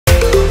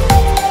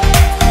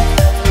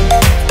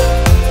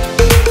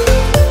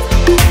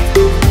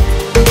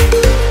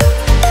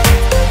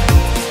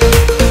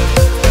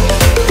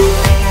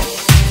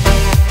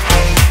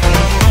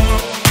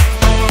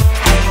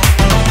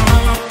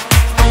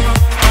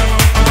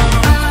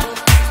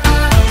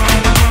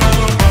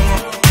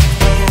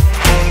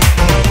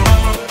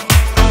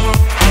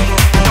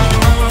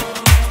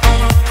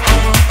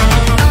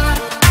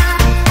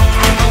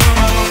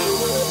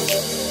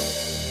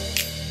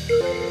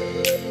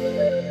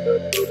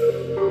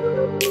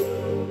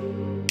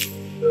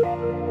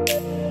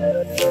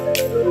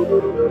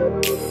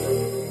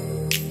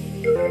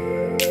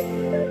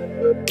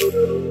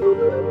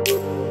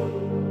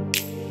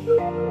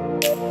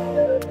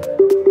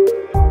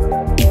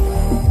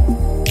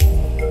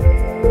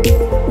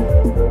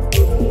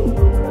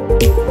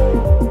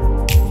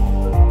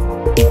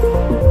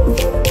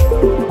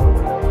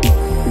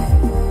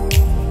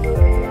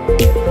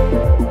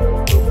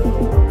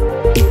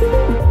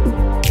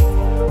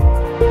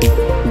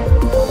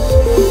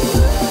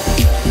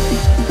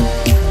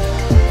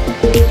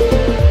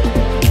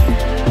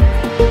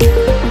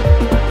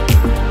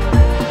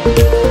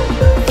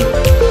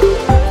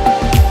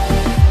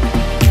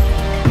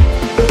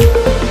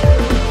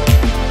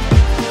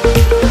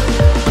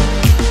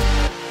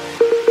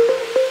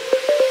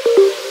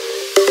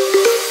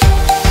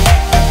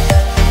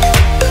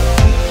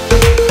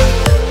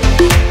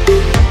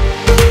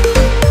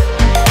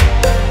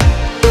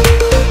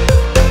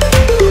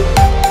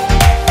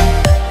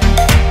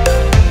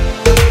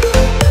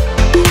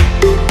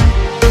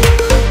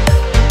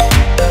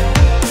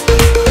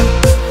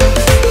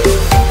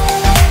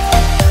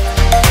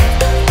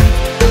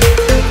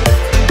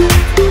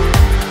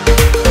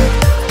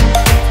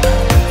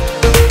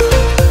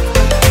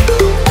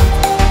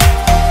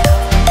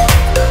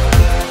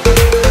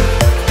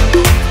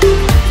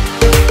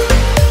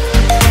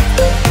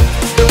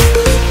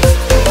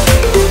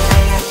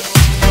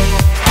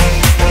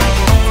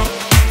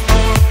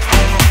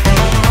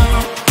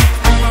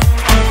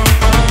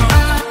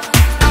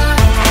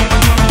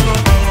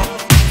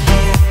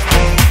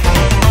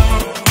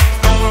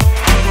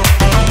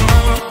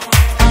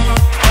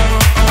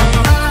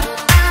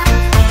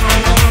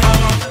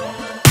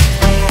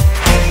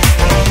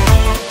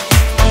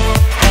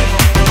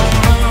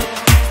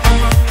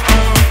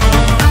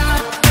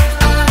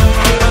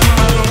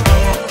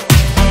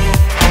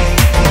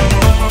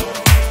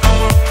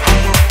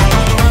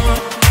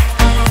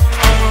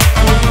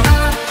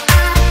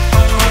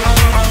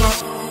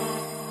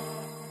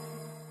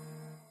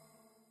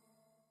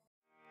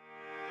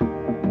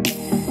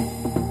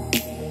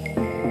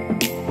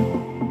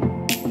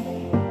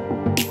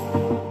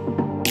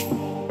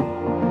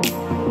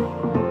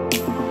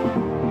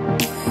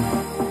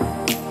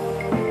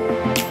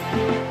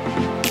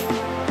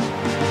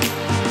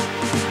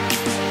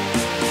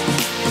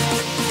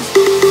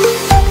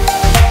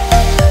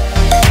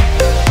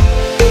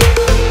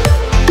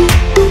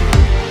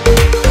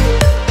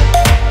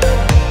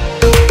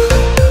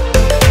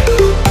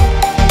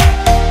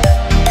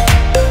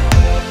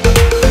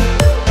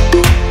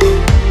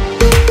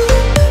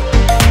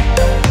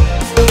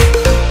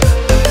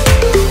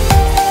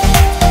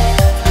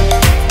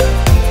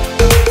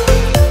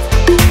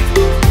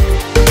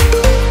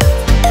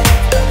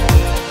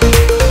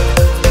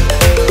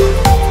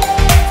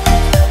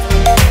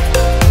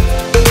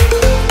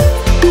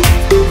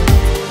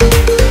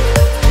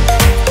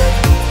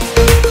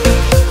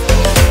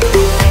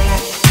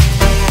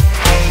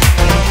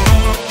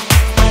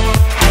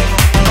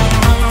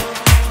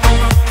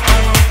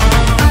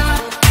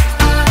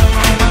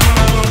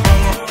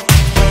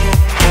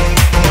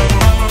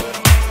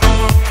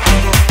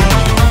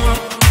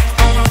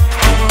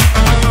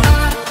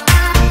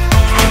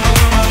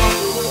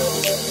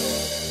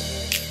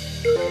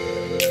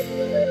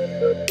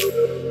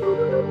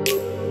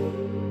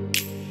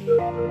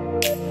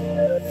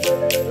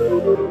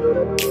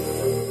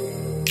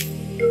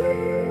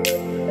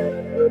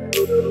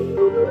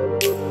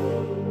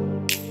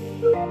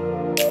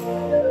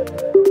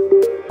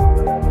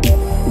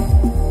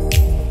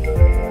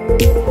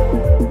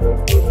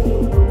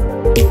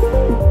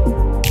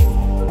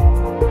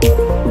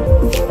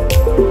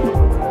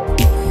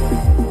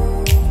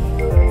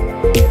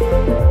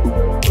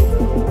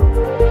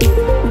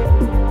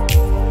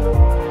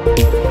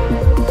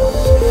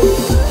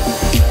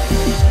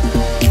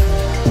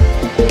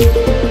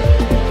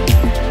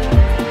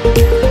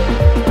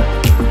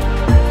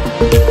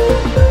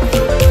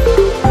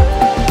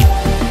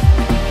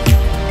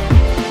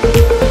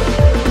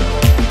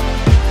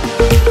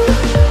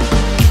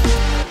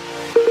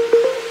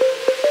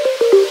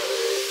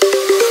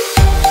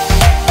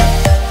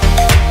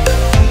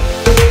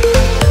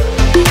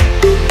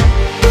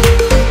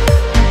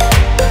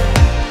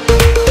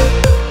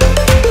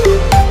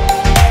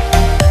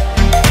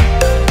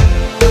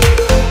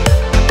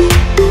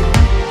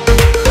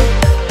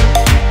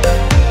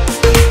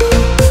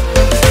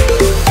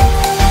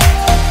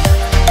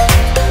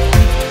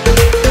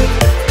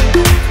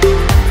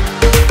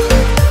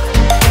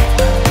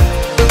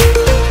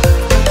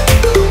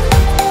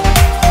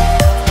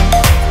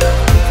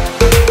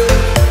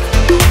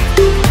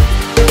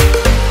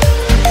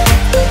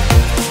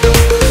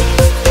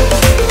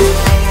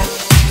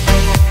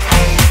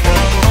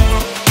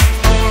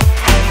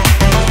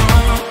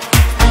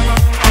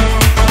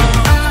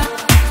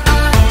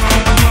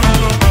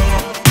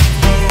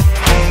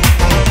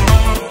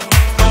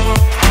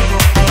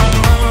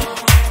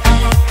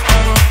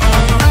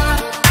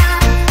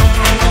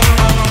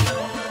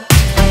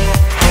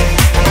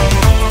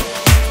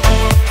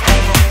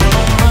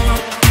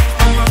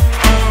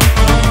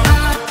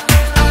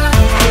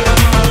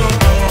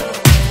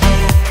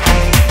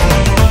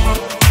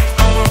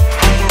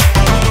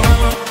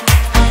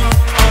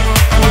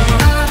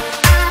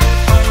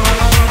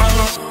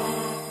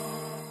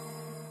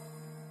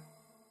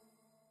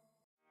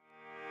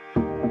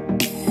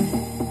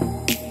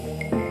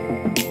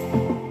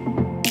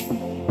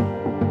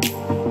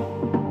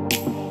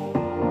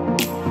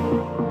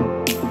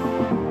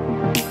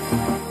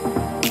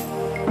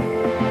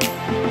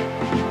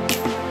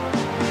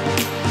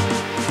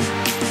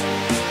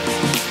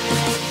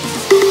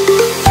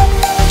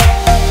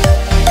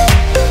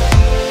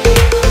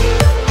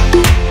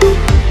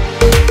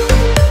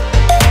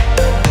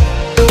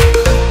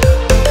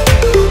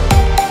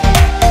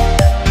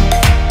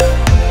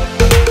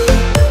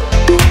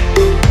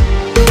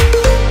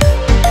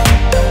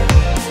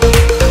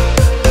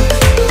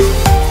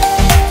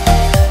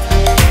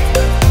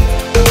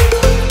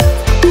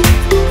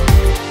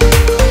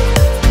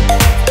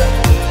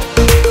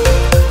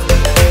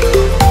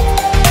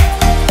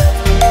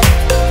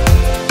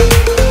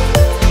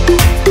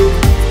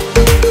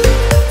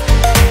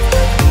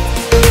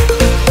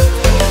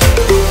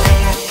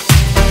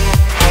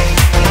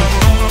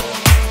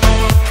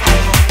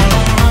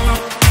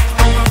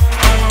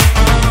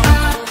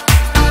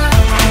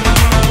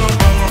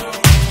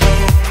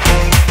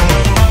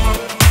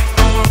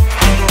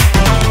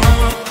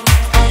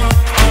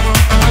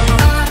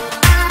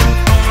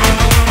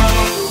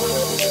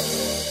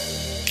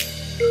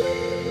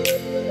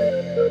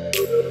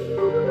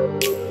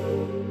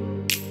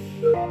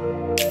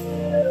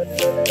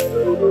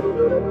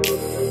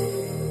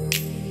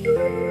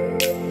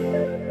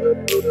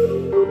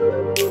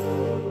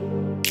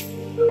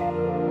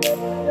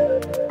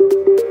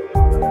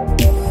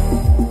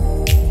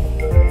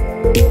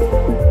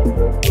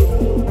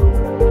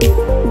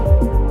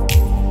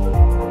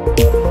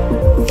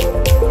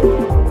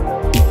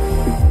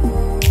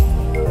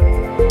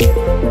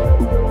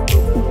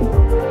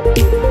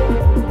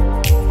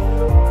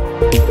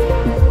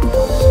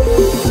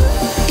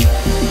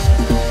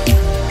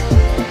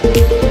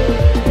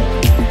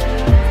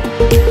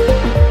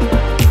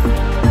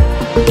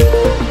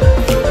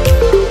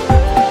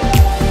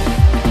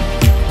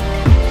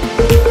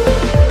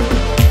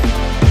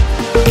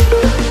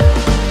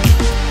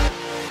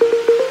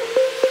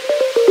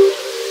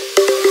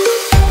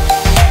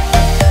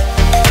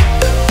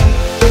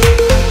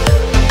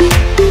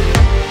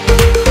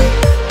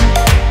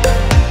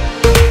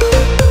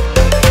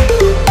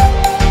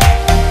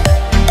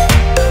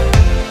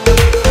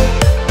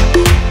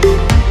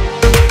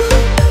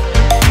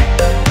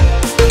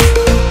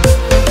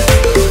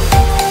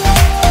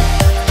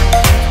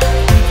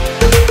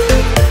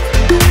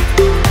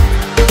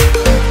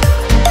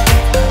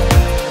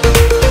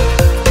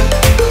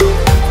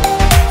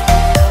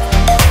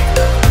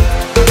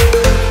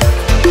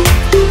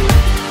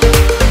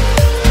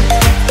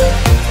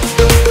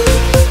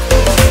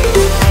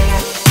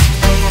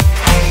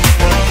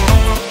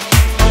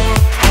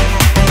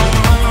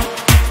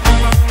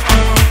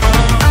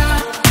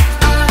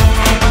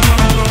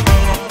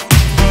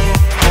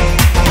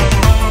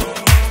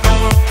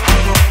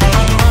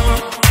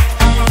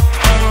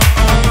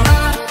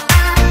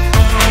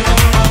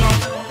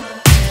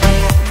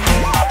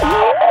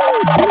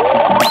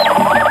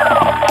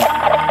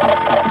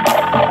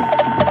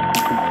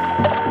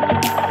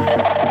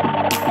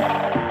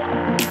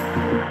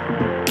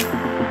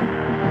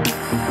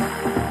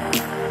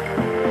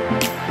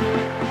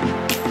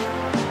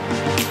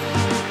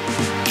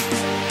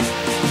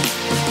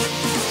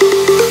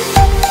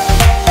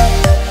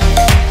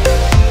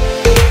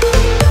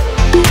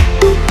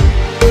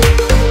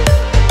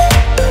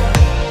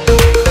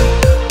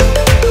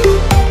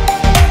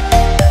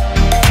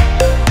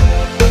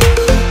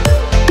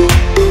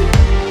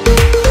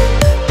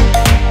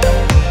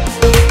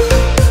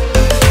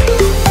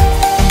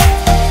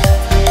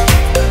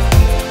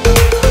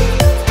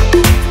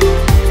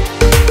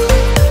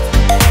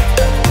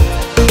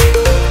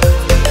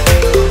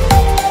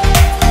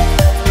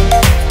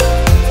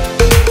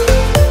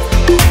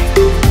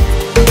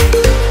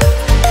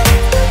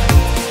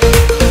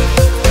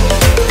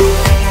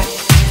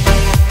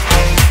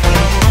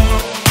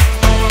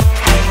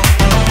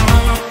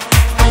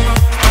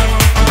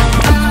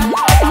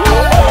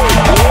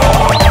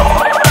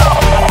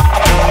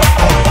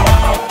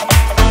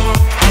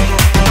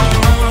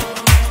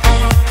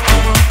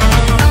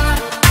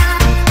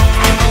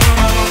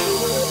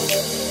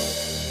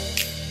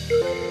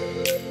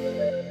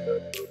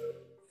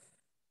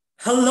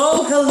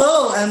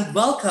Hello, and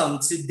welcome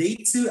to day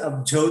 2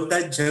 of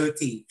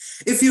JOTA-JOTI.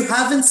 If you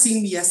haven't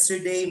seen me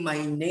yesterday,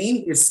 my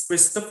name is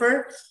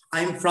Christopher.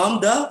 I'm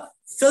from the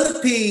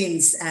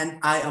Philippines, and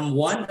I am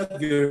one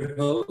of your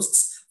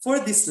hosts for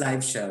this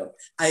live show.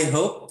 I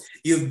hope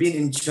you've been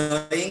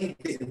enjoying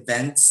the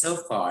event so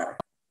far.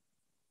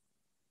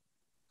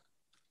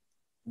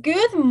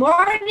 Good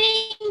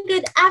morning,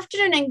 good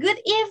afternoon, and good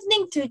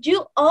evening to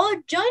you all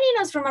joining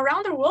us from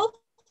around the world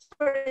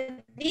for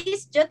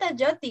this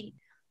JOTA-JOTI.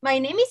 My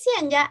name is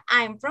Yanya,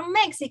 I'm from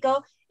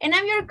Mexico, and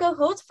I'm your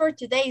co-host for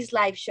today's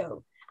live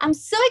show. I'm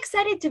so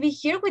excited to be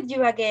here with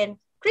you again.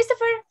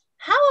 Christopher,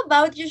 how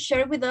about you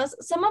share with us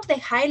some of the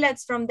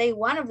highlights from day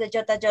 1 of the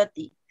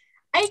JOTA-JOTI?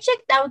 I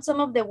checked out some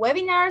of the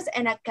webinars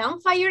and a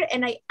campfire,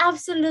 and I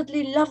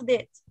absolutely loved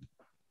it.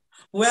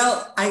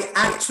 Well, I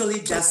actually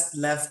just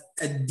left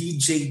a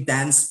DJ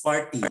dance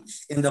party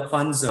in the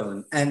fun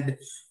zone, and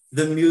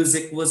the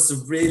music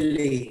was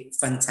really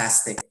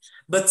fantastic.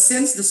 But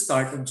since the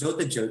start of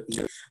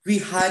JOTA-JOTI, we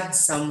had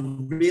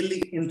some really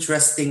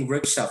interesting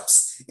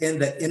workshops in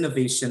the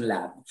Innovation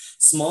Lab.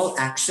 Small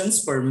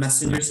actions for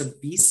messengers of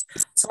peace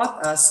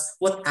taught us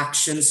what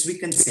actions we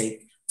can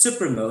take to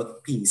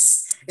promote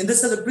peace. In the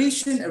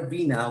celebration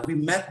arena, we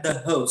met the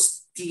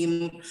host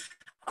team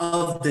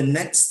of the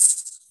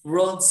next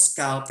World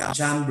Scout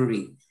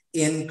Jamboree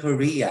in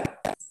Korea.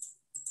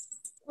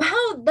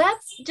 Wow,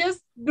 that's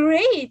just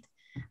great.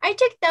 I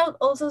checked out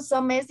also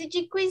some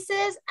SDG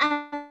quizzes,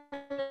 and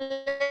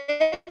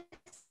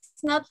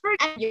let's not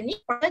forget a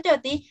unique part of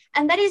JOTI,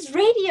 and that is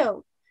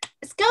radio.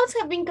 Scouts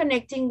have been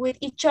connecting with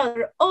each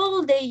other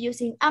all day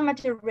using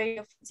amateur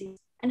radio frequencies.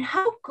 And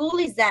how cool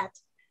is that?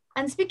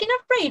 And speaking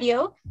of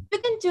radio, you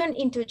can tune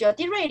into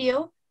JOTI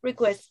Radio,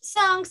 request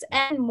songs,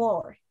 and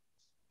more.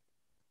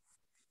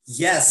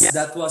 Yes,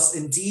 that was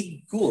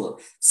indeed cool.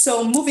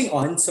 So moving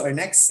on to our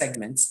next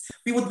segment,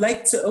 we would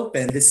like to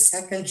open this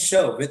second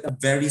show with a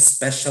very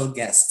special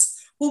guest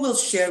who will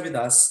share with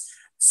us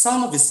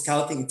some of his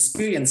scouting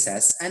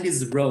experiences, and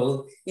his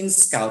role in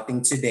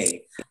scouting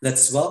today.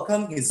 Let's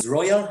welcome His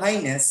Royal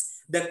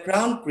Highness, the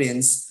Crown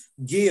Prince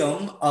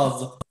Guillaume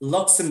of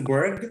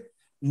Luxembourg.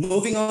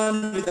 Moving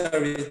on with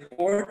our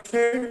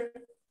reporter,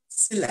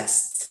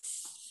 Celeste.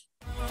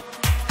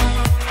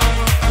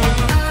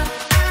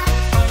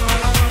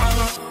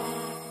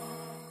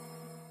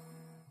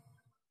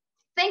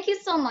 Thank you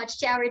so much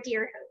to our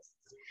dear hosts.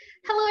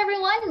 Hello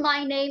everyone,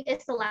 my name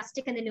is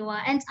Celeste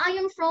Cananua and I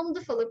am from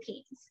the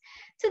Philippines.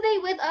 Today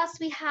with us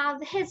we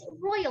have His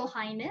Royal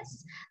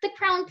Highness, the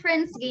Crown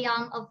Prince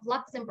Guillaume of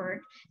Luxembourg,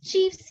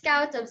 Chief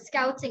Scout of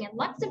Scouting in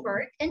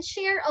Luxembourg and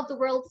Chair of the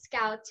World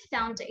Scout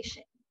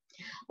Foundation.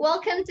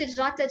 Welcome to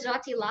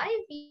JOTA-JOTI Live,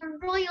 Your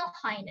Royal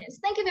Highness.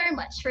 Thank you very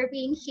much for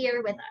being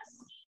here with us.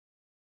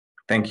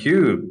 Thank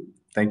you.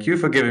 Thank you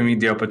for giving me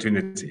the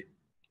opportunity.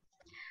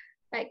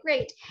 Right,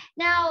 great.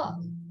 Now,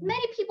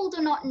 many people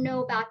do not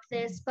know about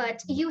this,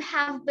 but you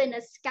have been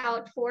a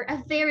scout for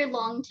a very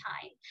long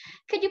time.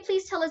 Could you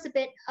please tell us a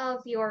bit of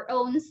your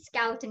own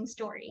scouting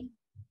story?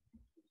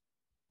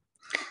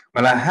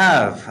 Well, I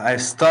have. I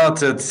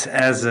started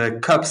as a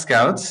Cub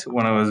Scout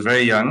when I was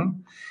very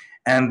young,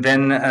 and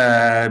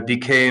then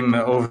became,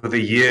 over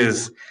the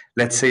years,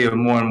 let's say, a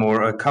more and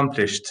more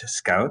accomplished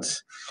scout.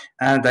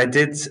 And I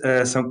did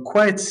some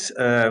quite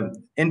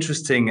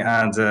interesting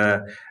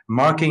and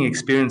marking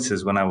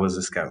experiences when I was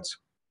a scout.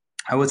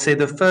 I would say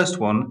the first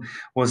one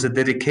was a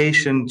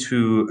dedication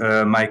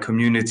to my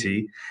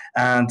community,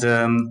 and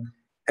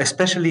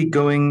especially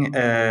going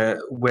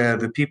where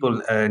the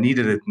people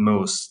needed it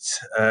most.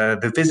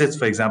 The visits,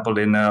 for example,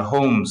 in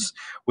homes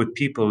with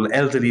people,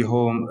 elderly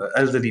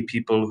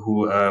people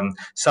who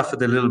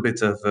suffered a little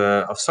bit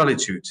of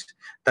solitude.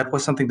 That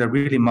was something that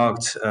really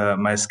marked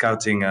my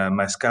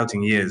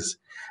scouting years.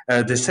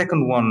 The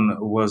second one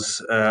was,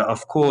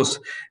 of course,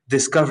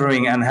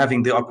 discovering and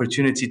having the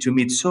opportunity to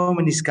meet so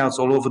many scouts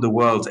all over the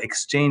world,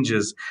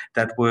 exchanges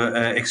that were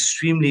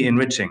extremely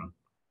enriching.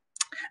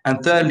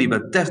 And thirdly,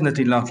 but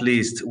definitely not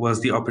least,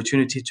 was the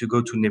opportunity to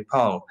go to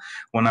Nepal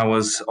when I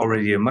was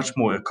already a much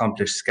more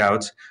accomplished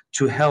scout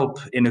to help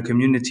in a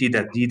community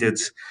that needed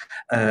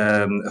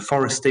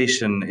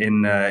forestation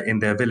in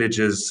their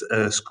villages,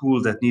 a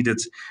school that needed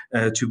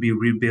to be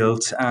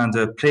rebuilt, and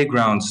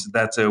playgrounds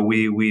that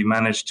we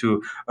managed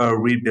to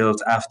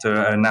rebuild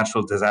after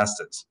natural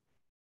disasters.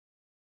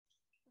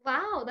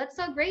 Wow, that's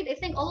so great. I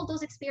think all of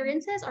those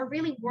experiences are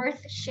really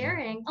worth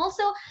sharing.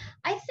 Also,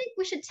 I think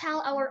we should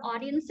tell our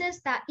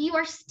audiences that you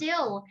are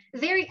still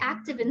very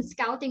active in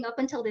scouting up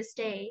until this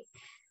day.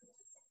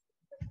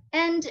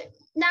 And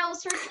now,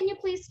 sir, can you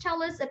please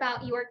tell us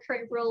about your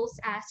current roles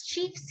as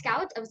Chief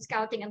Scout of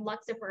Scouting in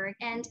Luxembourg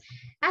and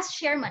as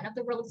Chairman of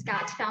the World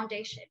Scout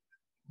Foundation?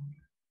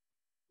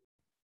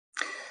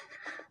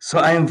 So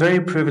I am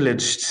very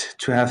privileged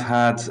to have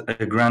had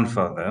a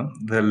grandfather,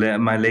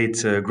 my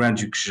late Grand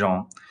Duke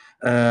Jean,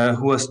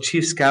 who was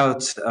chief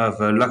scout of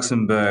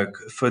Luxembourg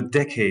for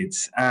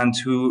decades and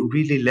who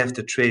really left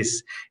a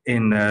trace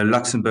in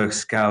Luxembourg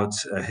scout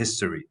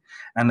history.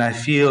 And I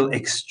feel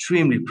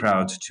extremely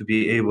proud to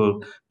be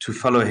able to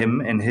follow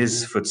him in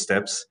his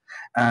footsteps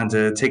and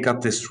take up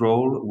this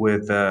role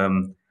with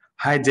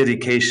high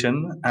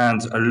dedication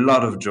and a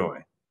lot of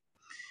joy.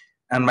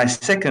 And my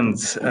second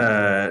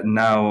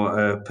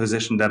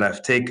position that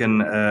I've taken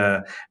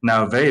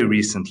now very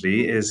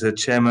recently is a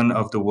chairman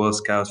of the World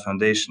Scout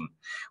Foundation,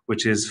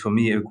 which is for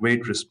me a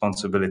great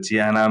responsibility.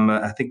 And I'm,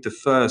 I think, the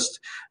first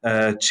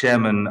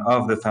chairman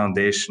of the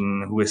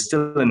foundation who is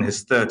still in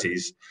his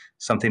 30s,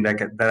 something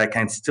that I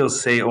can still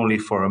say only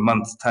for a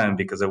month's time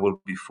because I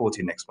will be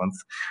 40 next month.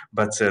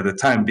 But the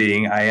time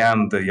being, I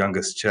am the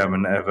youngest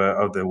chairman ever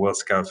of the World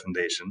Scout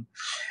Foundation.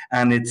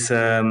 And it's,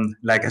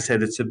 like I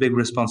said, it's a big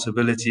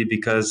responsibility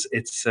because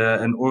it's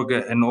an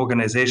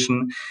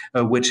organization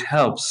which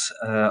helps,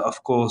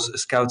 of course,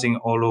 scouting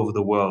all over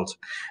the world.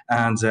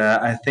 And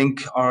I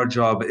think our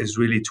job is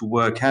really to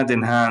work hand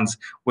in hand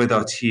with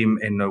our team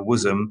in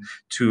WUSM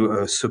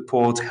to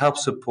help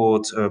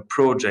support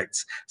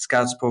projects,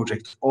 scouts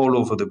projects all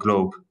over the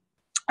globe.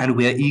 And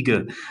we are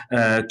eager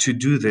to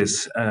do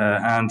this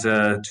and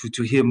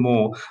to hear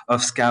more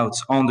of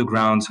scouts on the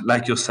ground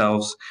like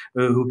yourselves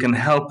who can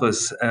help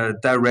us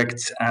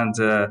direct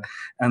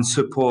and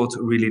support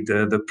really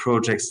the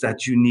projects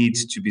that you need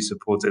to be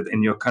supported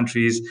in your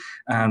countries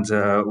and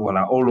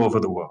all over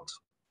the world.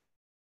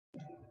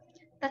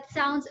 That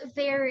sounds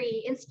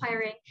very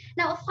inspiring.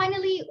 Now,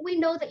 finally, we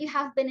know that you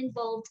have been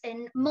involved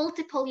in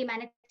multiple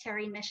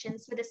humanitarian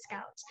missions with the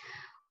Scouts.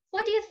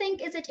 What do you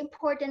think is it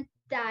important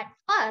that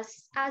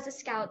us as a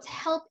Scouts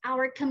help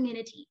our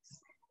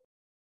communities?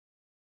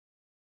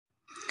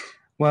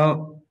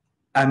 Well,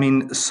 I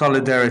mean,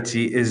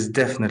 solidarity is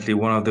definitely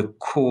one of the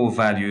core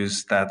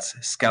values that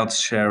Scouts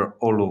share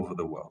all over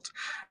the world.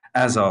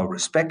 as are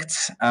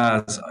respect,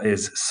 as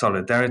is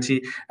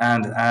solidarity,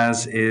 and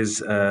as is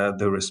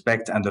the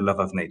respect and the love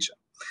of nature.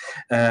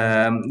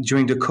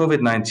 During the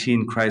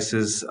COVID-19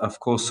 crisis, of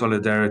course,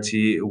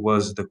 solidarity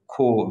was the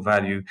core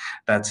value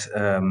that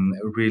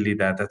really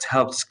that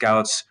helped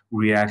Scouts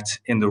react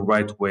in the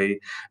right way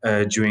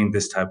during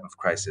this type of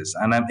crisis.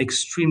 And I'm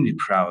extremely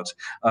proud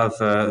of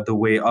the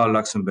way our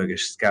Luxembourgish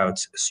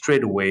Scouts,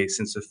 straight away,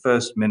 since the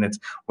first minute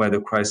where the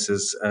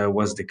crisis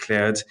was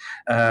declared,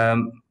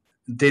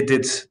 they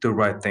did the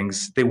right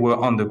things. They were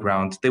on the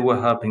ground. They were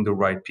helping the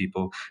right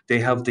people. They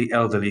helped the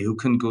elderly who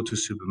couldn't go to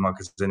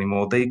supermarkets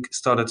anymore. They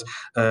started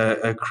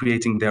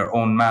creating their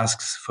own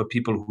masks for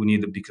people who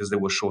needed because there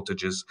were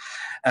shortages.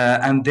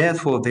 And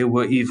therefore, they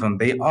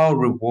are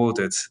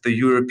rewarded the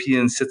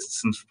European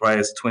Citizens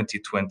Prize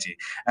 2020.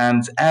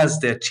 And as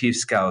their chief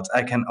scout,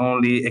 I can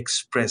only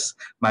express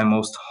my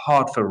most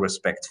heartfelt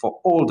respect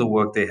for all the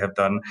work they have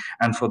done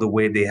and for the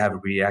way they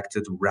have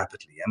reacted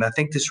rapidly. And I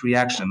think this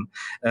reaction,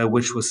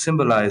 which was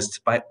symbolized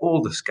by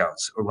all the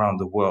scouts around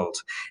the world,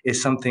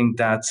 is something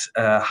that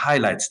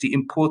highlights the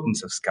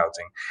importance of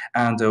scouting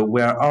and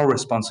where our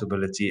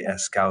responsibility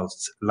as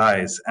scouts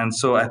lies. And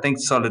so I think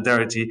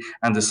solidarity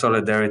and the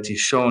solidarity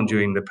shown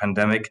during the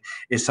pandemic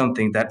is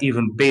something that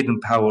even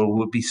Baden-Powell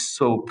would be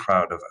so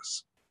proud of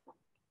us.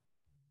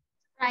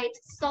 Right,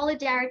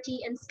 solidarity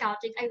and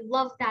scouting. I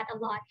love that a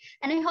lot.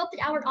 And I hope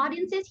that our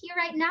audiences here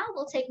right now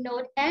will take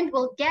note and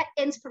will get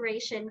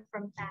inspiration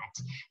from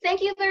that.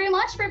 Thank you very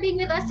much for being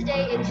with us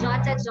today in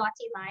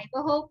JOTA-JOTI Live.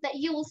 I hope that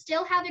you will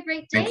still have a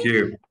great day. Thank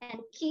you.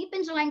 And keep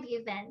enjoying the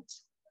event.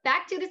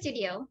 Back to the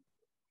studio.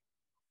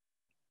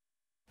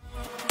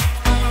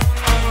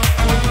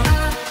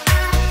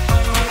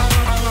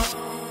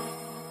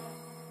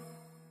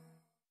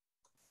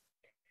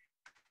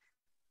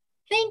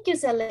 Thank you,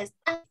 Celeste,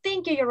 and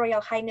thank you, Your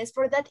Royal Highness,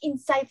 for that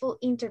insightful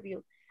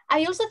interview.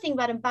 I also think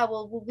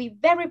Baden-Powell will be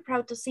very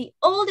proud to see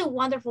all the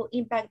wonderful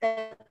impact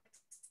that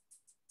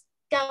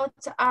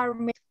Scouts are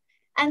making.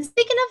 And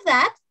speaking of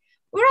that,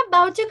 we're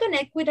about to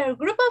connect with our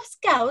group of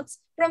Scouts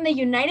from the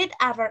United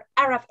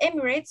Arab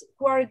Emirates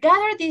who are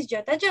gathered this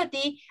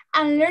JOTA-JOTI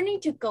and learning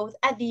to code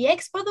at the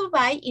Expo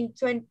Dubai in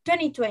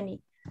 2020.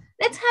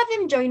 Let's have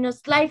them join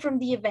us live from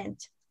the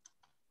event.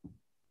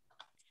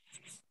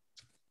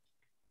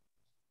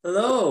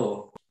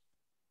 Hello.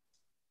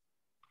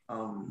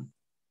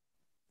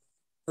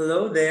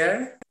 Hello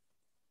there.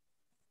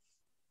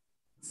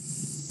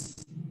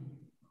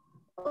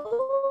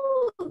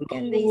 Oh,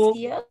 can they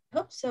see us? I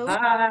hope so.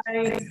 Hi.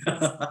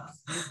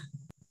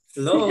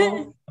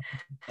 Hello.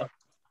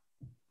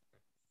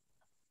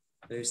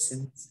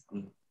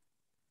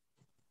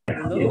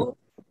 Hello.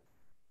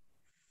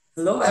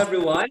 Hello,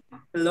 everyone.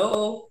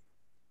 Hello.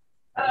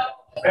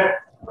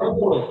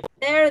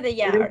 There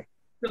they are.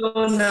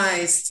 So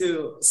nice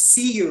to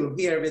see you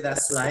here with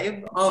us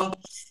live.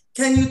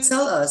 Can you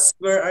tell us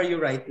where are you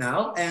right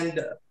now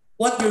and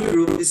what your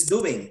group is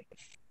doing?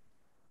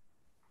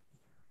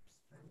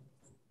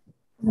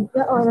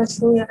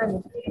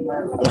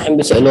 الحين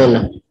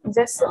بيسألونا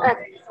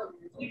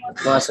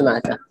ما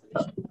سمعته.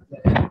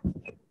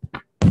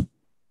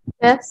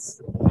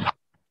 Yes.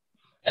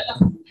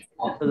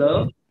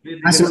 Hello?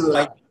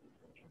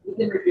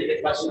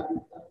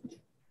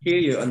 Hear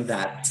you on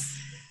that.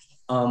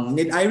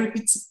 Need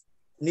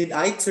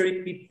I to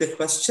repeat the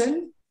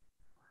question?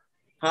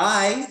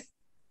 Hi.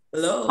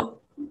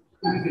 Hello.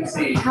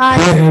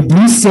 Hi.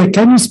 Please,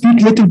 can you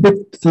speak a little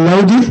bit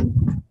louder?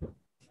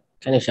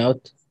 Can you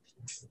shout?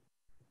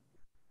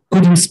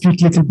 Could you speak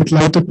a little bit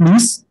louder,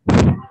 please?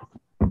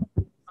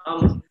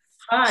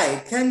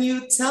 Hi. Can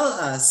you tell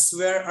us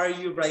where are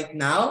you right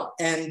now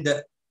and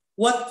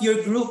what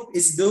your group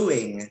is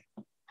doing?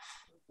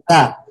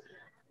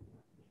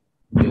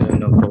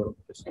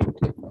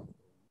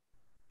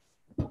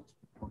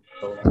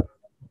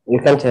 You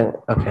can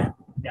tell. Okay.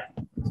 Yeah.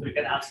 So we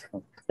can answer.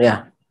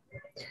 Yeah.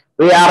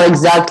 We are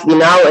exactly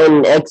now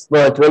in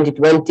Expo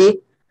 2020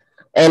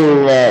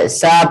 in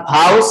SAP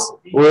House.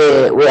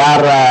 We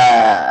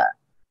are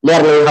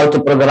learning how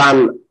to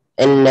program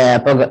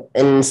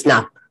in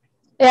Snap.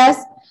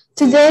 Yes.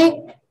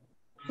 Today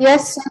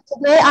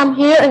I'm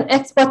here in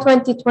Expo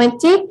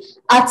 2020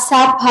 at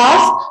SAP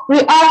House.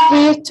 We are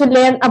here to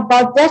learn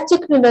about their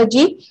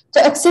technology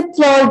to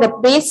explore the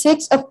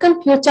basics of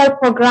computer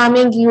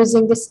programming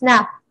using the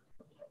Snap.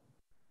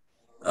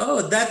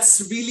 Oh,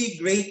 that's really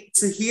great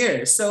to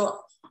hear. So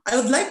I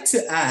would like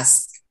to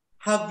ask,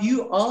 have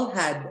you all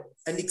had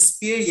an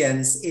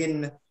experience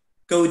in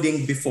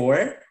coding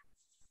before?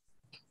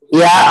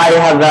 Yeah, I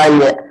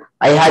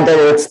had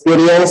an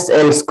experience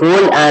in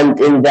school and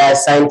in the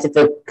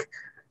scientific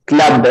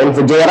club in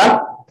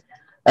Fujairah.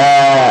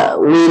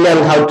 We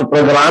learned how to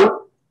program. Okay.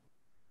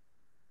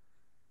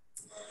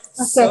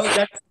 So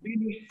that's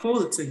really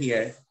cool to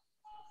hear.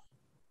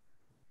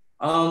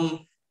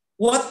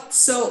 What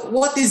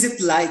is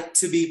it like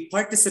to be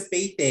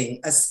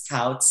participating as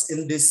scouts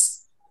in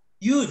this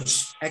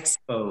huge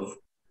expo?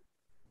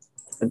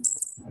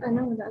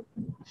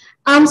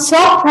 I'm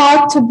so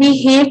proud to be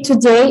here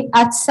today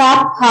at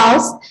SAP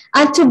House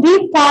and to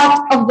be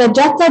part of the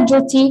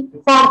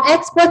JOTA-JOTI Farm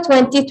Expo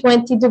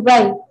 2020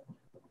 Dubai.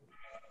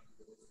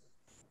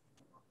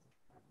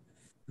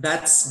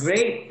 That's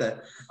great.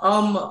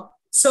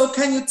 So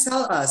can you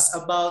tell us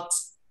about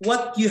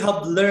what you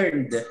have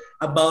learned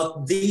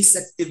about this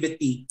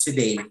activity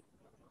today?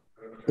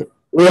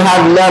 We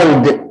have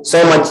learned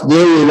so much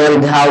today. We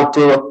learned how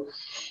to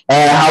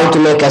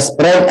make a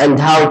spread and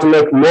how to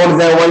make more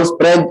than one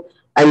spread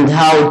and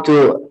how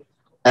to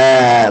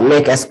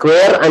make a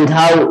square and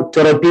how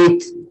to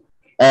repeat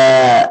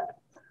the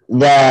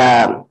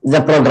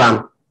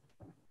program.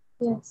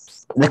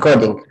 Yes. The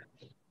coding.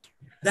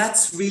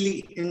 That's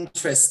really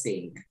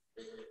interesting.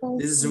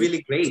 This is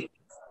really great.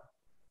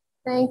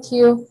 Thank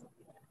you.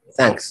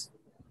 Thanks.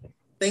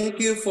 Thank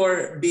you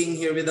for being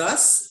here with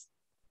us.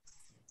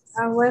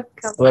 You're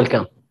welcome.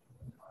 Welcome.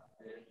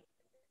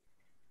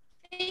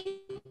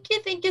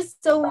 Thank you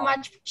so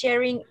much for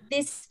sharing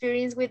this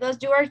experience with us.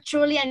 You are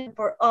truly an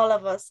for all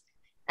of us.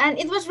 And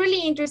it was really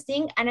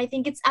interesting, and I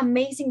think it's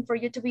amazing for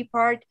you to be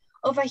part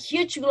of a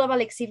huge global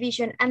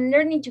exhibition and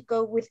learning to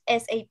code with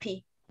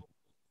SAP.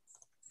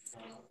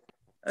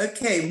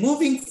 Okay,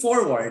 moving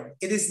forward,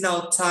 it is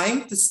now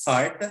time to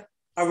start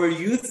our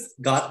Youth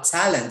Got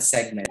Talent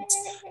segment.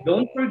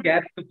 Don't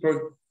forget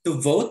to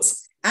vote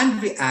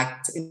and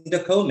react in the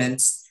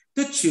comments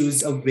to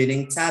choose a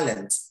winning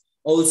talent.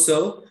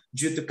 Also,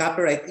 due to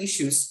copyright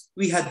issues,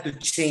 we had to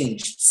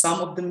change some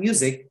of the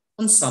music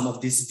on some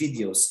of these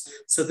videos.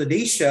 So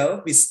today's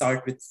show, we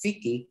start with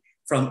Vicky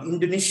from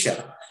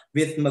Indonesia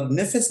with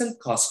magnificent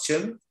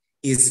costume.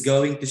 He's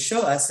going to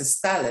show us his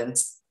talent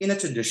in a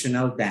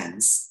traditional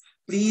dance.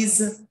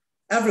 Please,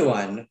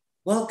 everyone,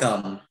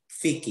 welcome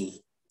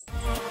Vicky.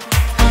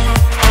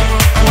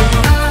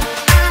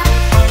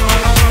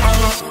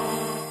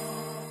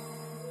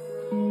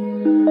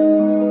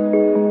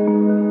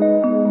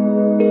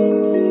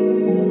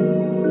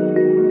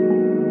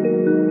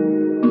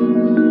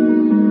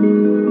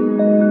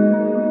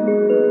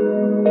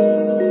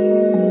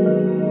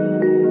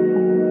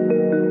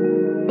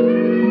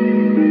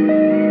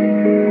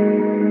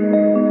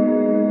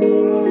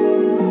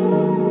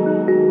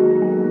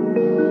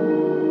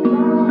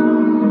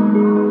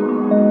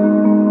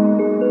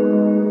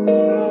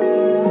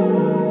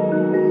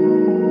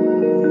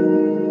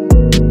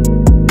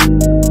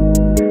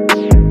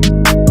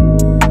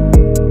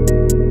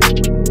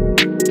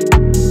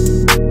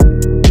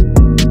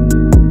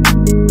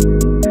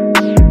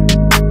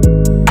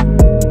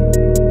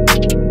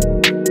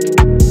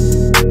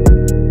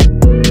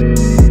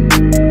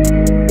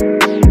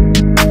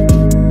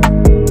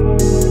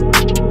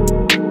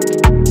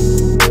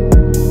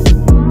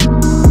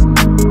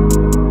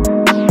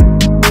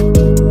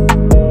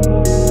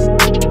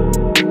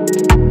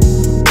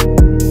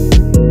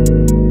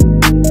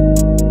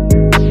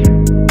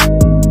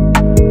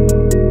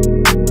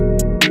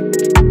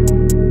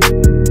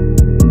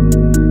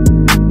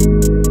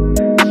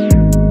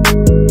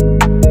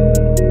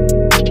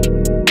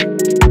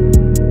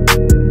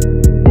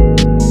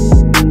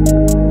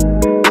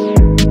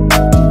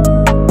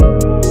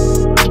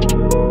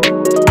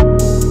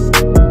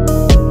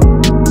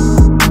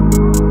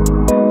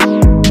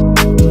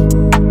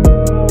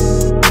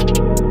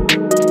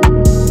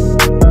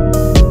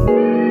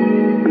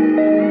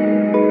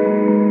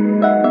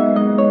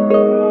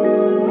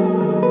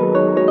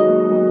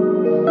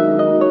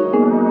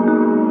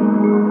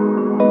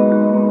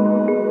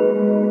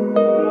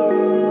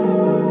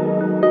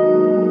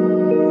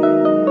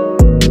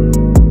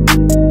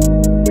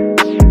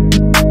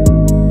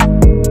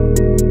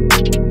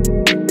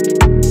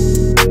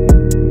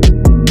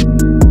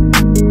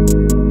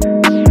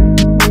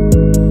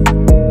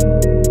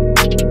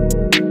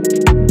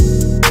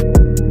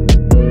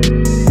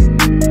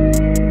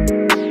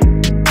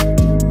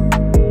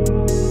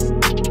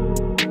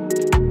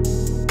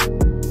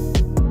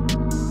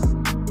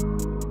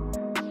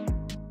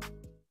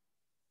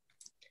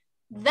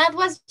 That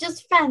was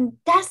just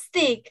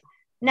fantastic.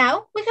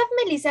 Now we have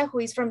Melissa, who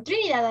is from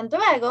Trinidad and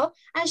Tobago,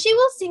 and she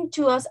will sing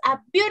to us a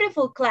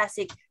beautiful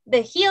classic,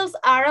 The Hills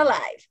Are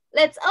Alive.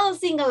 Let's all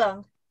sing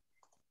along.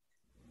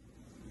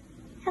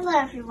 Hello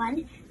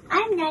everyone,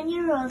 I'm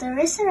 9-year-old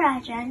Arissa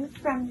Rajan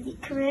from the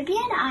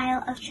Caribbean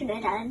Isle of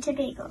Trinidad and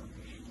Tobago.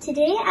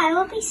 Today I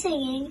will be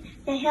singing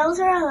The Hills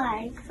Are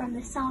Alive from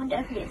The Sound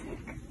of Music.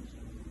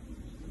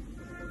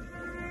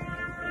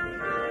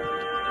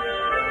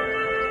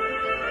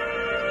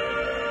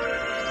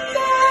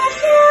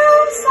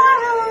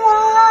 Are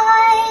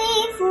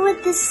alive with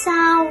the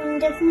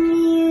sound of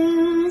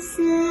music,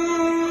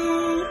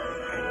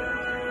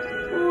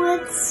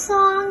 with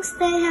songs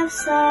they have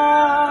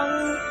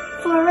sung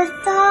for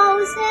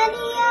 1,000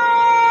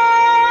 years.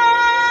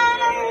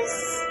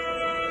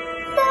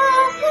 The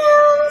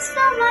hills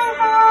fill my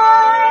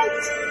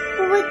heart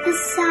with the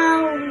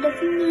sound of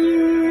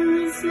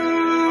music.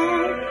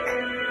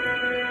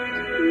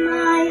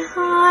 My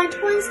heart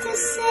wants to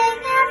sing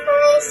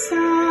every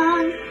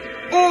song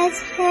it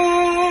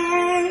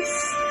hears.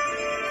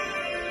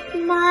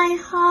 My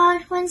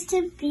heart wants to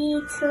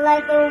beat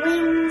like the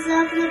wings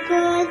of the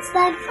birds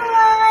that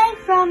fly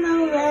from a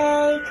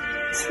lake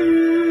to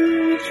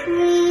a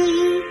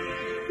tree.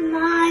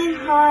 My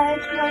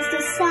heart wants to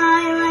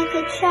sigh like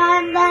a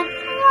chime that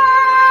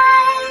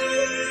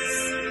flies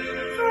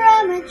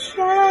from a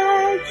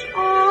church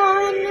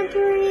on a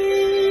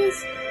breeze,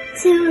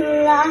 to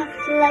laugh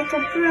like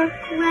a brook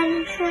when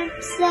it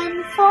trips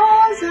and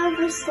falls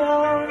over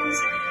stones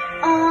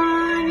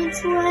on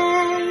its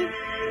way,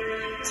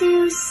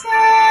 to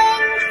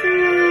sing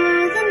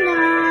through the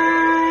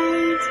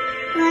night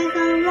like a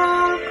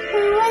lark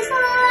who is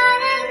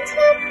learning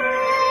to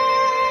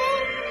pray.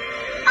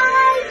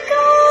 I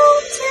go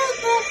to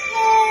the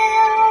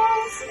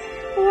hills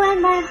when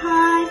my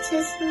heart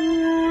is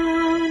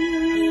lonely.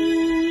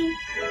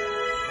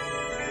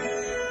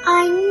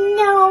 I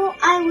know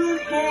I will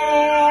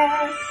hear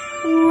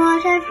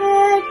what I've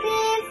heard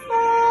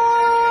before.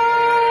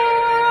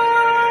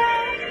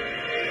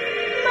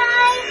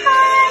 My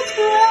heart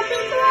will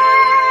be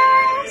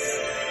blessed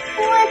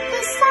with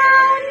the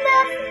sound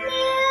of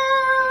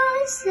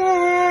music,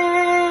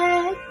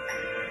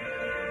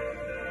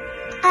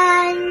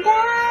 and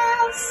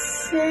I'll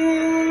sing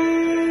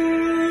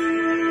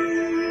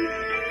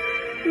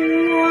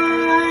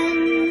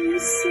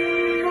once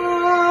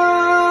more.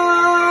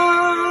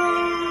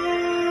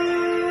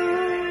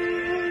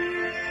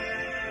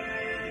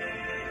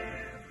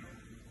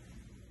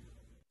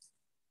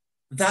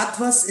 That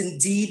was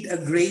indeed a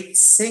great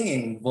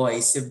singing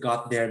voice you've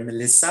got there,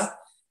 Melissa.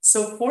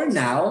 So for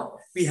now,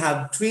 we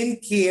have Twin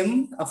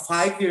Kim, a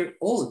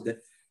 5-year-old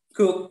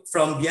cook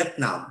from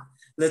Vietnam.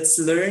 Let's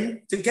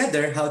learn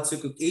together how to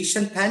cook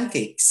Asian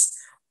pancakes.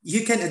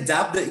 You can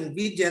adapt the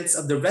ingredients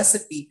of the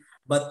recipe,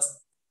 but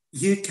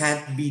you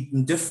can't be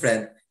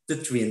indifferent to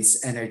Twins'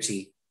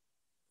 energy.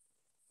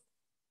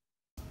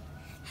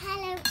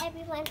 Hello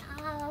everyone,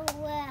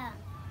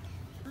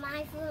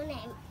 my full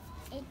name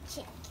is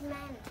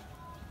Chickman.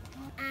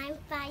 I'm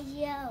 5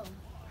 years old.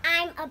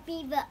 I'm a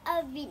beaver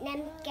of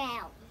Vietnam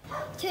Scout.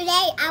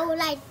 Today I would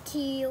like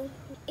to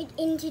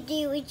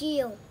introduce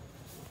you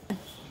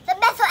the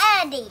best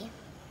variety.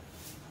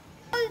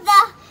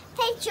 The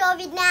texture of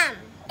Vietnam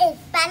is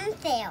bánh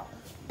xèo.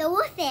 The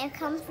word xèo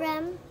comes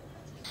from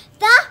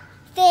the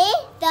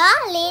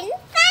lin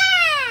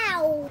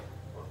sao.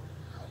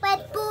 When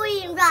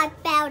pouring rice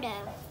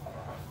powder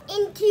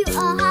into a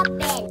hot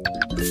pan,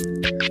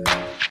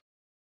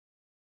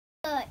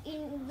 the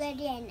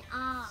ingredients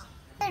are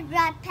the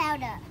rice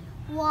powder,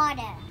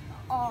 water,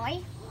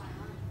 oil,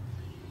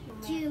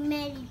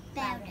 turmeric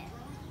powder,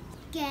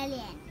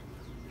 scallion,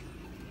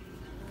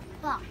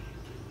 pork,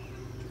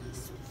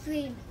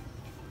 shrimp.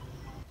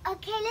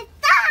 Okay, let's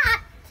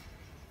start!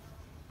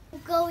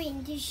 I'm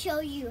going to show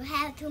you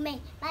how to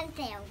make bánh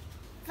xèo.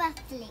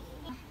 Firstly,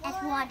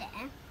 add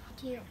water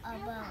to a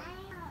bowl.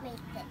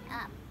 Mix it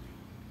up.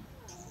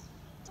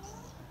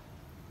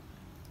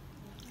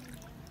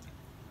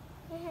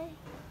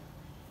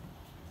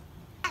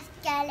 Add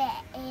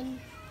scallion in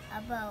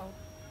a bowl.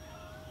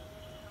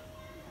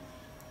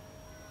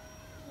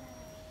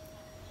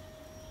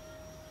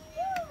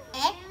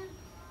 Add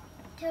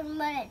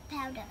turmeric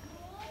powder.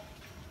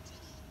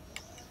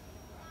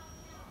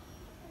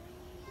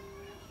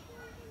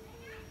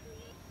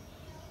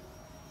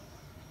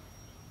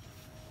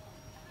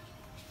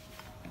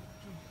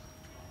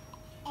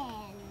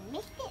 And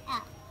mix it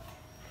up.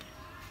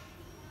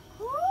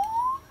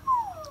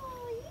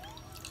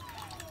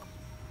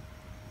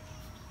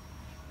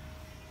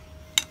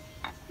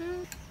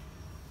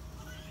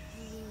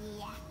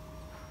 Yeah.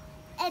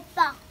 Add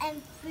pork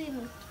and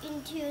shrimp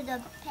into the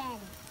pan.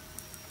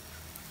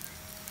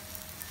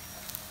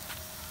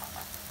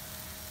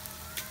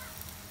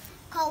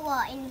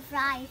 Cover and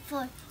fry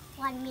for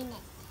 1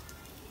 minute.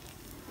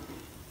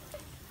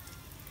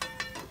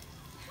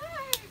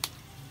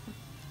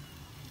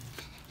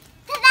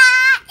 Ta-da!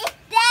 It's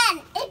done!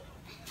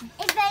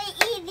 It's very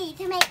easy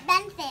to make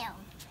bánh xèo.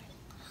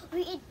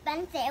 We eat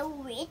bánh xèo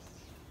with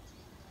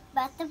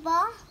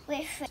butterball,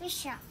 with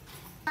fish sauce,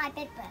 and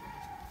pepper.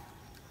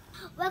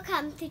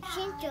 Welcome to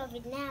Central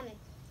Vietnam.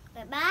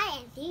 Bye-bye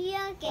and see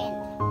you again.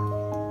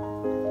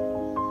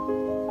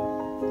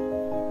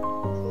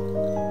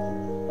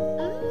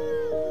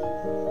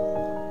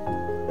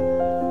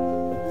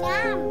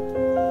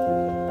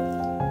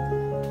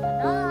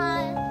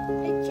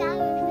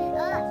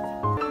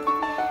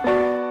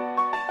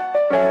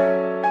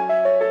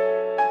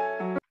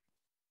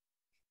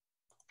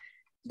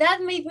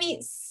 That made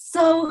me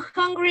so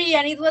hungry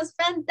and it was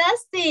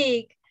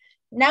fantastic.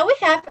 Now we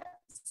have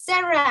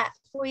Sarah,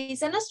 who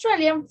is an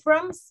Australian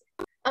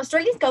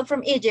scout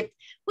from Egypt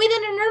with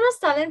an enormous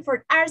talent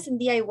for arts and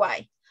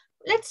DIY.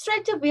 Let's try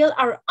to build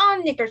our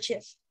own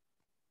neckerchief.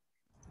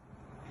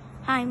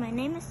 Hi, my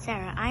name is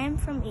Sarah. I am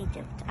from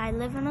Egypt. I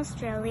live in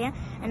Australia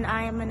and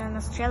I am in an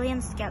Australian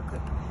scout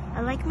group. I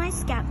like my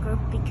scout group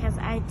because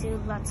I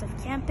do lots of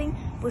camping,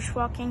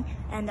 bushwalking,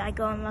 and I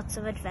go on lots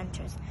of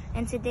adventures.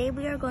 And today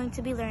we are going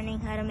to be learning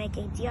how to make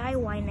a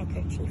DIY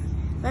neckerchief.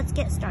 Let's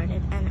get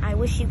started, and I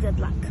wish you good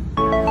luck.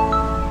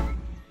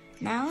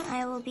 Now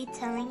I will be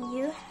telling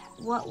you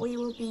what we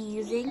will be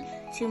using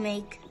to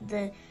make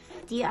the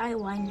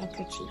DIY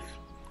neckerchief.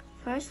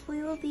 First,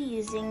 we will be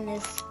using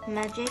this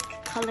magic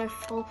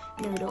colorful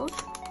noodles.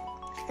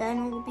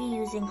 Then we'll be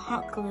using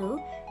hot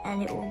glue,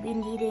 and it will be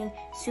needing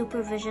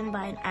supervision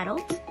by an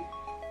adult.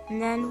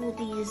 And then we'll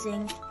be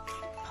using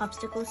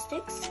popsicle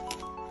sticks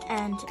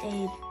and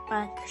a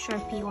black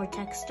Sharpie or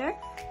texter.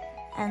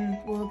 And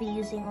we'll be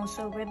using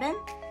also ribbon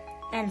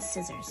and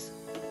scissors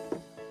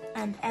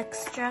and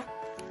extra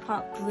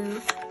hot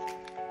glue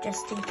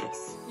just in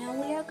case. Now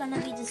we are going to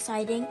be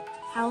deciding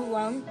how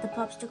long the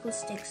popsicle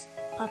sticks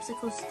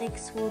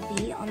will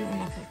be on the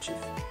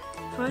neckerchief.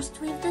 First,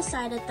 we've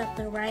decided that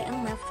the right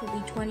and left will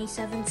be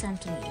 27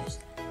 centimeters.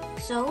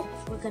 So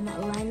we're going to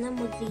align them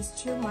with these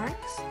two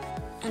marks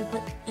and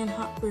put and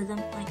hot glue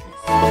them like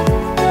this.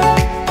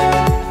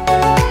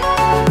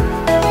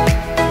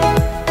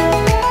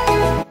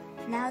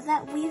 Now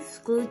that we've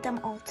glued them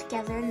all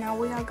together, now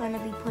we are going to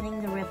be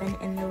putting the ribbon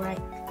in the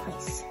right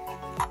place.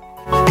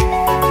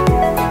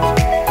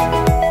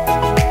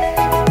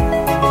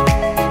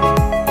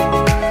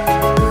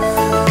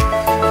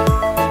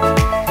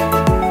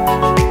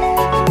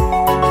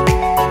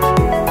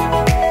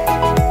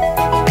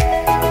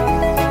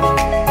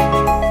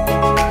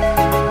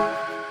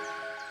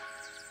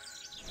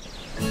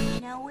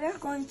 Now we're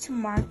going to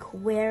mark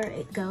where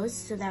it goes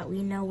so that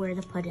we know where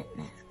to put it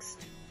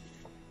next.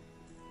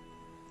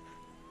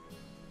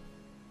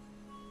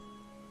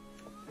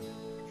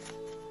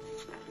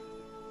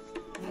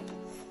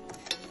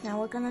 Now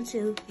we're gonna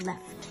do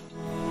left.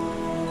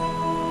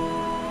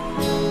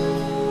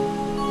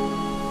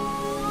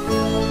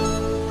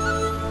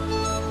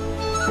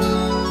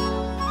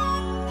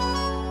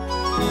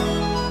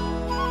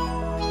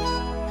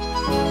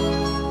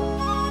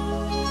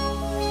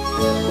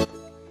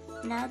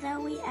 Now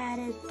that we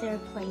added their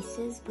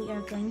places, we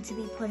are going to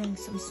be putting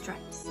some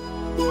stripes.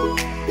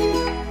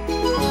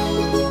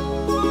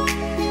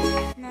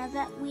 Now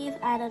that we've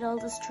added all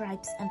the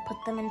stripes and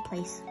put them in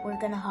place, we're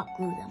gonna hot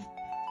glue them.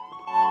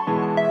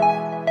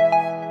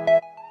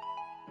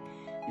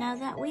 Now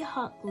that we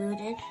hot glued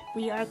it,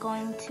 we are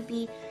going to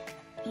be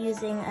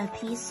using a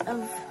piece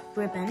of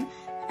ribbon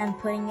and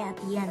putting it at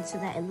the end so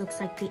that it looks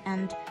like the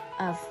end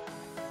of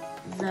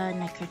the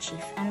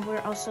neckerchief. And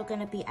we're also going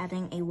to be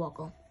adding a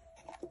woggle.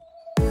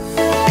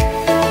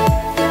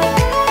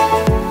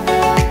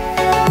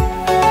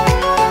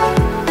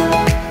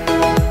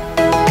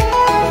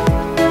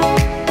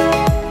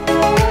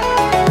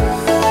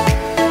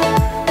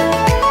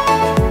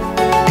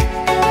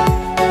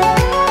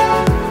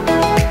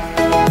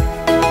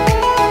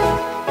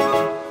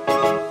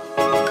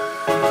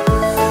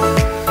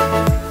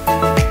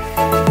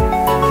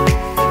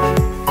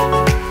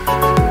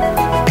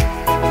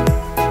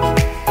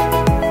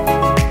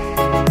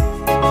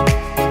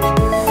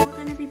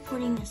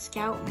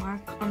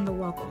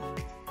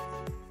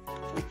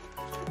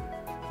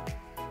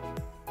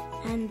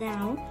 And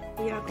now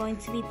we are going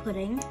to be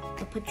putting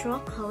the patrol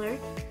color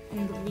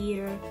and the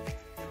leader.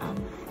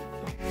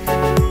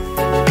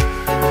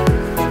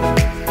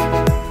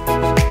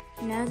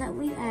 Now that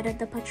we've added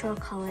the patrol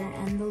color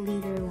and the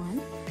leader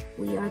one,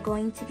 we are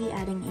going to be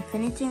adding a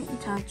finishing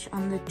touch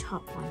on the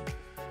top one.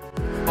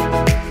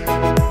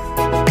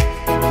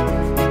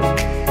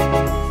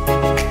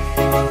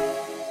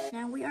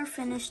 Now we are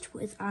finished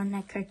with our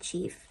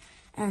neckerchief,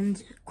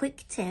 and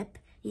quick tip,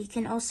 you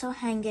can also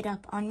hang it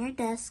up on your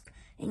desk,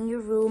 in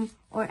your room,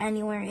 or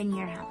anywhere in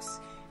your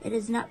house. It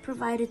is not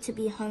provided to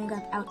be hung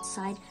up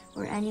outside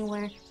or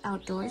anywhere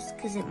outdoors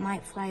because it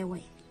might fly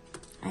away.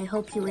 I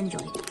hope you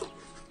enjoyed it.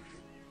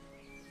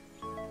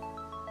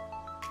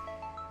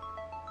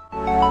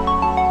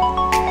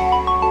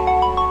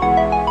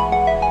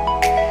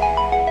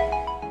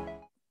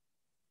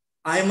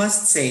 I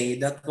must say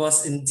that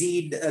was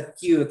indeed a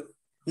cute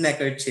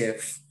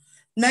neckerchief.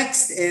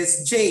 Next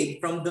is Jade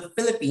from the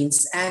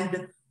Philippines,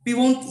 and we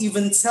won't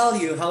even tell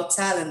you how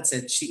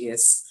talented she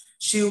is.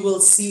 You will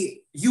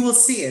see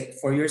it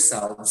for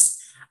yourselves.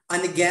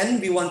 And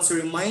again, we want to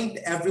remind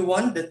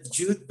everyone that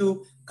due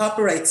to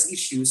copyright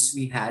issues,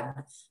 we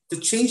had to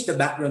change the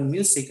background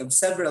music of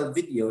several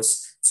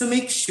videos to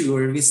make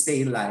sure we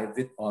stay live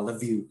with all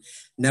of you.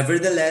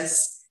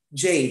 Nevertheless,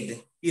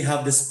 Jade, you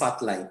have the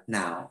spotlight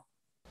now.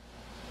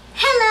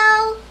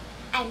 Hello,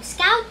 I'm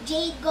Scout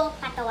Jade Go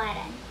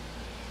Patawaran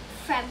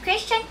from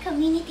Christian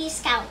Community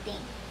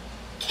Scouting,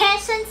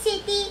 Quezon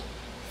City,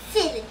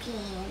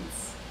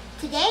 Philippines.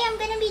 Today I'm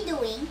gonna be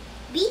doing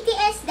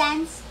BTS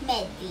Dance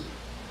Medley.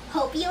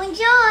 Hope you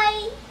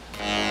enjoy!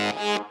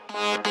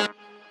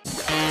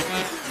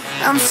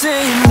 I'm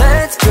saying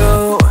let's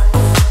go.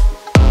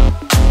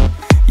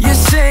 You're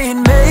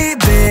saying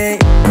maybe.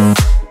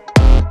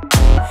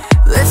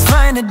 Let's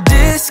find a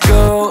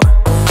disco.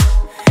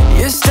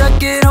 You're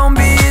stuck at home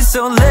being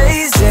so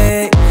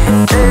lazy.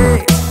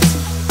 Hey.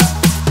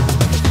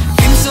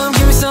 Give me some,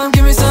 give me some,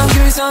 give me some,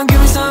 give me some, give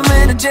me some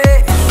energy.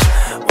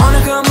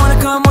 Wanna come, wanna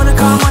come, wanna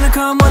come, wanna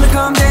come, wanna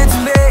come dance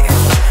with me.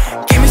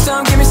 Give me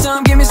some, give me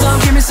some, give me some,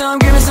 give me some,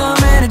 give me some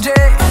energy.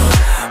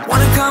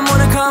 Wanna come,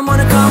 wanna come. come,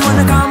 wanna come,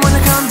 wanna come, wanna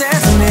come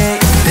dance with me.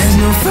 There's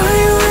no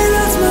fire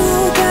without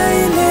smoke, I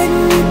ain't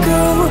letting you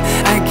go.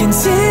 I can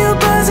see you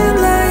buzzing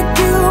like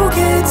you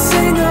can't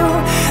say no.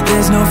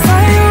 There's no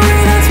fire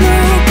without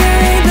smoke, I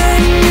ain't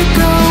letting you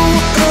go.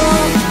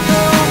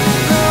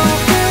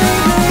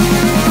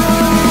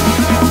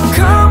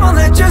 Come on,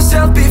 let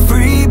yourself be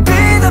free,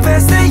 be the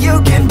best that you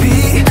can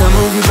be. Come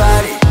move your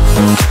body,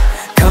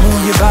 come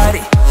move your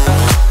body.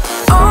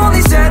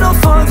 Only settle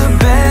for the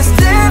best,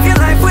 live your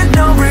life with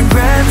no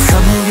regrets.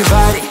 Come move your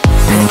body,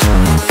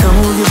 come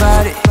move your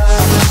body.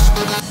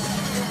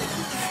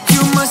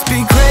 You must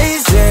be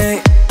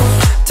crazy,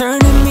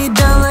 turning me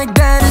down like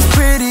that is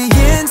pretty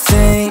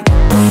insane.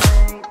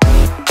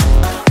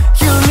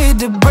 You need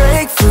to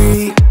break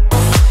free,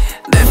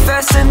 live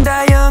fast and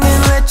die young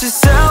and let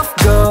yourself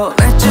go,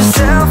 let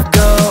yourself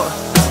go.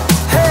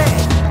 Hey,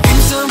 give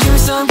me some, give me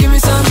some, give me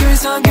some, give me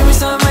some, give me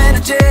some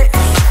energy.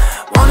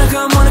 Wanna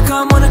come, wanna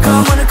come, wanna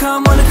come, wanna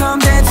come, wanna come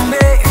dance with me.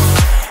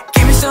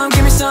 Give me some,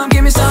 give me some,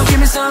 give me some, give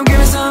me some, give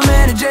me some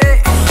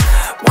energy.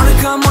 Wanna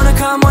come, wanna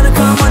come, wanna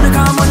come, wanna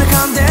come, wanna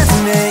come dance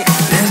with me.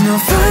 There's no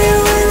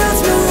fire without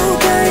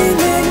smoke, I ain't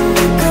letting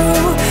you go.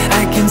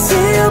 I can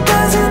see you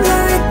buzzing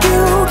like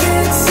you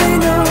can't say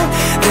no.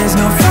 There's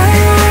no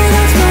fire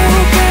without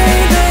smoke, I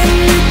ain't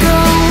letting you go.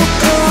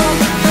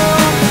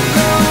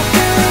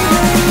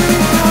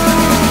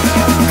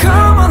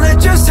 Come on, let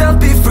yourself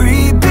be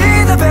free, be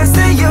the best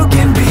that you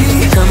can be.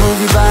 Come move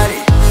your body,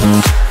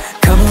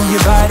 come move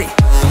your body.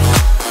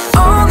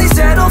 Only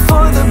settle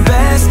for the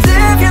best,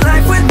 live your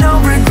life with no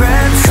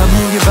regrets. Come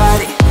move your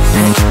body,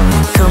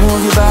 come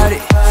move your body.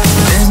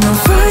 There's no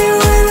fire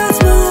without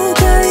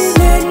smoke, I ain't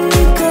letting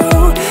you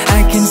go.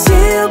 I can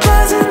see you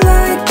buzzing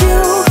like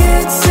you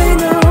can't say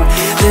no.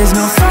 There's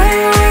no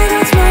fire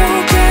without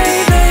smoke, I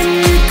ain't letting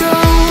you go.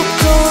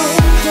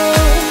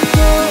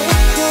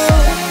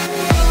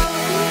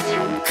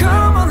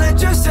 Come on,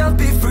 let yourself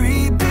be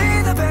free, be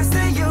the best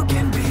that you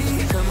can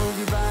be. Come move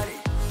your body.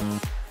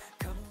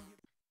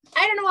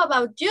 I don't know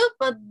about you,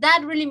 but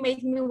that really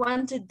made me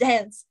want to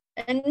dance.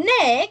 And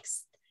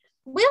next,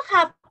 we'll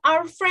have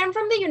our friend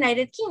from the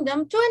United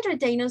Kingdom to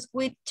entertain us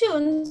with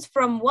tunes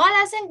from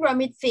Wallace and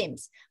Gromit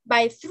themes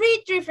by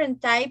 3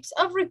 different types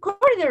of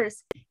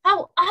recorders.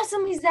 How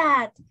awesome is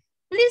that?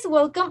 Please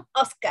welcome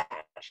Oscar.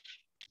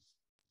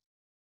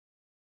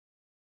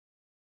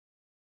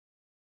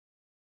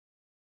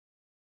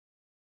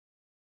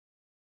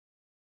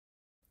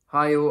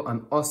 Hi all,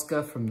 I'm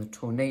Oscar from the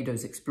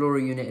Tornadoes Explorer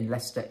unit in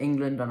Leicester,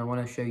 England, and I want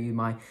to show you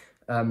my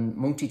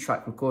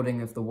multi-track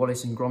recording of the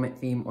Wallace and Gromit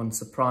theme on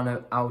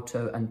soprano,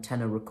 alto and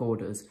tenor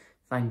recorders.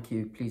 Thank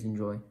you, please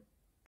enjoy.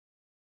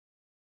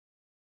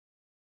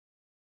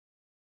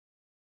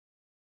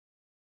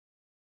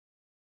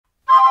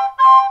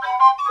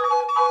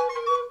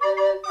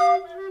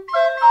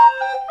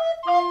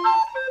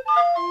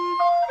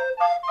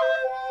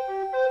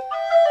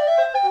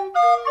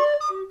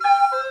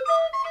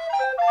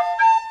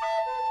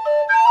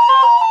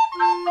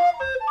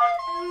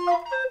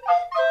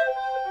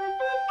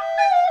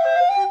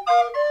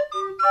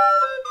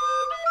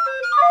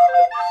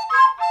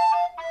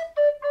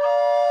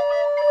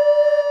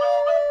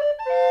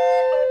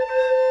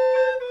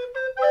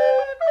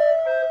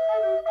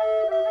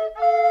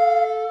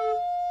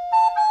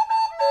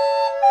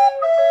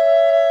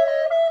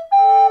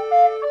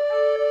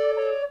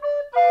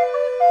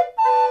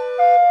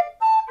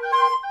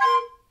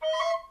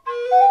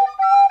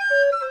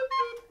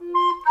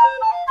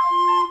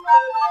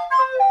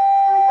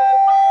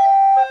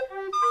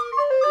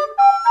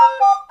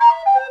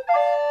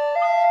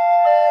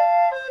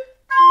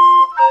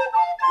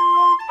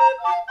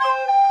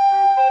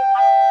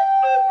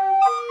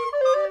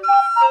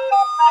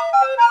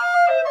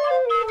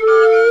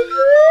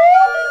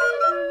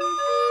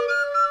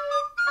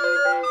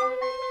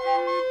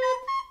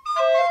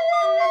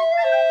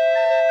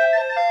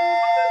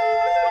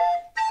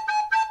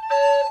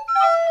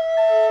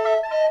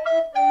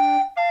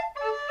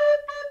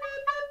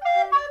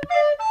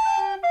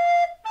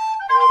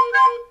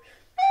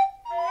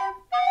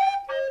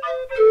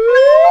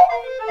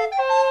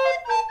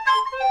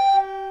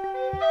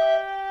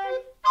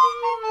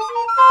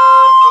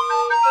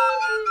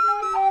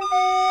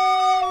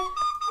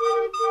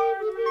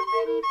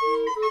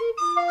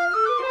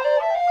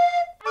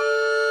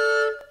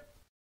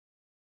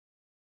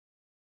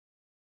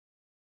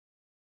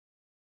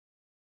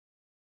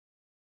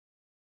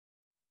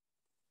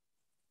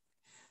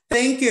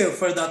 Thank you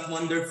for that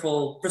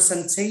wonderful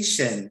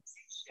presentation,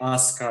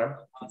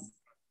 Oscar.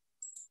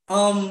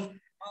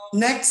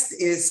 Next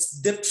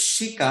is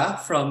Dipshika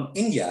from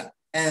India,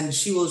 and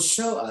she will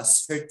show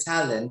us her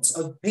talent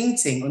of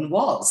painting on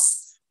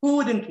walls. Who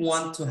wouldn't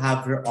want to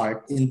have her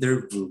art in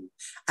their room?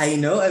 I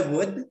know I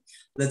would.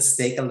 Let's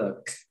take a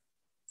look.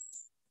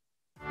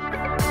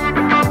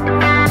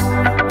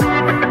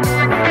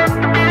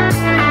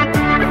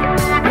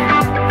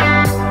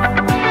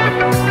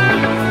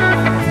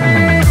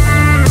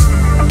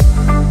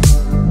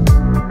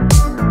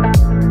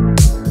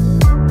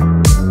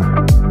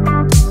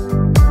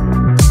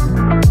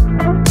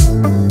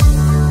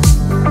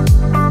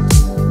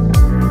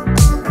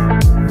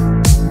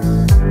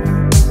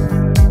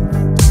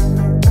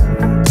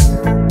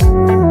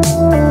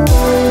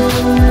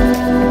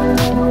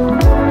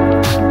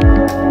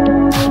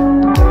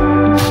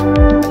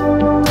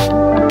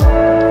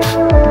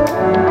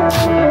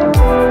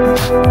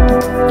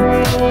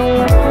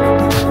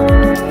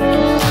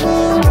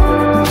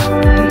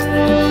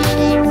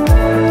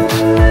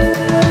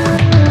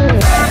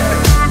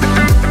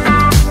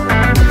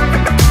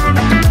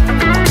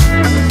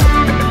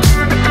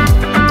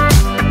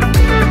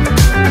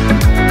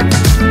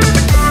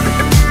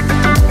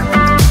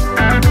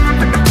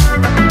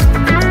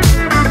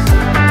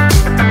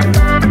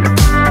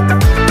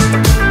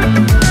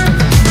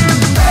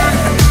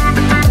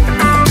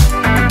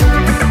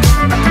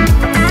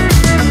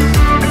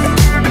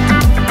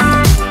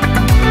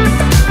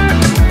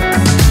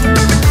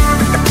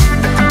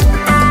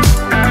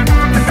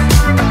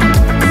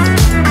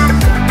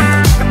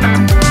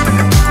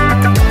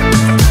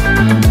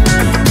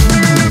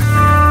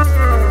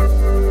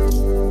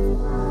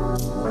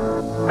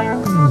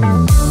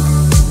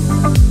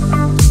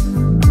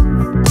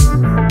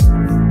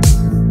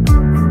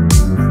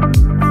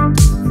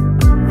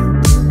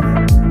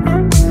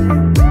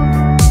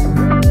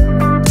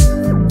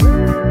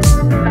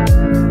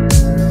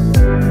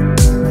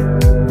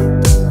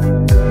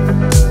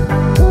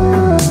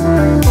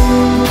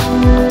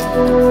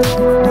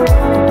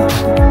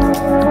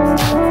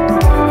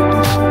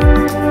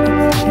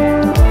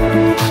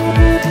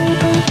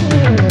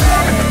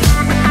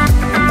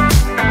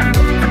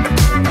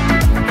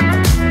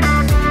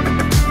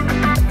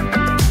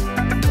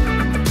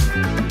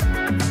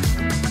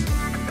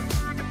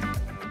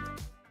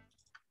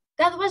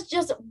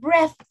 just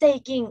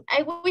breathtaking.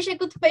 I wish I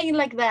could paint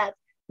like that.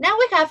 Now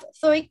we have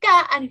Thoi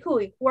Ca and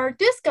Huy, who are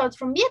two scouts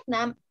from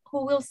Vietnam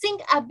who will sing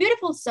a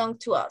beautiful song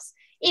to us.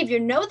 If you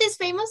know this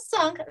famous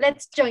song,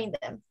 let's join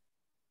them.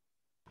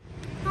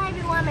 Hi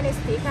everyone, my name is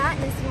Tika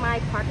and this is my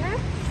partner.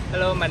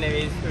 Hello, my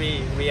name is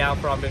Huy. We are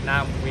from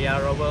Vietnam. We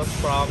are rovers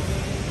from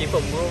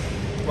Guillaume Group,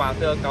 Quảng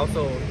Tơ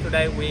Council.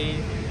 Today we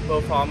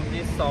perform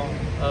this song,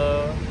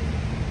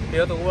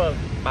 Beautiful World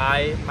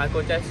by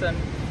Michael Jackson,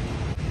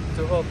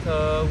 to hope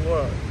the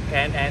world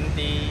can end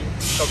the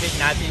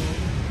COVID-19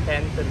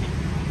 pandemic.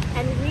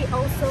 And we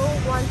also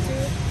want to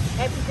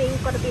everything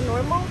gonna be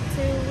normal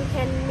so we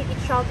can meet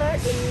each other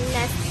in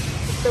next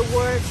the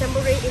World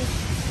Jamboree in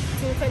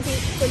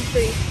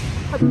 2023.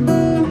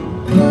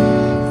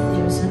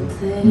 There's a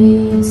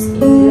place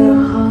in your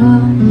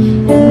heart,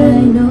 and I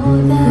know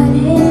that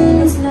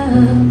it is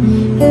love.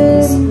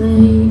 This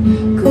flame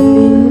could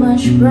be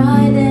much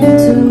brighter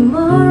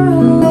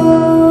tomorrow.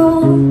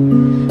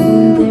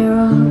 There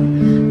are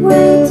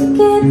ways to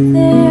get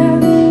there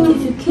if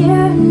you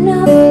care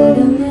enough for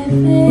the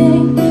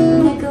living.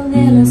 Make a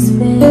little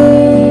space,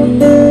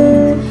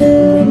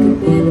 make a better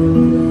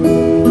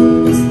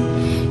place.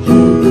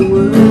 Heal the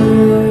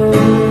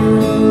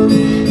world,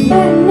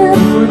 not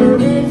enough for the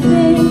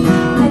living.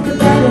 Make a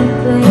better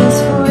place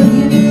for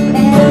you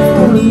and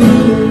for me.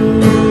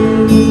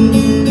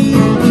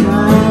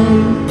 Try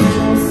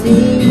to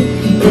see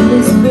if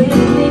this way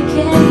we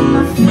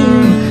cannot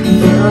feel.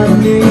 There are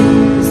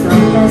dreams,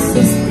 start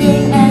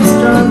persisting and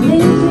start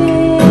living.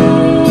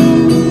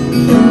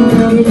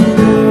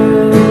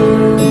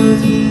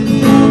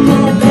 Make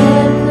it a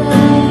better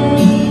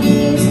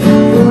place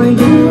for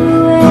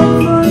you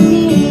and for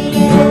me.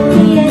 At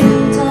the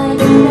end time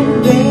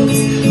and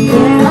grace,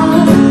 there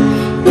are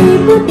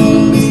people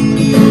things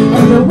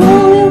and the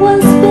world we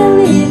once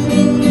believed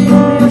in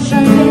will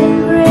shine and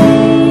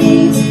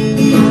grace.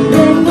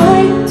 Then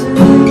going to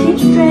keep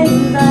straight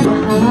by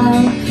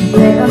high,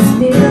 let our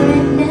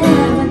spirit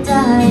never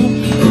die.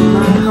 In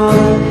my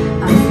heart,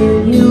 I feel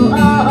you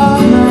are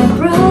all my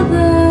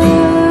brother.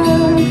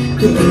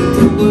 Create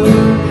the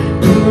world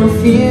with no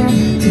fear.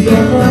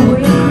 Together we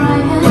cry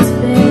and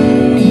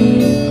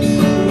space.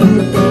 Make a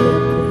better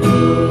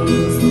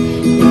place.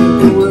 Make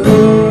the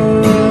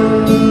world.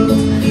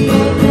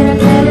 Make it a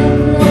better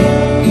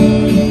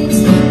place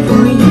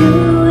for you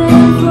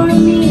and for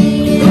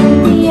me. In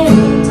the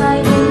end,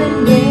 time and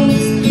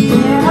grace.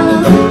 There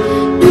are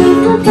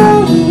people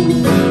dying.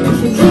 If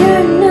you care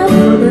enough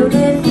for the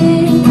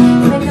living,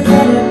 make a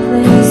better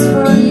place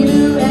for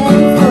you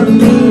and for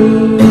me.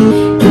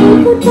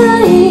 People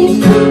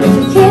dying. If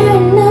you care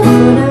enough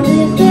for the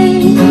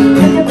living,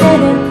 make a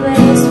better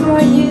place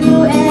for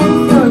you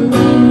and for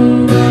me.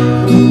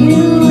 For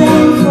you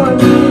and for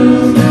me.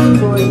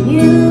 For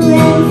you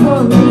and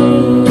for me.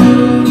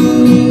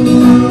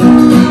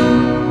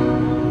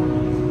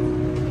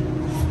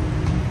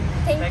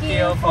 Thank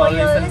you for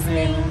your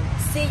listening.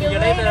 See you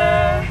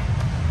later.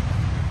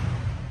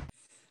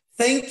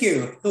 Thank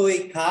you,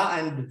 Thoi Ca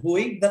and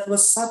Huy. That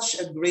was such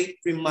a great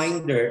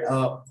reminder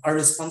of our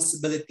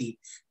responsibility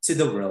to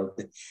the world.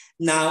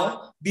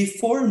 Now,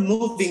 before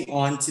moving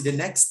on to the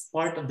next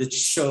part of the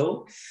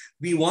show,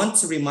 we want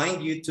to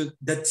remind you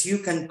that you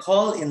can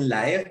call in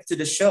live to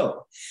the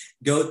show.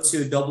 Go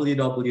to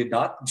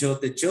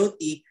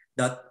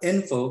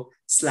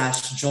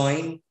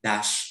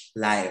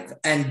www.jotajoti.info/join-live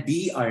and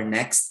be our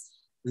next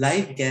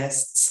live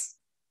guests.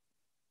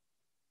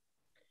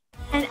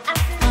 And after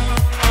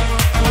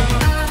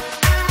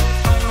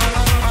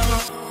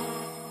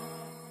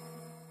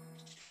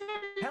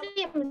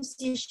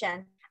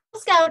musician,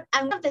 Scout,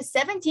 and one of the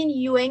 17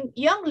 UN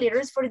Young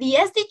Leaders for the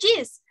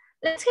SDGs.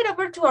 Let's head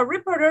over to our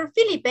reporter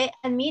Felipe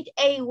and meet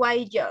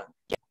AY Young.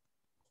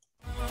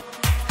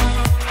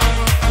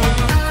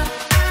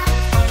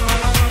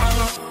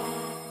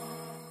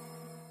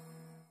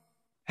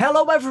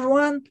 Hello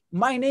everyone,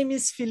 my name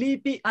is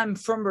Felipe, I'm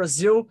from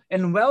Brazil,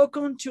 and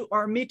welcome to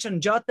our Meet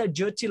on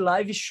JOTA-JOTI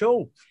live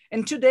show.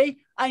 And today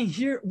I'm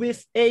here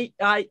with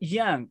AI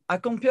Young, a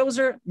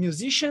composer,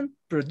 musician,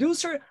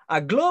 producer,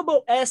 a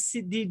global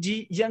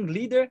SDG young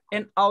leader,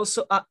 and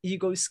also a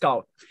Eagle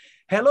Scout.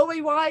 Hello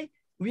AI,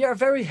 we are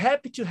very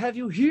happy to have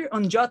you here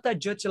on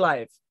JOTA-JOTI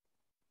Live.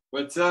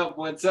 What's up,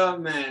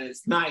 man?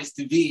 It's nice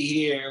to be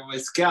here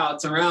with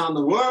scouts around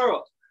the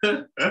world.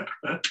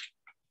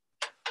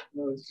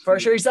 For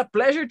sure, it's a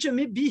pleasure to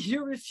be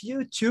here with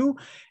you too.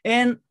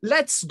 And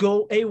let's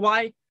go,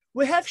 AY.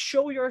 We have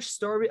shown your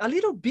story a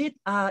little bit,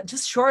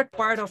 just short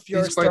part of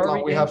your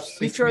story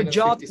with your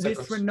job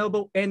with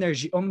renewable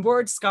energy on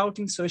World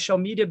Scouting social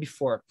media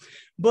before.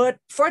 But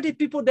for the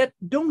people that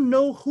don't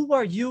know who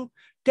are you,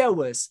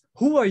 tell us,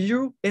 who are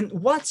you and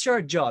what's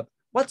your job?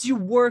 What do you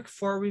work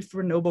for with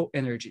renewable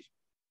energy?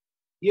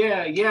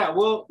 Yeah.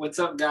 Well, what's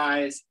up,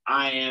 guys?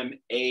 I am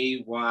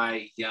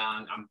AY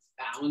Young. I'm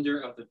founder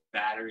of the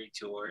Battery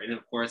Tour. And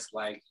of course,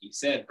 like you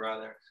said,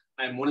 brother,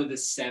 I'm one of the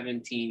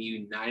 17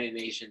 United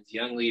Nations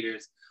young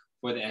leaders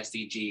for the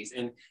SDGs.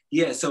 And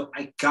yeah, so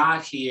I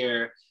got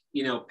here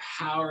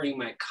powering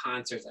my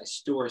concerts. I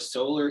store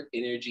solar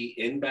energy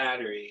in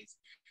batteries,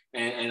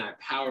 and I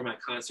power my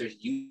concerts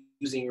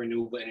using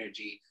renewable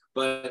energy.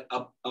 But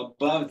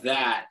above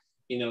that,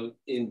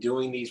 in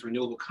doing these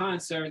renewable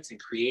concerts and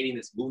creating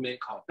this movement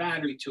called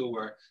Battery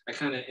Tour, I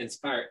kind of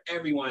inspire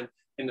everyone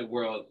in the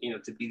world,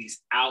 to be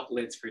these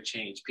outlets for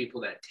change,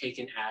 people that take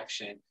an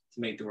action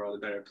to make the world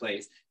a better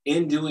place.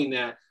 In doing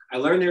that, I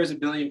learned there's 1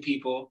 billion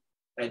people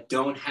that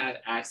don't have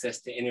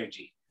access to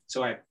energy.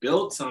 So I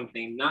built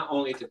something not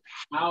only to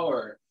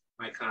power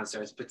my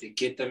concerts, but to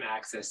get them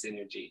access to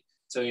energy.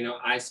 So,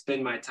 I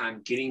spend my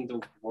time getting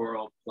the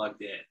world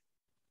plugged in.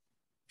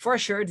 For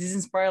sure, this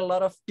inspires a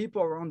lot of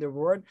people around the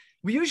world.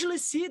 We usually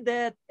see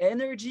that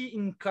energy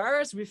in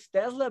cars with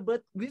Tesla,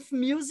 but with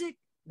music,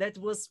 that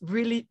was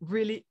really,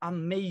 really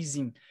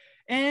amazing.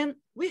 And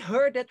we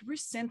heard that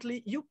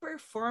recently you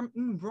performed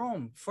in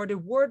Rome for the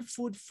World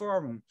Food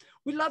Forum.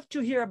 We'd love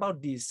to hear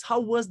about this. How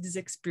was this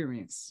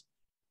experience?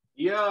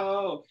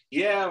 Yo,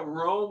 yeah,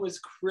 Rome was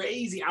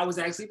crazy. I was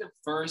actually the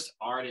first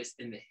artist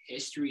in the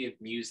history of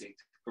music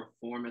to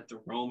perform at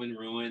the Roman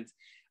ruins.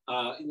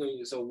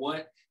 So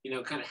what,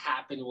 kind of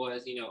happened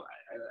was,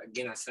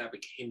 I said I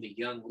became the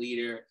young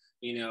leader.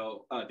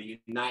 The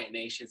United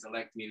Nations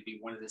elected me to be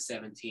one of the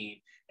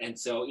 17. And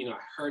so, I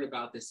heard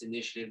about this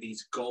initiative,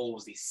 these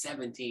goals, these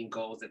 17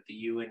 goals that the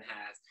UN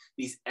has,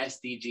 these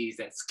SDGs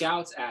that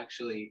Scouts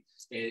actually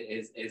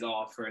is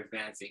all for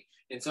advancing.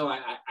 And so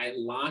I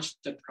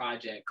launched a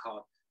project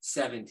called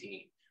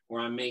 17,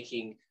 where I'm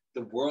making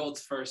the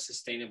world's first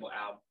sustainable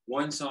album,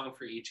 one song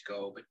for each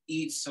goal, but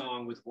each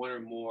song with one or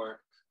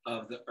more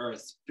of the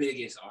Earth's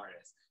biggest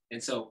artists.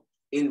 And so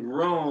in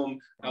Rome,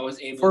 I was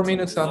able 4 to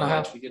minutes and a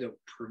half. We did a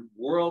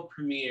world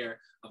premiere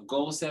of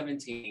Goal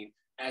 17,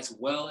 as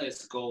well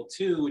as Goal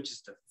 2, which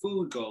is the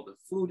food goal, the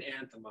food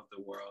anthem of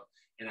the world.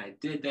 And I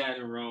did that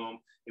in Rome.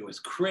 It was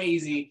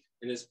crazy.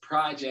 And this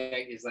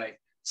project is like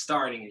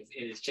starting,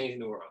 it is changing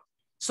the world.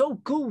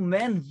 So cool,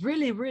 man.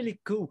 Really, really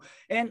cool.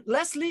 And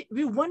lastly,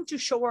 we want to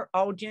show our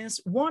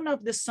audience one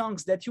of the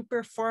songs that you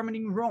performed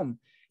in Rome.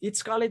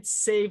 It's called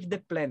Save the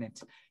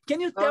Planet. Can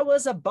you tell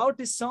us about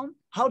this song?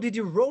 How did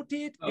you wrote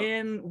it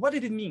and what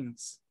did it mean?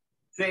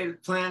 Save the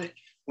planet.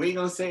 We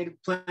gonna save the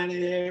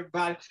planet,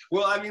 everybody.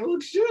 Well, I mean,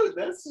 look, shoot,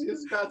 that's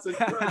just about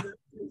to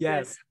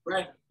yes.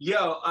 Right.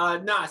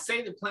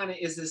 Save the Planet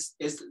is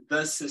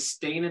the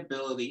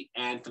sustainability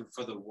anthem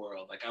for the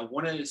world. Like, I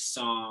wanted a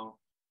song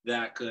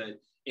that could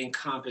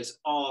encompass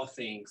all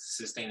things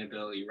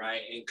sustainability,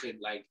 right? It could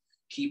like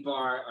keep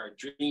our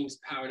dreams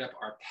powered up,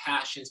 our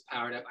passions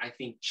powered up. I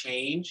think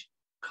change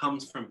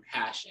comes from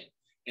passion.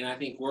 And I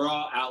think we're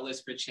all outlets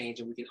for change,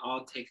 and we can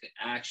all take the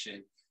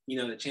action,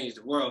 to change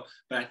the world.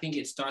 But I think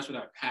it starts with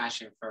our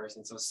passion first.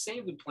 And so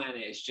Save the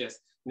Planet is just,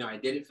 I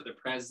did it for the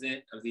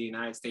President of the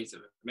United States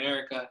of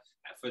America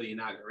for the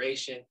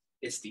inauguration.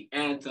 It's the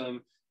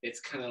anthem.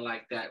 It's kind of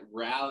like that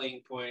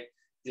rallying point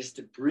just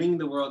to bring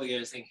the world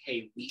together, saying,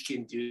 hey, we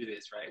can do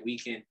this, right? We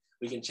can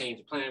change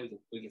the planet.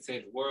 We can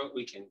save the world.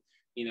 We can,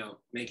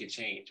 make a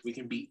change. We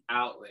can be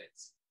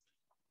outlets.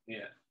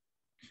 Yeah.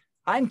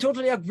 I'm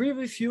totally agree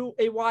with you,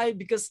 AY,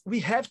 because we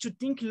have to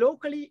think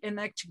locally and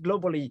act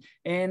globally.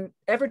 And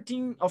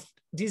everything of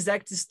these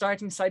acts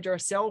start inside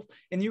yourself,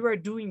 and you are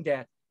doing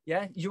that.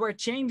 Yeah, you are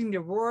changing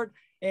the world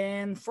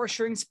and for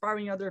sure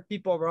inspiring other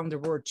people around the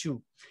world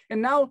too.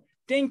 And now,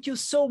 thank you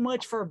so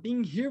much for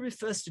being here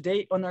with us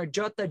today on our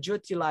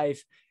JOTA-JOTI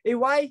Live.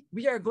 AY,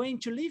 we are going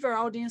to leave our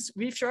audience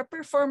with your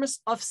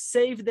performance of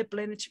Save the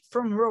Planet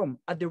from Rome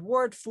at the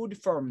World Food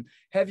Forum.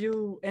 Have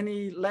you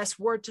any last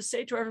word to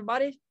say to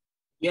everybody?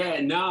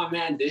 Yeah, no,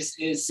 man, this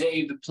is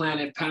Save the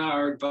Planet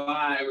powered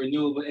by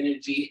renewable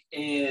energy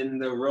in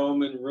the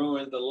Roman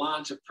ruins, the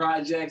launch of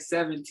Project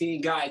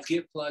 17. Guys,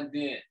 get plugged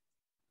in.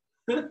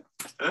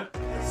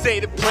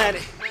 Save the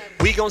planet.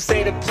 We gon'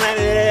 save the planet.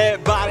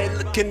 Everybody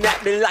looking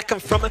at me like I'm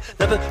from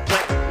another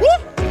planet.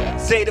 Woo!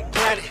 Save the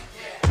planet.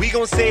 We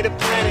gon' save the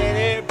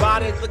planet.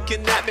 Everybody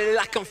looking at me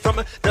like I'm from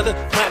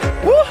another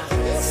planet.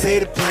 Woo!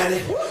 Save the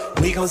planet.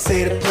 We gon'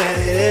 save the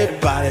planet.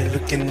 Everybody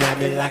looking at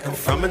me like I'm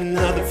from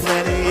another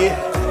planet.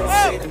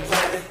 Yeah. Save the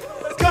planet.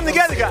 Let's come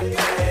together, guys.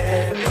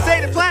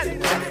 Save the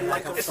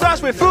planet. It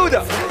starts with food,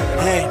 though.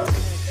 Hey.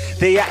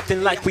 They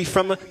acting like we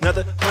from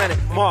another planet,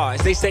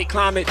 Mars. They say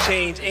climate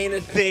change ain't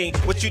a thing.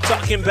 What you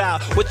talking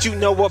about? What you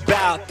know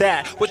about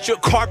that? What's your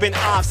carbon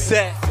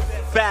offset?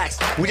 Facts,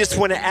 we just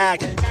wanna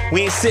act.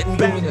 We ain't sitting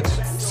back.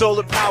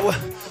 Solar power,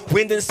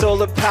 wind and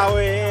solar power.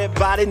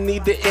 Everybody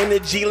need the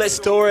energy. Let's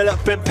store it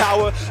up and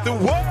power the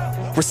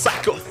world.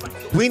 Recycle.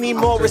 We need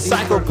more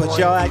recycle, but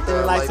y'all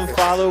acting like some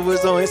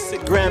followers on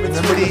Instagram and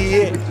Twitter,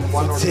 yeah.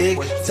 So tick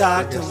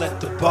tock to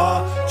let the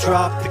ball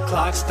drop. The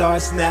clock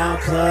starts now.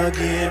 Plug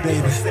in,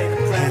 baby.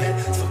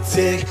 Yeah. So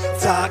tick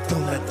tock,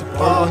 don't let the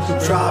ball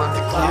drop.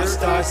 The clock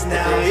starts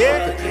now.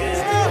 Yeah.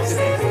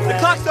 The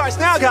clock starts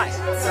now, guys.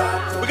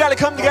 We gotta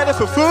come together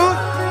for food,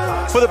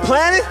 for the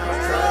planet.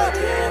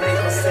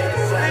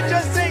 It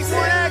just takes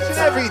one action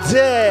every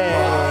day.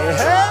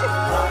 Hey?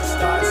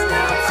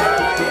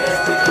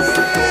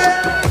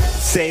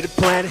 Save the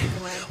planet,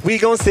 We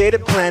gon' save the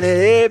planet.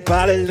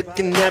 Everybody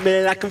looking at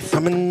me like I'm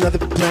from another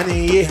planet,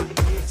 yeah.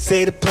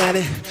 Save the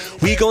planet.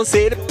 We gon'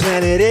 save the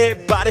planet.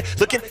 Everybody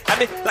looking at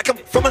me like I'm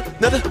from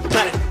another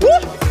planet.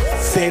 Woo!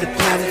 Save the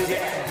planet.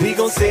 We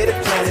gon' save the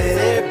planet.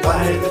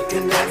 Everybody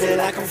looking at me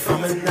like I'm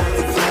from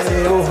another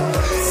planet. Oh,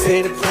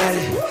 save the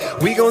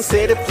planet. We gon'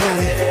 save the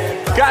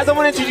planet. Guys, I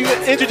want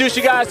to introduce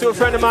you guys to a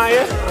friend of mine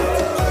here.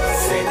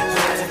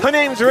 Her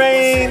name's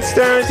Rain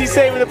Stearns. She's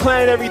saving the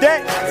planet every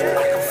day.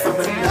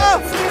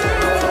 Oh.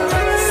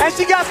 And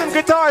she got some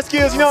guitar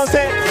skills, you know what I'm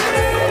saying?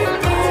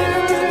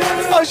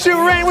 Oh shoot,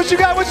 Rain, what you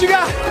got? What you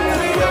got?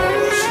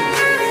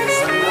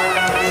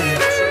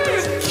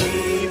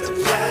 Keep the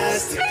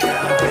plastic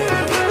out,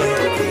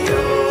 the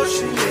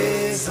ocean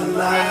is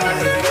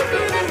alive.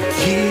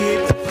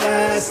 Keep the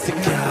plastic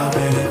out,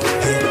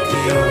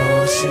 the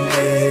ocean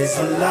is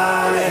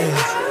alive.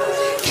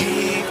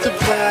 Keep the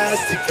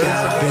plastic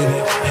out, baby.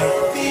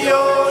 The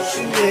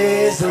ocean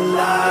is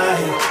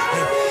alive.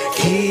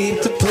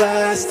 Keep the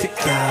plastic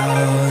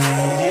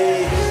out.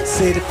 Yeah.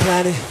 Save the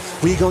planet.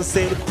 We gon'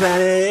 save the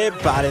planet.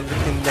 Everybody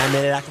looking at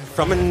me like I'm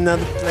from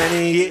another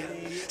planet. Yeah.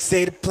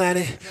 Save the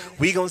planet.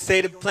 We gon'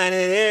 save the planet.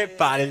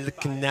 Everybody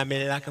looking at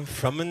me like I'm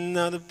from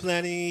another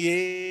planet.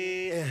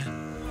 Yeah.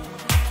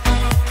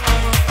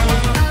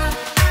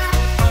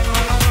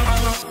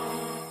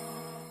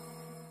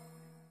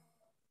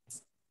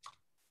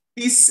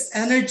 His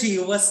energy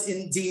was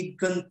indeed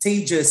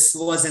contagious,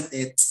 wasn't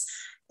it?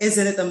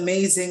 Isn't it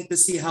amazing to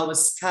see how a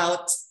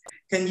scout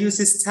can use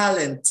his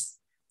talent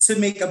to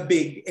make a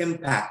big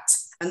impact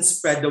and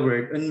spread the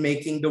word on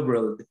making the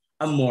world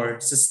a more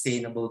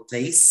sustainable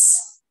place?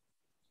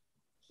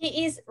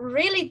 He is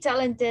really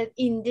talented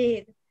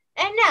indeed.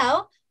 And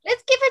now,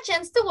 let's give a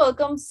chance to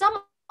welcome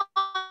some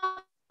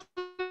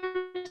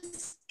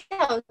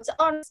scouts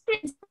on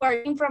screens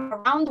working from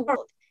around the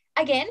world.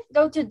 Again,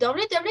 go to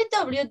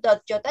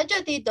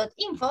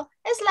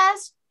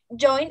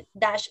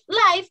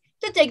www.jotajoti.info/join-live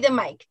to take the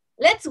mic.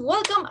 Let's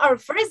welcome our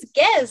first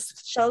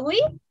guest, shall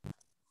we?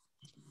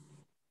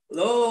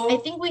 Hello. I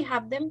think we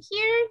have them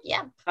here.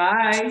 Yeah.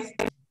 Hi.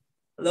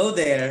 Hello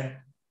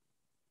there.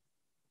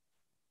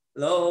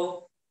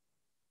 Hello.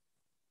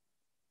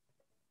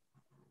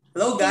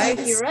 Hello, guys.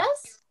 Can you hear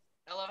us?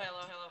 Hello,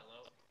 hello,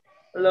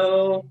 hello.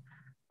 Hello.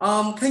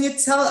 Can you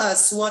tell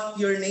us what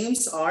your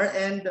names are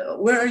and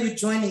where are you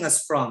joining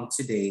us from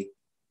today?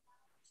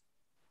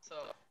 So,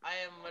 I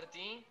am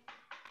Martin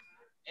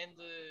and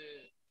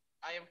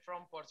I am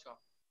from Portugal.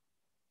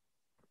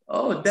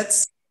 Oh,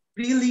 that's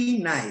really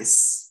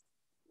nice.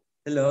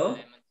 Hello? I'm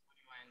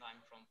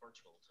from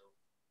Portugal too.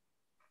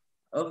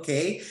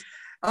 Okay.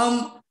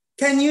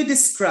 Can you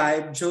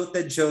describe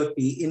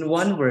JOTA-JOTI in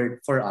one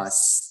word for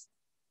us?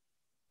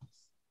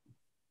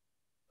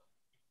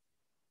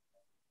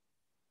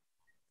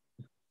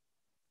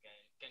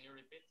 Can you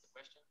repeat the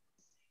question?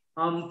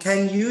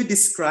 Can you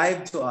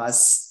describe to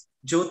us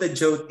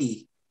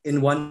JOTA-JOTI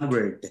in one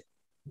word?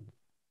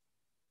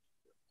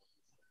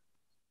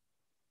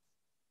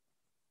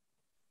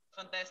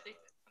 Fantastic.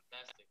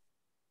 Fantastic.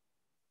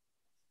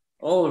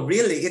 Oh,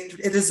 really?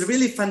 It is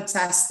really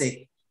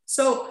fantastic.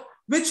 So,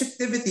 which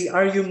activity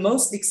are you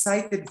most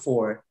excited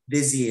for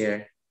this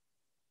year?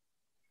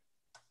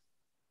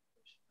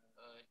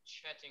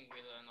 Chatting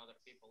with other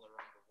people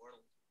around the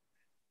world.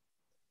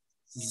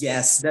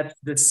 Yes, that's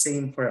the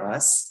same for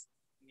us.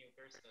 New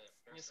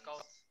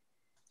scouts.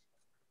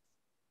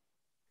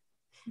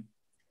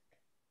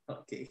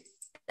 Okay.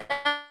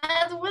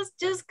 That was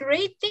just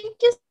great.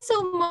 Thank you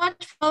so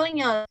much for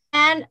calling us.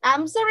 And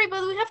I'm sorry,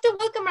 but we have to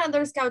welcome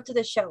another scout to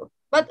the show.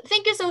 But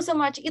thank you so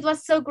much. It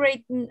was so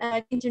great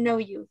getting to know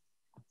you.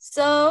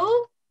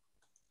 So,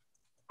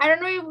 I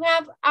don't know if we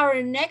have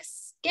our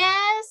next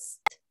guest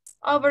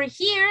over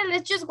here.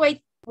 Let's just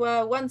wait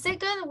 1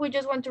 second. We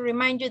just want to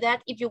remind you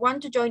that if you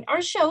want to join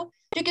our show,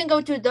 you can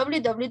go to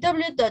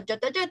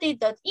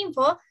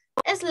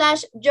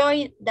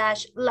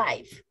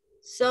www.jotajoti.info/join-live.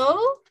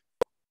 So,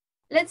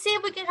 let's see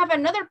if we can have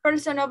another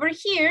person over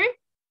here.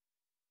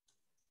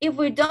 If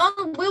we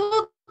don't, we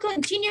will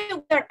continue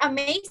with our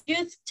amazing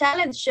youth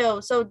talent show.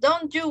 So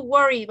don't you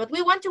worry, but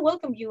we want to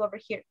welcome you over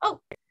here.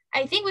 Oh,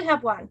 I think we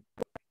have one.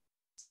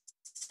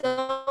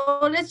 So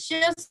let's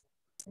just,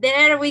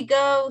 there we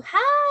go.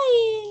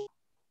 Hi.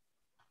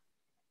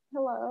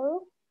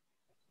 Hello.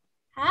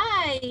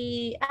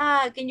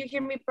 Hi. Can you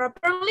hear me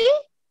properly?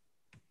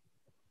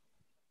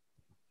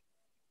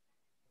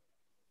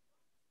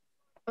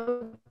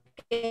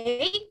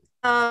 Okay.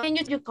 Can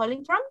you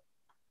calling from?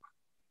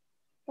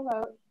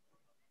 Hello.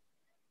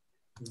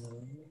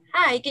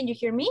 Hi, can you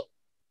hear me?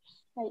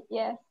 Hi,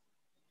 yes.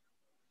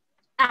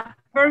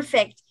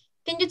 Perfect.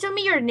 Can you tell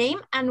me your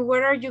name and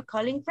where are you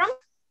calling from?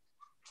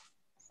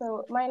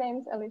 So my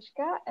name is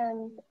Eliška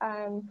and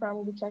I'm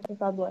from the Czech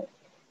Republic.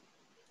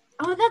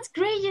 Oh, that's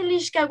great,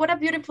 Eliška. What a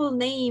beautiful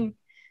name.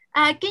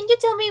 Can you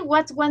tell me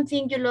what's one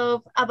thing you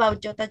love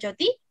about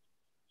JOTA-JOTI?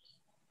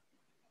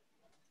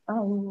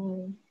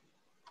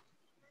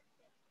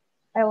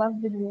 I love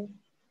the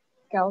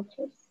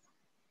cultures.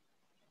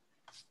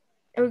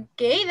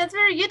 Okay, that's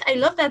very good. I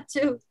love that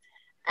too.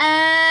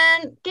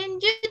 And can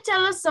you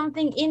tell us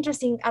something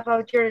interesting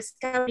about your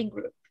scouting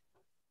group?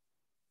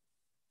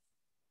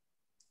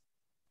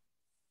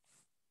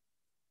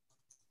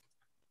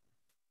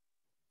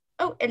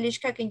 Oh,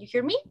 Elishka, can you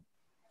hear me?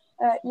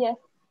 Yes.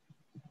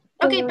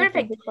 Okay,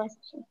 perfect. The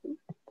question, please?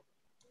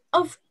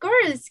 Of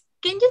course.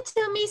 Can you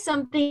tell me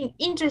something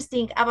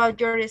interesting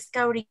about your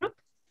scouting group?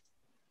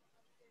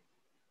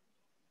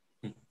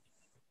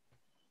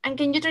 And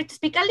can you try to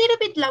speak a little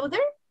bit louder,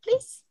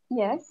 please?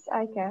 Yes,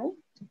 I can.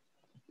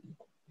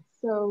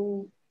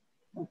 So,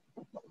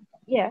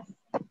 yes.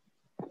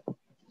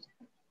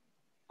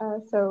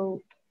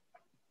 So,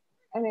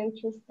 an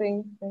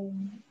interesting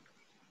thing.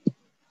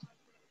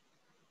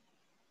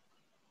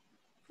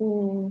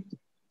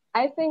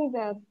 I think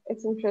that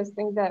it's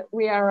interesting that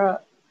we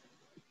are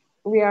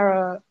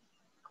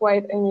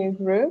quite a new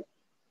group,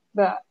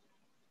 but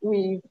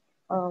we've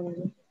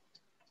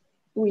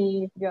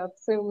got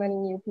so many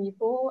new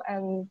people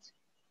and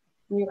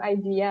new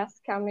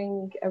ideas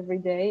coming every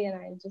day, and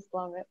I just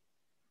love it.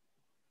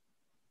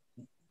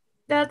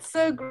 That's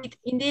so great.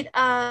 Indeed,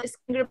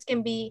 scouting groups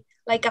can be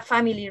like a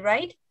family,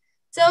 right?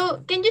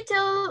 So can you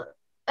tell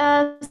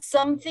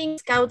something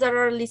scouts that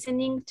are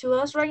listening to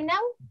us right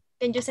now?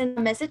 Can you send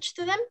a message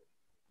to them?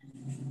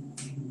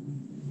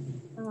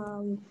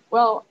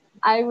 Well,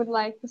 I would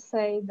like to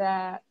say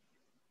that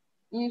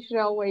you should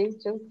always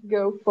just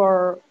go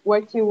for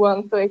what you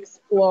want to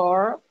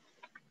explore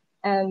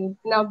and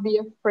not be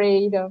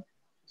afraid of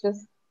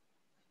just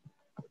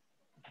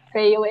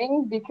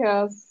failing,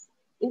 because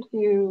if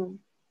you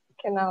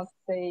cannot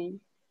say,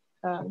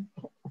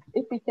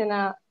 if you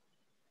cannot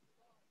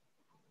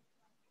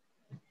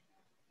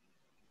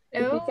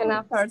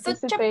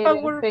participate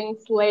in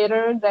things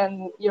later,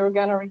 then you're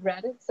gonna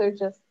regret it. So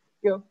just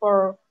go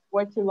for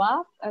what you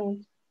love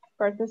and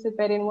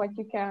participate in what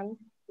you can,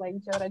 like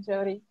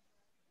JOTA-JOTI.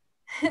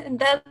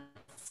 That's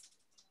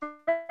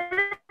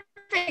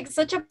perfect.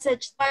 Such a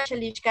message,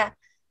 Shalishka.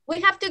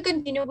 We have to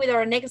continue with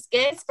our next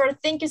guest. First,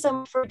 thank you so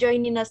much for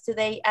joining us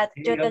today at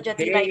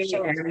JOTA-JOTI Live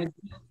Show.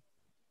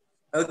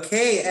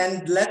 Okay,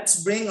 and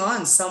let's bring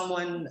on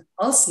someone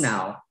else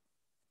now.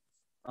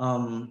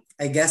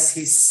 I guess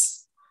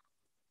he's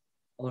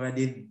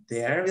already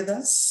there with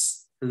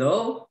us.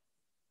 Hello.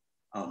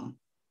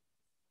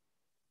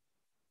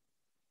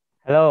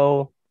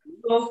 Hello.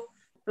 Hello.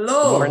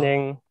 Hello. Good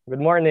morning. Good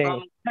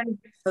morning.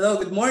 Hello,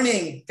 good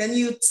morning. Can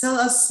you tell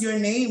us your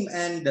name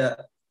and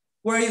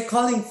where are you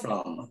calling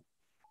from?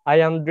 I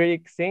am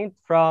Drake Saint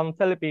from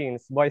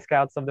Philippines, Boy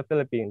Scouts of the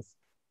Philippines.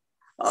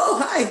 Oh,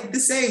 hi, the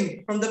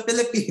same, from the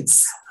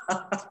Philippines.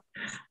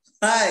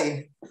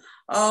 Hi.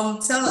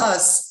 Tell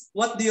us,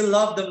 what do you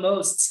love the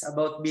most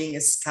about being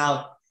a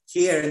scout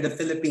here in the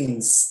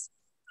Philippines?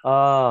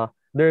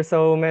 There's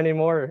so many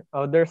more.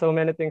 There's so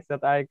many things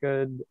that I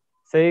could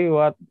say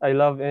what I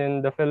love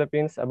in the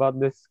Philippines about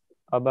the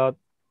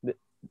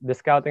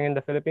scouting in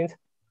the Philippines.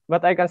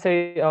 But I can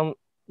say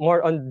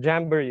more on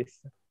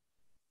jamborees.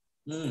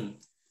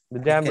 The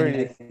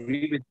jamborees. I can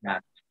agree with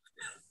that.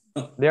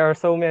 There are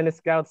so many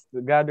scouts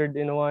gathered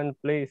in one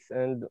place,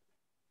 and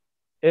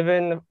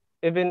even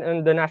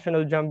in the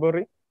national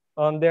jamboree,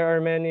 there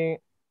are many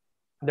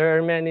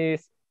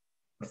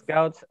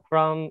scouts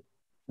from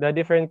the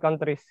different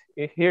countries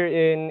here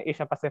in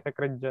Asia Pacific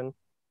region.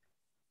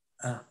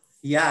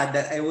 Yeah,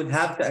 that I would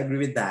have to agree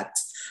with that.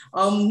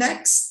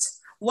 Next,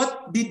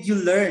 what did you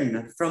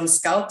learn from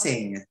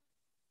scouting?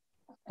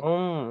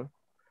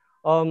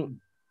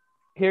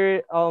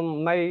 Here,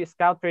 my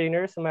scout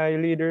trainers, my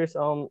leaders,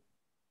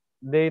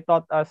 they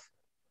taught us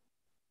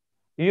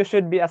you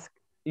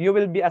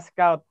will be a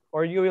scout,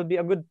 or you will be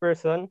a good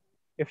person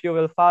if you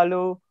will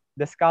follow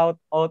the scout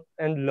oath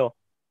and law.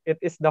 It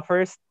is the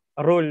first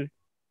rule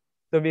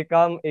to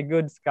become a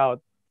good scout.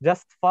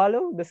 Just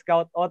follow the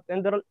scout oath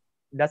and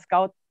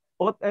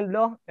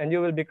law, and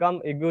you will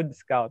become a good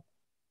scout.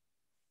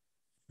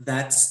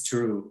 That's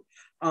true.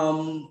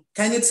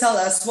 Can you tell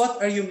us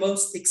what are you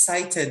most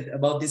excited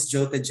about this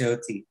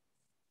JOTA-JOTI?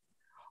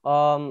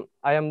 I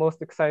am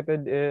most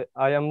excited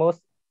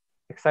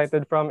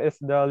from is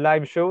the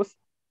live shows,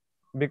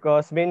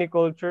 because many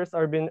cultures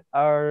are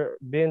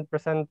being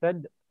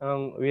presented.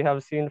 We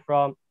have seen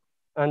from,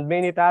 and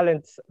many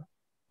talents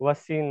was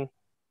seen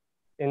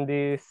in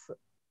this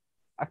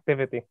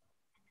activity.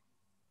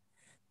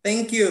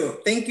 Thank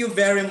you. Thank you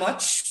very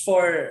much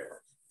for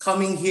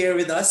coming here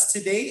with us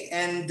today,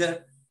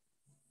 and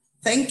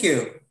thank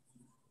you.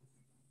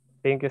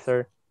 Thank you,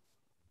 sir.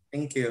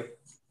 Thank you.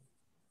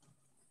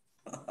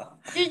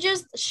 You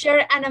just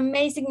share an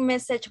amazing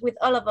message with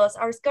all of us.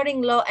 Our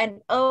scouting law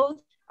and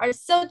oath are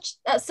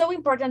so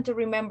important to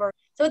remember.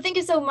 So thank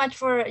you so much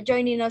for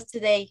joining us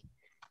today.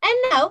 And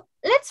now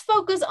let's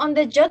focus on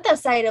the JOTA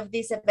side of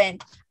this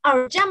event,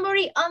 our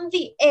Jamboree on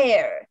the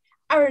Air.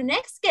 Our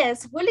next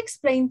guest will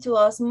explain to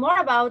us more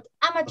about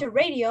amateur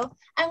radio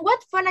and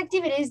what fun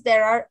activities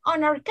there are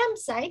on our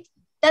campsite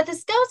that the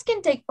scouts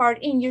can take part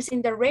in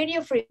using the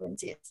radio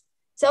frequencies.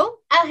 So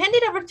I'll hand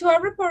it over to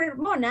our reporter,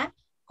 Mona,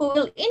 who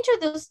will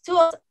introduce to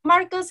us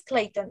Marcos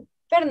Clayton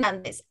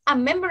Fernandez, a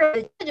member of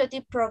the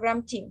JOTA-JOTI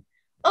program team.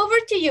 Over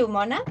to you,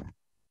 Mona.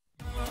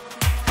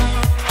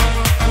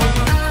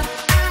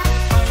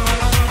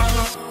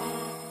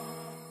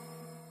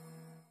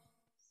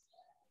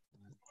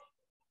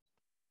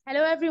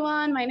 Hello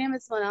everyone, my name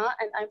is Mona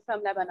and I'm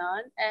from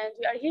Lebanon, and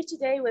we are here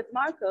today with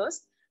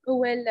Marcos, who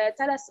will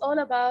tell us all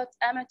about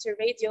amateur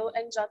radio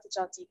and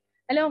JOTA-JOTI.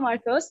 Hello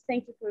Marcos,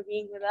 thank you for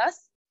being with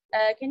us.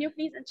 Can you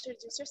please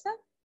introduce yourself?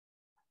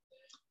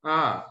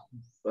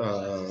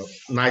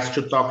 Nice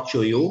to talk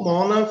to you,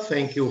 Mona.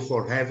 Thank you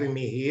for having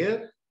me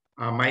here.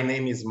 My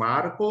name is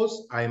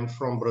Marcos. I'm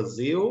from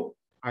Brazil.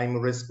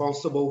 I'm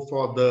responsible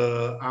for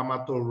the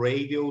amateur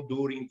radio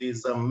during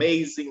this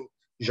amazing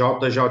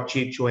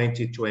JOTA-JOTI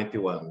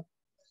 2021.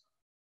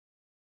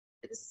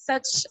 It's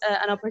such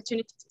an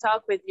opportunity to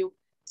talk with you.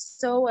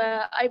 So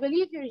I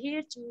believe you're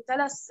here to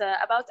tell us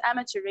about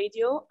amateur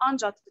radio on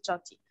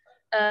JOTA-JOTI.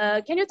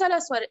 Can you tell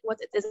us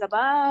what it is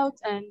about,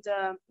 and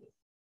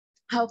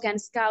how can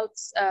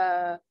scouts,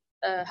 how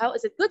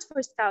is it good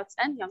for scouts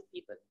and young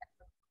people?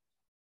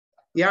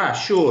 Yeah,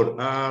 sure.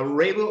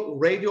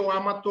 Radio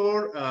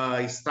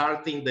amateur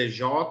starting the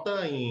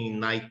JOTA in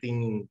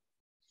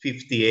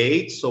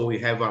 1958. So we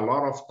have a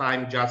lot of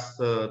time just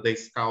the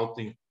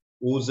scouting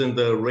using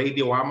the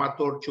radio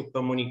amateur to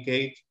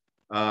communicate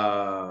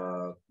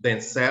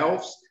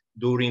themselves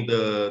during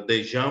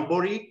the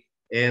jamboree.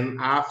 And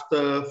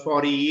after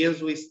 40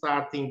 years, we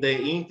starting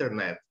the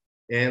internet.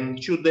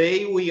 And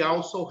today we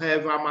also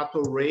have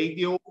amateur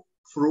radio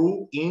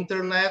through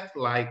internet,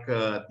 like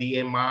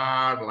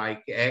DMR,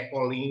 like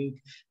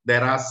Echolink.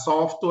 There are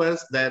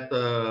softwares that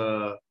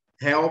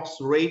helps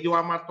radio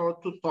amateur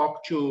to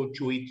talk to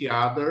each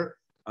other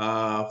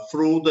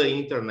through the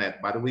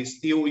internet, but we're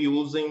still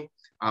using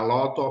a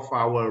lot of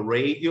our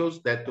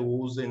radios that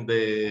using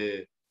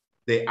the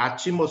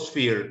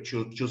atmosphere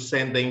to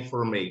send the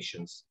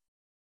informations.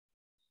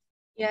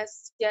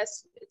 Yes,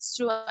 yes, it's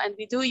true. And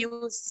we do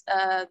use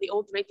the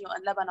old radio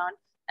in Lebanon.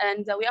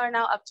 And we are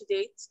now up to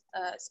date,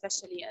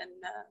 especially in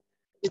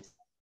the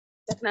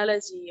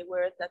technology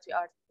world that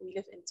we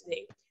live in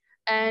today.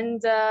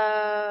 And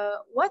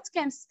what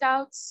can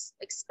scouts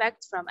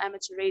expect from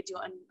amateur radio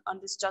on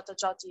this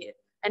JOTA-JOTI?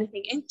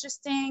 Anything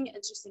interesting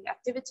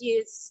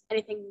activities,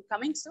 anything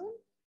coming soon?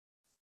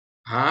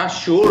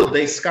 Sure.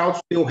 The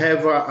scouts will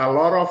have a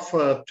lot of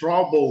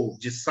trouble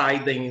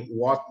deciding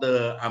what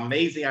the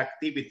amazing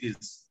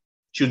activities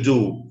to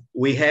do.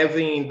 We have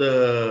in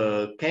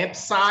the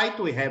campsite,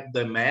 we have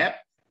the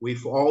map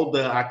with all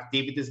the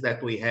activities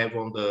that we have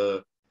on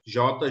the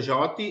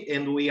JOTA-JOTI,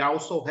 and we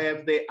also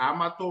have the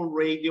amateur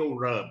radio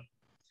run.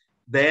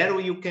 There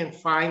you can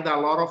find a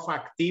lot of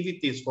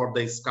activities for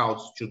the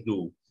scouts to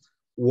do.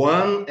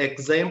 One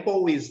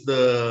example is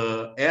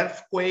the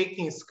earthquake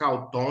in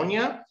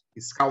Scoutonia.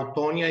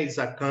 Scoutonia is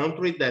a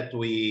country that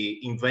we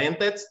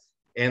invented,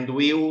 and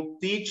we will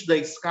teach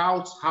the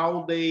scouts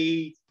how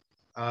they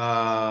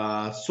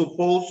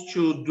supposed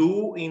to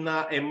do in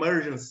an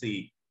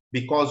emergency,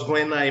 because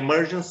when an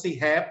emergency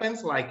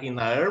happens, like in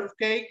an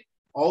earthquake,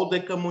 all the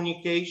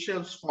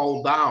communications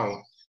fall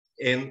down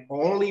and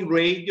only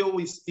radio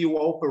is still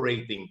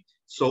operating.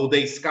 So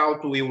the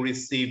scout will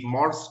receive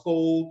Morse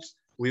codes,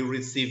 will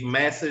receive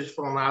message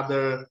from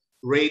other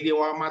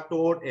radio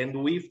amateur,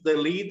 and with the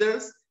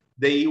leaders,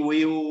 they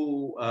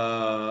will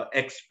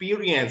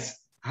experience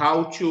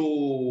how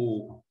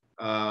to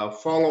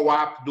follow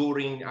up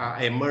during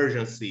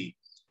emergency.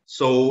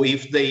 So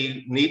if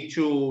they need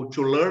to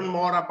learn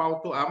more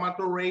about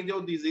amateur radio,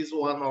 this is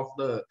one of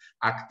the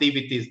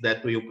activities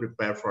that we'll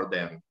prepare for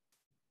them.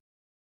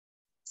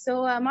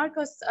 So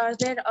Marcos, are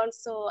there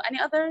also any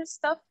other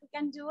stuff we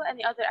can do,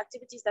 any other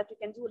activities that we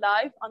can do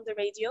live on the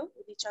radio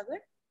with each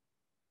other?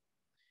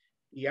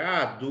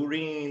 Yeah,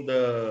 during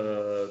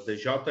the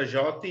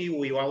JOTA-JOTI,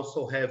 we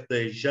also have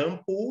the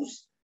jump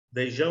pools.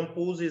 The jump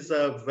pools is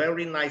a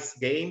very nice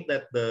game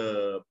that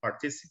the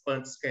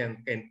participants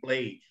can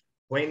play.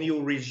 When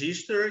you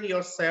register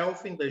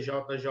yourself in the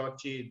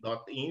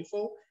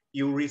JOTA-JOTI.info,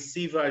 you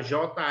receive a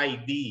JOTA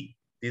ID.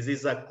 This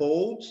is a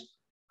code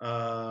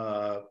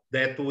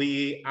that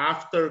we,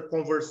 after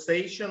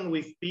conversation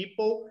with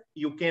people,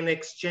 you can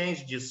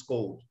exchange this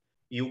code.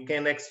 You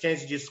can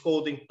exchange this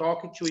code and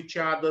talk to each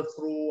other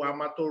through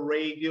amateur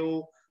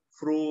radio,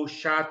 through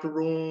chat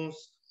rooms,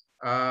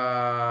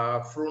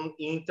 through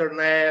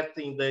internet,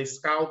 in the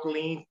Scout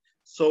link.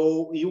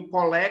 So you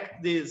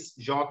collect these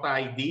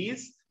JOTA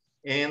IDs,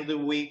 and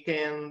we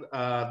can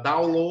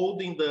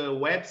download in the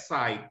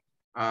website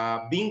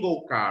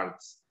bingo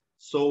cards.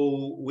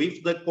 So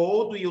with the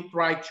code, you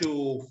try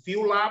to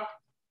fill up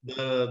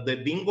the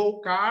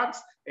bingo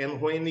cards,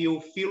 and when you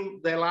fill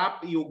them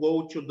up, you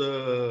go to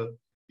the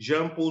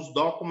Jampus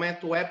document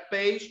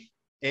webpage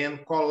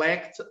and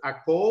collect a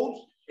code,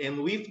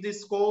 and with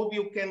this code,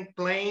 you can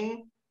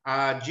claim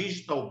a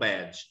digital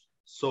badge.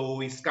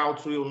 So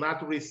scouts will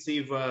not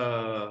receive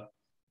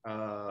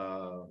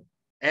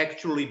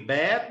actually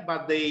badge,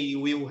 but they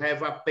will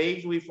have a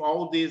page with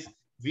all these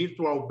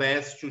virtual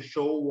badges to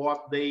show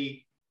what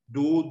they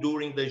do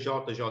during the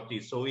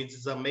JOTA-JOTI. So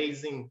it's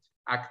amazing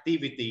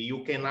activity.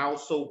 You can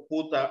also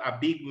put a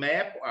big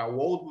map, a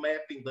old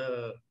map in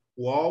the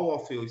wall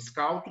of your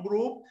scout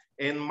group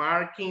and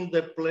marking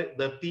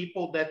the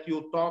people that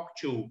you talk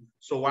to.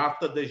 So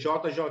after the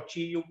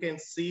JOTA-JOTI, you can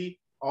see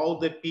all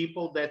the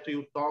people that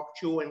you talk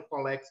to and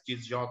collect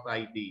this JOTA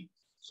ID.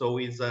 So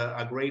it's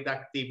a great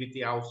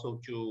activity also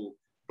to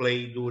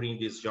play during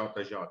this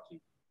JOTA-JOTI.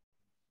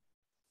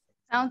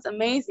 Sounds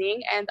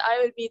amazing, and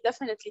I will be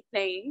definitely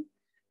playing.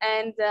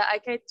 And I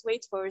can't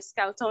wait for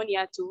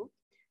Scoutonia too.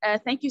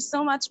 Thank you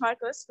so much,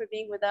 Marcos, for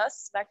being with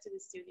us. Back to the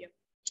studio.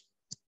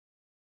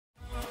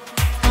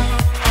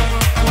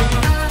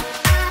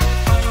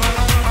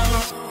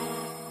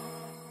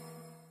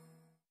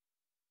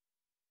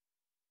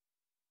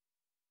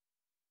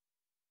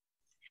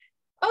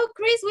 Oh,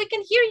 Chris, we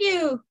can hear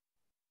you.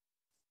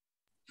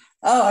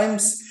 Oh,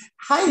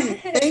 hi.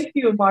 Thank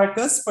you,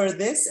 Marcus, for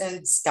this.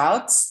 And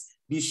Scouts,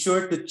 be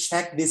sure to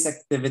check these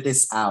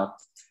activities out.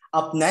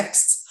 Up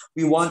next,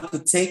 we want to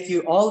take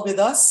you all with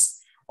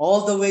us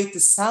all the way to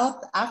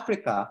South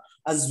Africa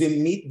as we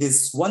meet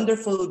this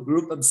wonderful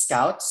group of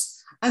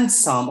Scouts and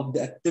some of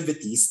the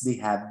activities they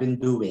have been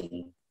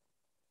doing.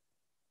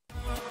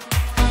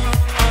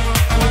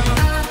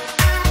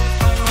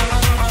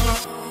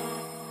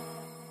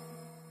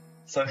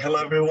 So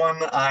hello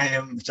everyone, I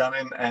am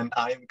Janin and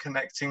I am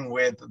connecting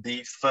with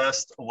the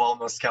first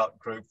Walmer Scout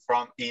group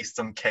from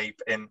Eastern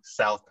Cape in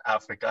South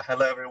Africa.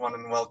 Hello everyone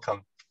and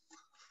welcome.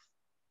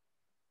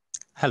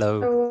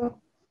 Hello.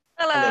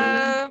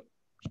 Hello.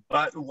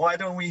 But why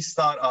don't we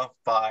start off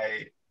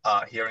by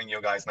hearing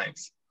your guys'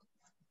 names?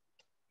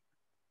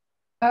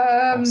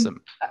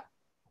 Awesome.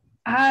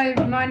 Hi,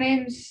 my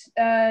name's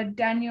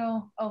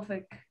Daniel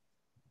Ulvik.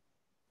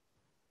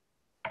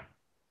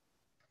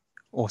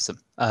 Awesome.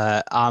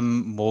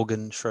 I'm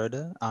Morgan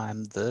Schroeder.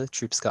 I'm the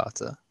troop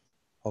scouter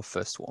of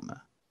First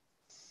Warmer.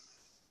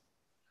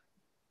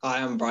 I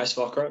am Bryce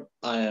Walker.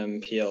 I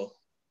am PL.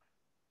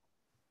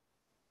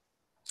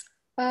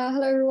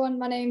 Hello everyone,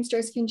 my name's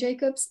Josephine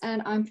Jacobs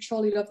and I'm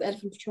patrol leader of the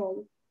Elephant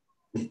Patrol.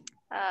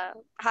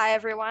 Hi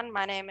everyone,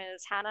 my name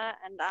is Hannah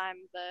and I'm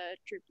the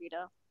troop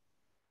leader.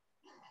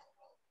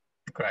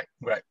 Great.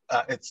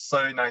 It's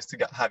so nice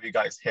to have you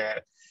guys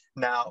here.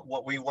 Now,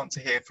 what we want to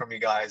hear from you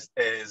guys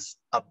is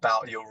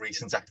about your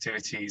recent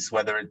activities,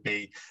 whether it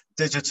be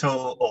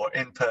digital or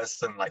in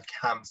person, like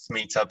camps,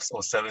 meetups,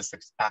 or service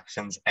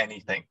actions,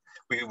 anything.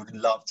 We would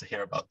love to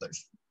hear about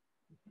those.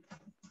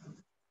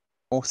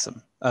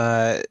 Awesome.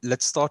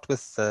 Let's start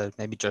with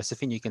maybe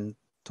Josephine. You can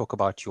talk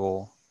about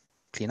your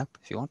cleanup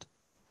if you want.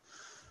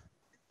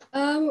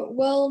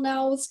 Well,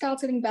 now with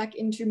Scouts getting back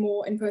into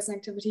more in-person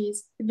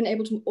activities, we've been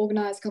able to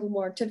organize a couple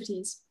more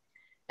activities.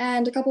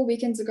 And a couple of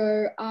weekends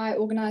ago, I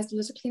organized a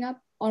litter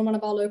cleanup on one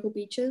of our local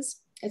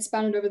beaches. It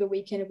spanned over the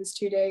weekend, it was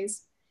 2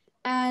 days.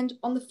 And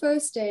on the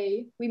first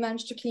day, we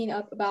managed to clean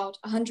up about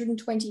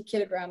 120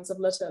 kilograms of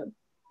litter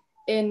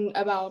in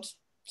about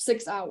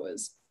 6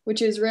 hours,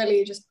 which is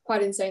really just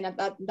quite insane.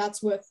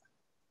 That's with,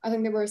 I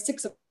think there were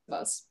 6 of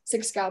us,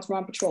 6 Scouts were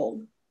on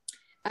patrol.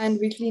 And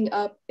we cleaned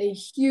up a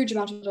huge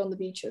amount of it on the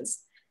beaches.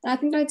 And I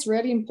think that it's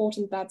really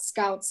important that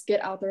Scouts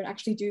get out there and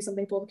actually do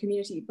something for the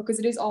community, because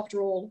it is,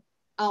 after all,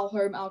 our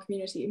home, our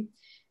community.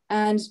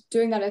 And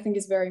doing that, I think,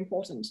 is very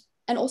important.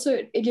 And also,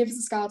 it gives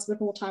the Scouts a bit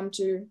more time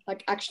to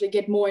actually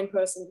get more in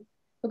person,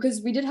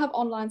 because we did have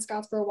online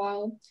Scouts for a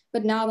while,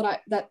 but now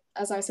that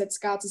as I said,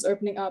 Scouts is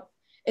opening up,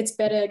 it's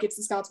better, it gets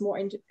the Scouts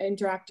more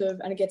interactive,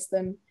 and it gets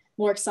them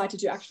more excited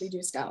to actually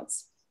do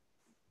Scouts.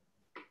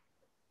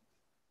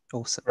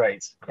 Awesome.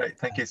 Great.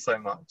 Thank you so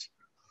much.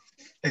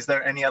 Is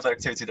there any other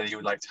activity that you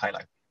would like to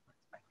highlight?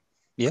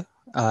 Yeah,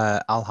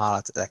 I'll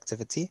highlight the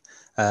activity.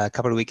 A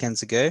couple of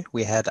weekends ago,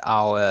 we had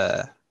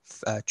our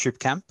troop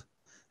camp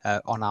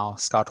on our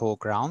Scout Hall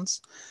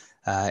grounds.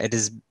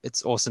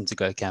 It's awesome to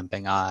go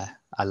camping. I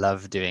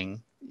love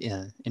doing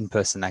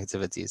in-person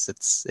activities.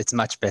 It's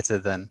much better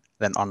than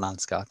online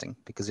scouting,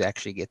 because we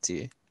actually get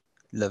to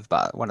live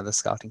by one of the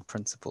scouting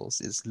principles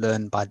is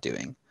learn by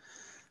doing.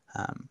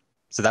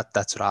 So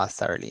that's what I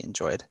thoroughly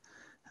enjoyed.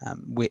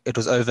 It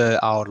was over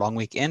our long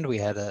weekend. We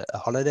had a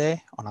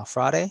holiday on our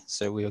Friday,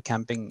 so we were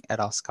camping at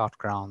our scout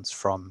grounds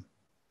from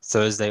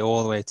Thursday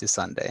all the way to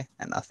Sunday.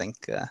 And I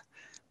think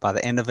by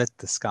the end of it,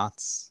 the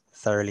Scouts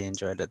thoroughly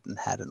enjoyed it and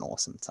had an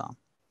awesome time.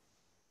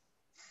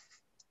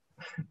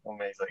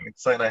 Amazing.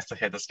 It's so nice to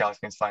hear the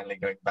Scouting is finally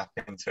going back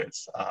into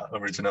its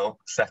original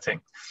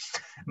setting.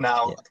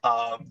 Now,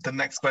 the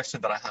next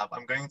question that I have,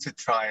 I'm going to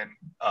try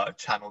and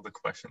channel the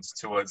questions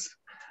towards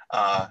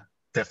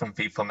different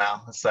people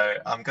now. So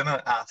I'm going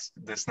to ask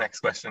this next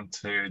question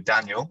to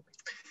Daniel.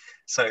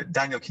 So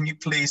Daniel, can you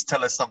please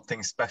tell us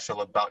something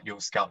special about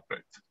your Scout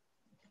group?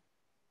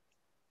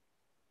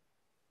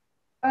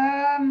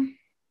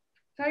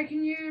 Sorry,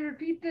 can you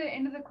repeat the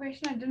end of the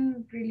question? I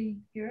didn't really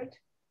hear it.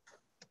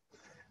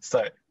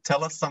 So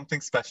tell us something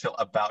special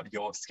about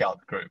your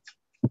Scout group.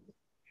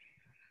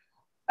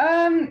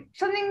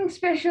 Something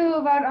special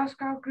about our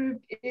Scout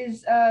group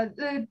is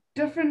the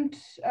different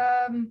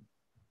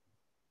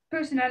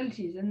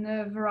personalities and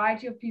the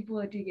variety of people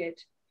that you get.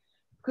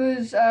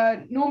 Because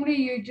normally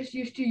you're just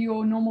used to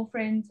your normal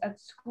friends at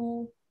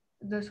school,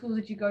 the schools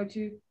that you go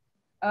to.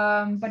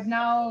 But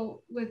now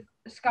with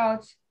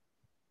Scouts,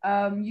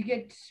 you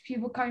get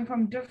people coming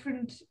from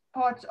different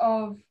parts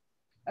of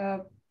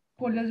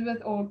Port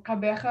Elizabeth, or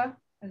Kabeja,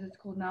 as it's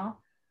called now,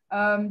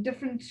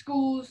 different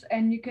schools,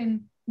 and you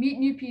can meet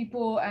new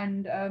people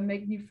and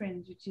make new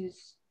friends, which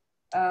is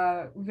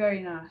very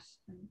nice.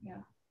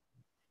 Yeah.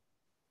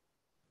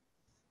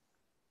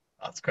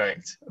 That's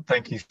great.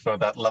 Thank you for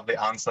that lovely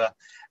answer.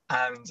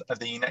 And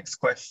the next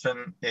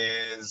question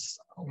is,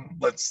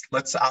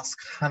 let's ask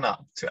Hannah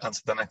to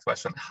answer the next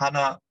question.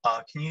 Hannah,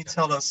 can you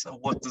tell us,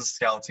 what does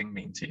scouting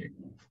mean to you?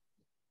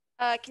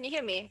 Can you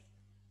hear me?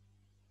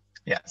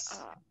 Yes.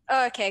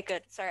 Oh, okay,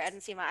 good. Sorry, I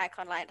didn't see my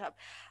icon lined up.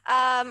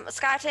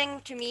 Scouting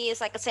to me is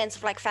like a sense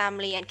of like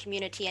family and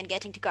community and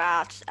getting to go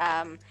out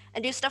and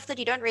do stuff that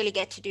you don't really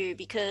get to do,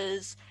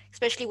 because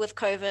especially with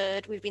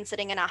COVID, we've been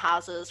sitting in our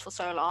houses for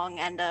so long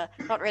and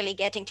not really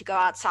getting to go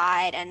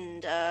outside,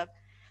 and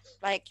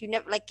like you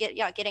never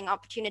getting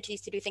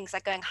opportunities to do things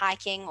like going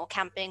hiking or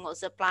camping or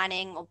zip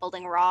lining or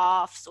building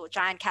rafts or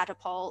giant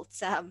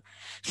catapults,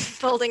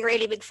 building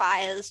really big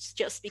fires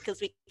just because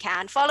we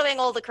can, following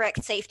all the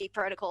correct safety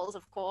protocols,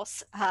 of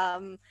course,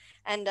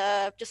 and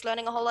just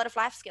learning a whole lot of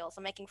life skills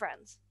and making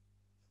friends.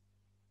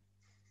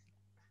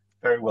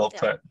 Very well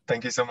put.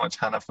 Thank you so much,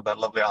 Hannah, for that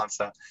lovely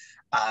answer.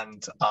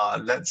 And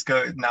let's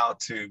go now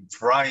to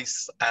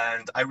Bryce.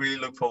 And I really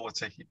look forward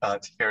to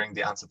hearing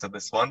the answer to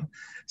this one.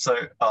 So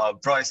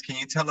Bryce, can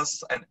you tell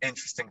us an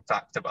interesting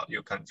fact about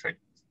your country?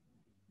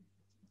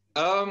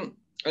 An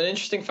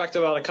interesting fact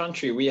about our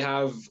country, we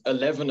have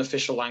 11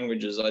 official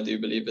languages, I do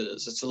believe it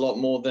is. It's a lot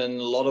more than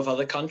a lot of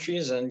other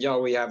countries. And yeah,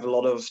 we have a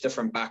lot of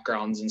different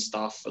backgrounds and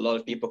stuff, a lot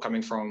of people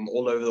coming from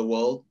all over the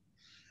world.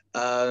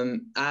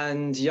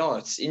 And yeah,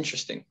 it's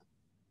interesting.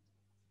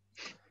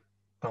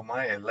 Oh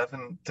my,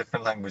 11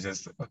 different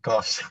languages. Oh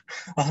gosh,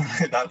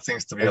 that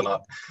seems to be a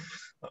lot.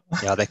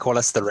 Yeah, they call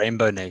us the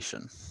Rainbow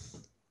Nation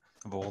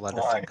of all the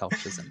different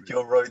cultures. And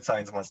your road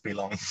signs must be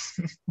long.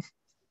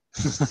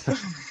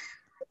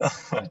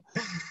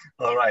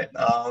 All right,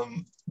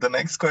 the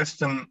next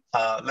question,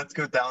 let's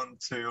go down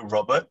to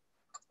Robert.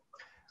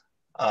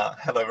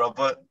 Hello,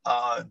 Robert.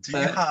 Do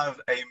you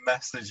have a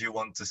message you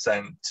want to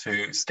send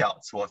to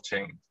Scouts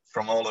watching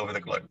from all over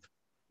the globe?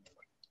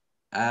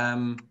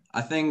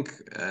 I think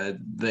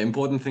the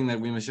important thing that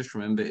we must just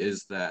remember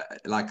is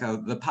that, like,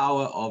 the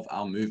power of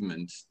our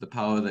movement, the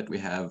power that we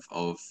have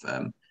of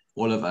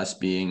all of us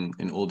being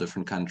in all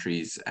different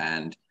countries,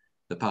 and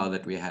the power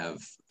that we have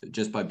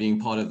just by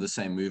being part of the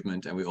same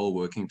movement, and we're all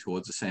working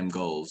towards the same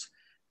goals,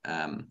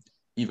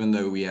 even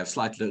though we have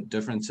slight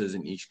differences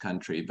in each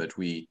country, but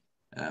we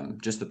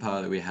just the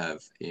power that we have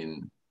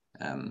in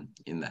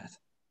that.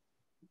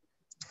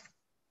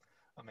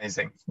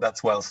 Amazing.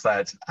 That's well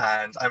said.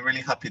 And I'm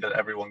really happy that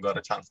everyone got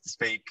a chance to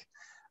speak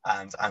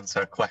and answer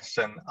a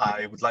question.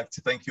 I would like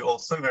to thank you all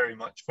so very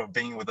much for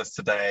being with us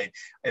today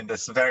in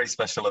this very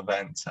special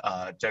event,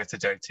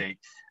 JOTA-JOTI.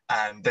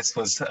 And this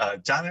was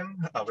Janin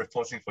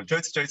reporting for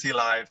JOTA-JOTI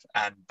Live,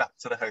 and back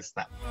to the host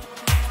now.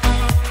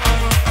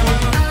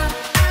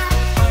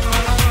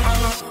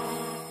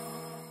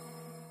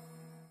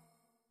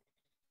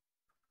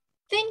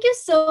 Thank you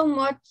so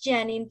much,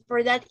 Janine,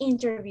 for that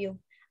interview.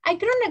 I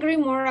couldn't agree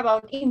more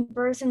about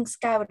in-person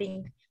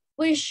scouting.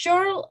 We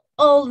sure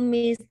all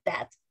miss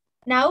that.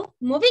 Now,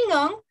 moving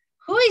on,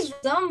 who is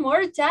some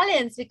more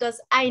talents?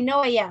 Because I know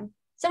I am.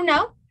 So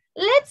now,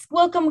 let's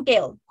welcome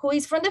Gail, who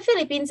is from the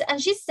Philippines,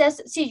 and she says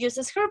she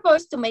uses her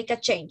voice to make a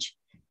change.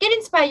 Get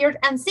inspired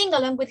and sing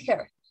along with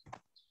her.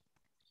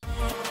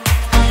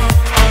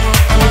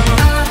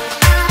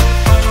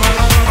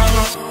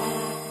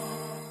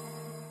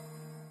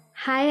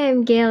 Hi,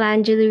 I'm Gail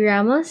Angelou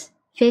Ramos,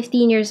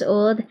 15 years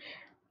old,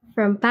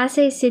 from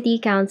Pasay City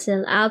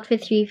Council,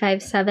 Outfit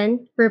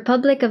 357,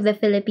 Republic of the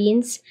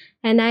Philippines,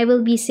 and I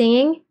will be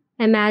singing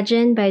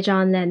Imagine by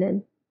John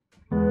Lennon.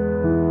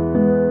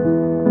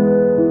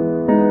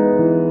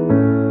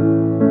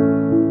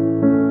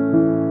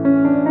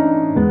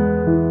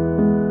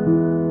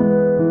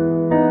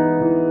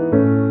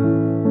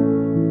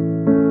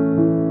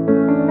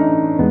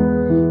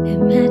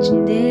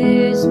 Imagine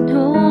there's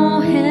no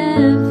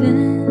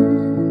heaven.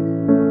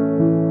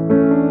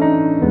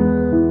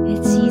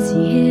 It's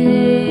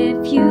easy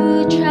if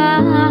you try.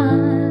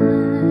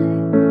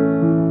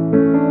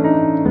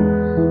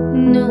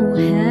 No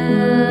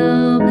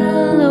hell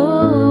below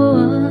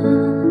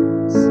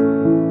us.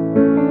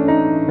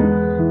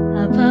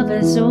 Above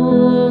us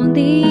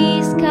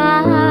only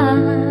sky.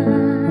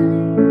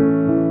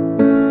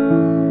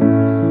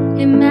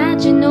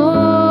 Imagine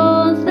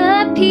all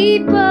the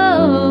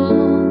people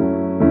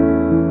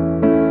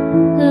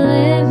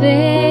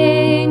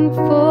living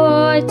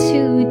for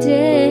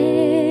today.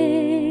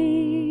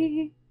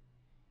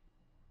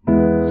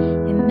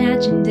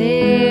 Imagine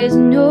there's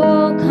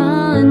no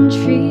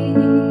countries.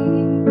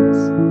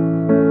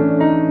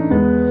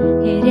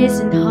 It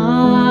isn't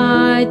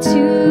hard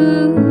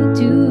to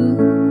do.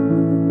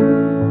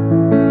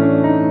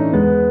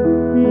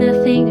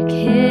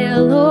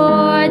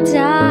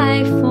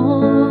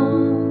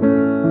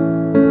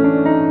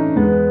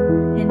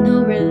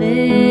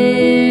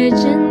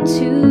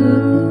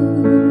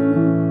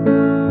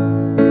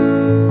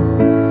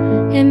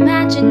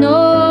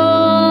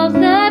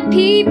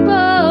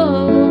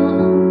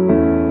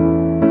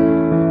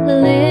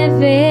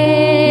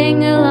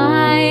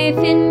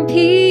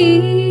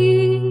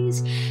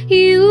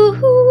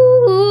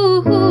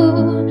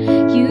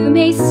 You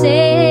may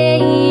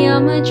say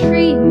I'm a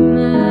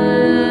dreamer,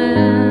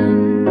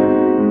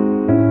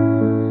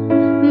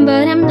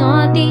 but I'm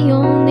not the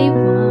only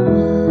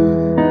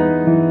one.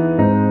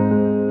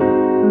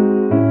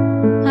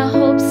 I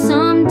hope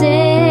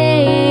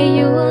someday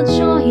you will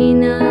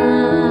join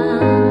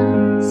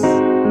us,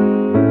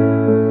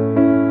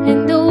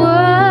 and the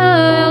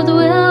world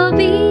will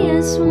be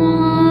as one.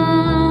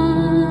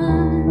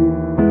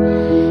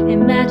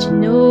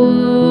 Imagine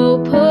no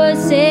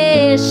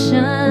possessions.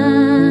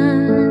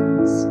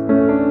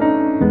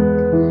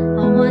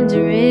 I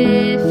wonder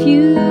if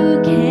you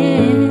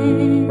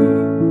can.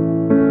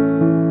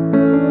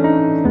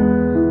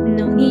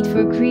 No need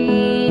for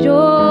greed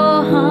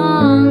or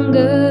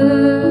hunger.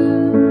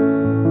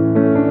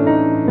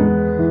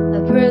 A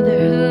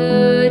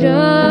brotherhood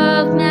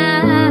of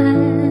man.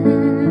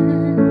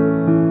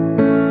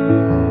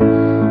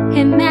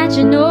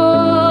 Imagine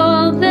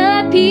all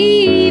the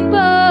people,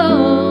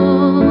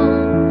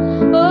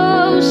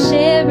 oh,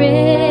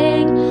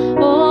 sharing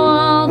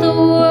all the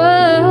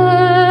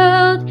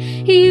world.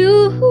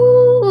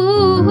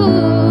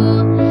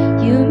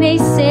 You may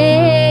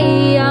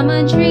say I'm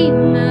a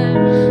dreamer,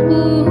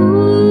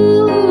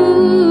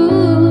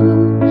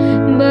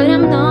 but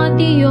I'm not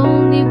the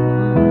only one.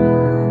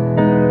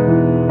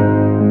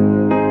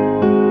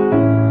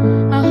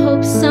 I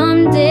hope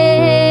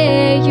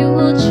someday you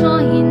will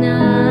join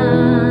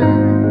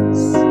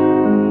us,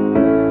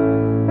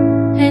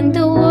 and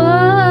the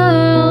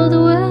world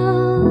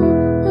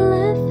will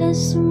live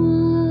as one.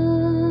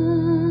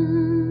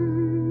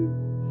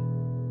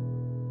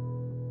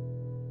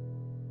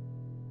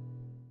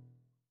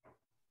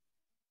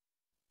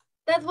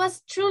 That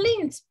was truly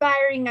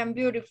inspiring and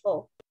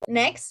beautiful.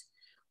 Next,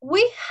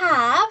 we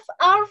have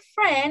our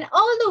friend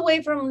all the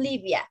way from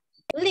Libya,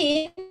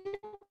 Lynn,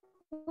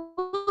 who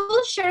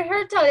will share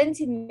her talents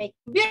in making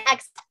beautiful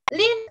accents.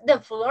 Lynn, the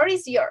floor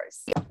is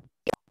yours.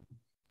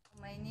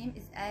 My name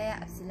is Aya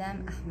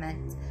Absalam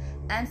Ahmed.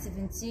 I'm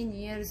 17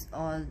 years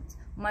old.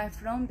 I'm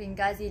from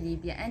Benghazi,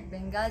 Libya, and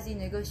Benghazi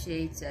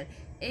negotiator,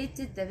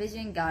 8th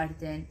Division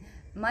Garden.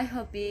 My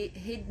hobby,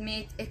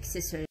 handmade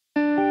accessories.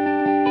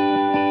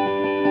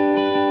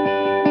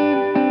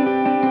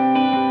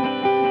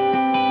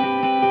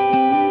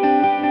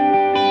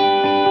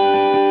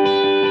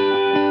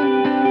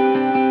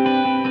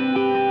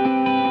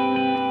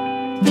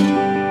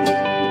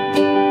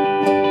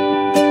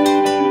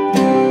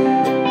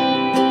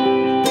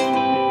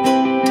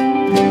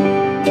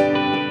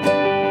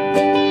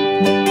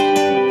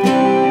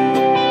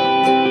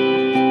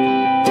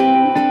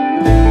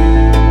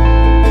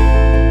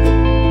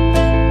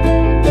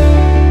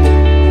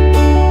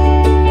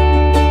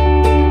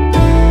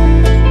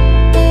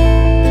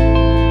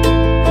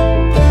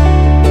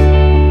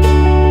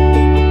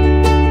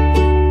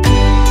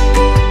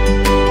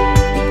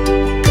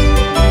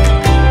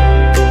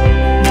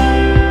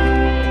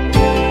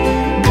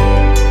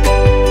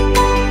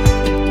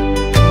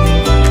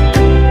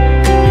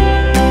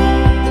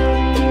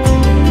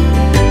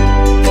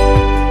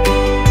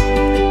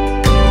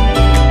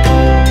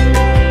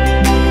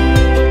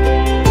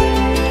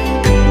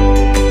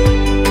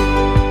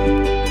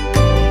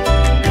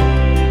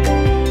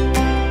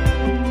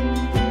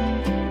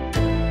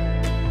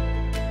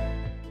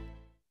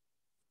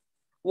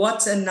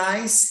 What a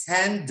nice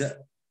hand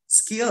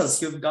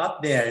skills you've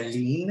got there,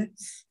 Lean.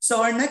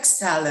 So our next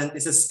talent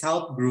is a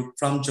scout group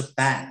from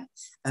Japan,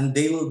 and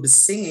they will be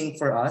singing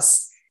for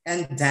us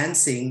and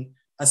dancing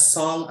a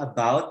song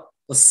about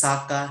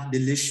Osaka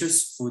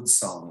delicious food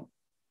song.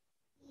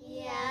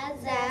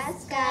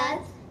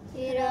 Scout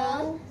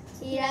from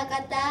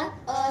Hirakata,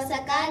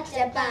 Osaka,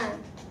 Japan.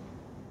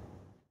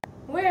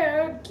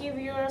 We'll give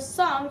you a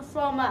song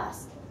from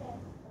us.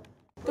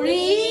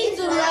 Please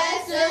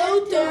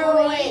listen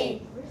to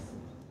me.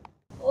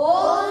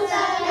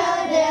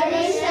 Osaka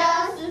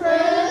delicious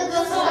food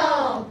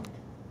song.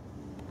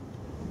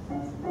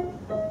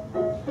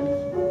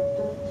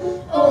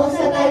 大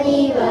阪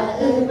には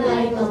う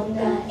まいもん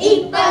が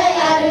いっぱい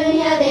あるん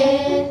や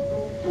で。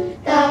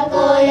た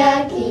こ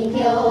焼き、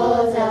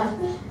餃子、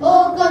お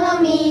好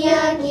み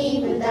焼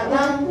き、豚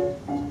まん。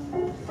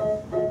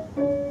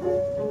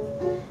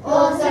大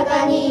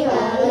阪には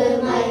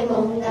うまい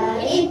もん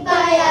がいっぱ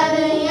いあ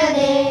るんや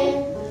で。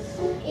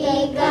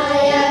イカ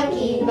焼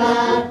き、バ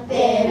ッ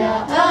テ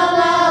ラ、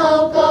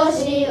泡おこ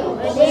しお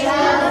願いし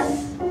ます。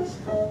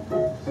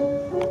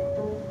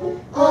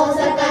大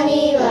阪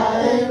には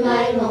うま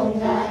いもん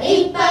が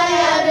いっぱい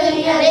あるん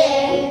やで。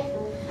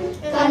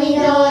カニ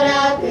道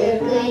楽食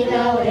い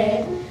倒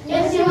れ、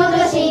吉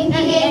本新喜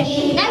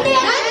劇。なんでや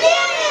ね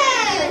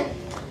ん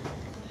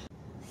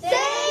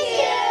Thank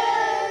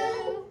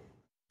you!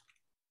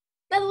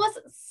 That was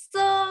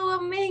so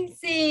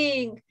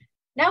amazing.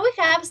 Now we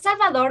have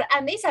Salvador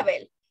and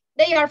Isabel.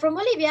 They are from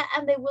Bolivia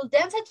and they will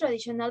dance a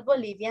traditional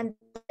Bolivian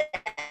dance.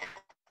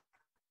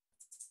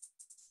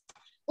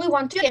 We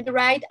want to get it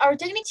right. Our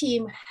technical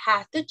team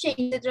has to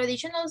change the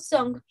traditional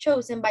song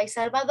chosen by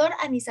Salvador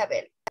and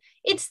Isabel.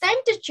 It's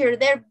time to cheer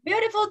their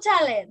beautiful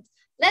talent.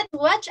 Let's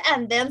watch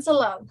and dance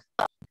along.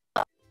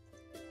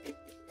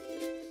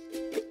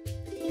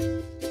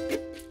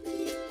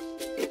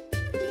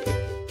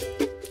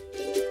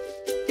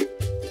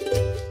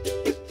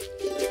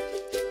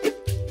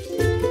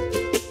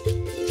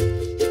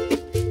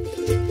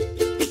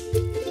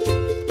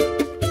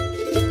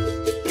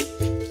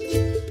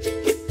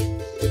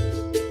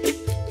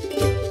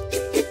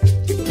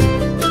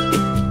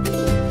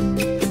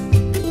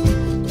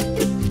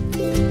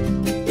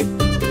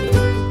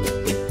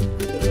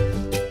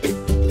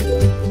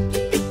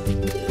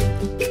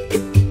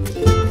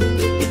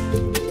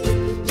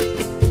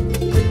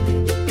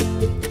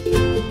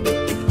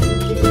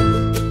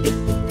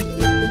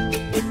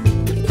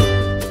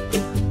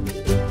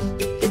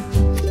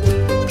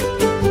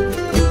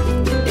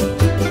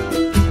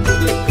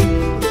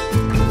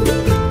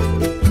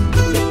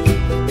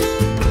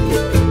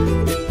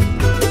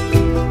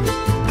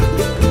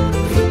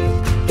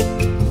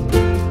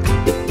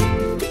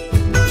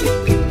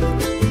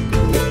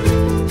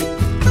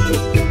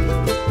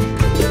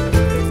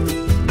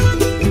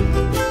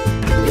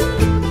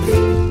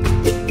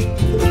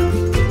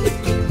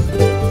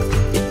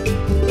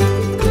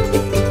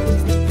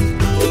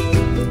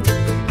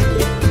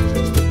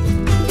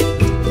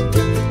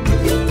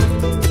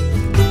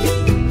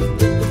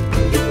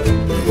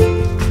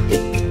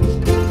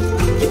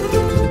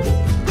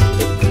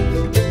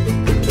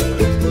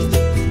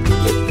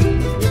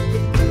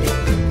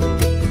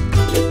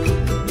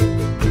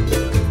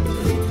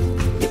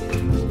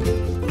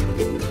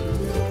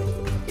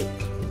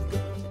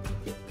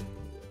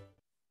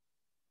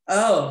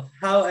 Oh,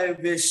 how I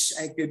wish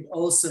I could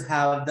also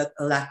have that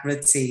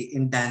alacrity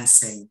in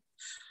dancing.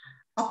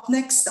 Up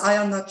next, I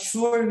am not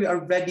sure we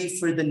are ready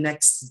for the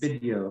next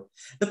video.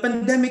 The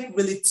pandemic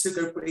really took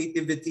our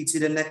creativity to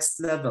the next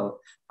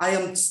level. I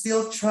am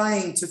still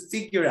trying to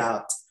figure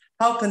out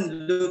how can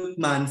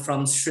Lukman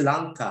from Sri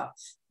Lanka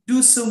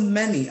do so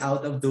many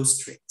out of those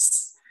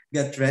tricks.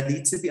 Get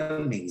ready to be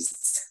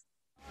amazed.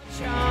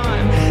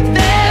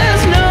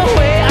 There's no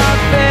way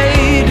I'll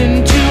fade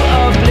into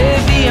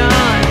oblivion,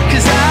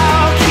 'cause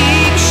I'll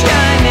keep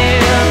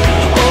shining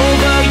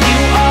over you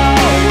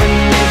all.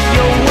 And if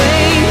your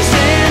wings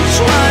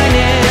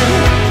entwining,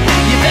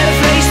 you better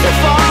face the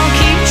fall,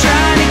 keep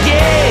trying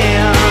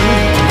again.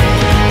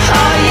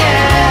 Oh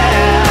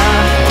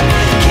yeah,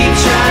 keep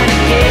trying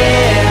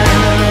again.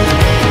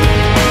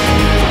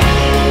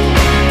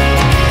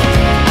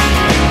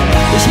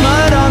 There's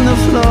mud on the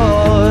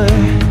floor,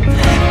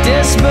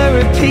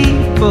 desperate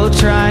people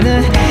trying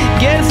to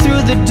get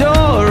through the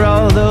door,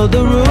 although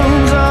the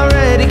room's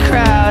already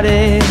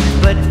crowded.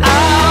 But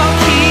I'll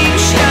keep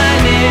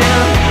shining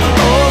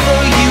over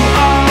you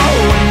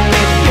all. And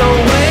if your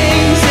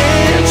wings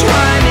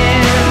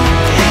entwining,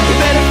 you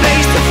better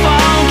face the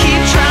fall,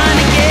 keep trying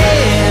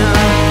again.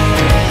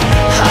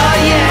 Oh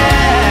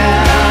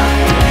yeah,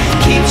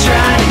 keep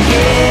trying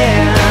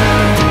again.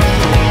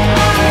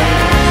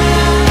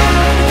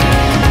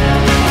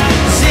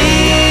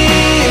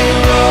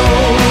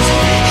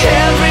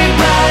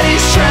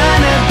 Everybody's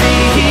trying to be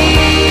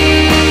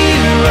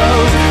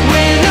heroes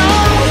when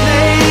all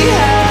they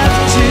have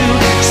to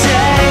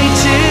say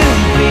to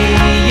be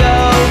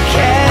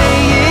okay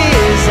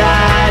is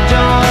I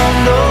don't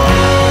know.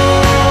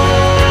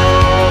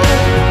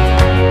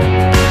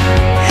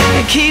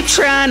 And keep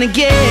trying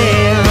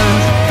again.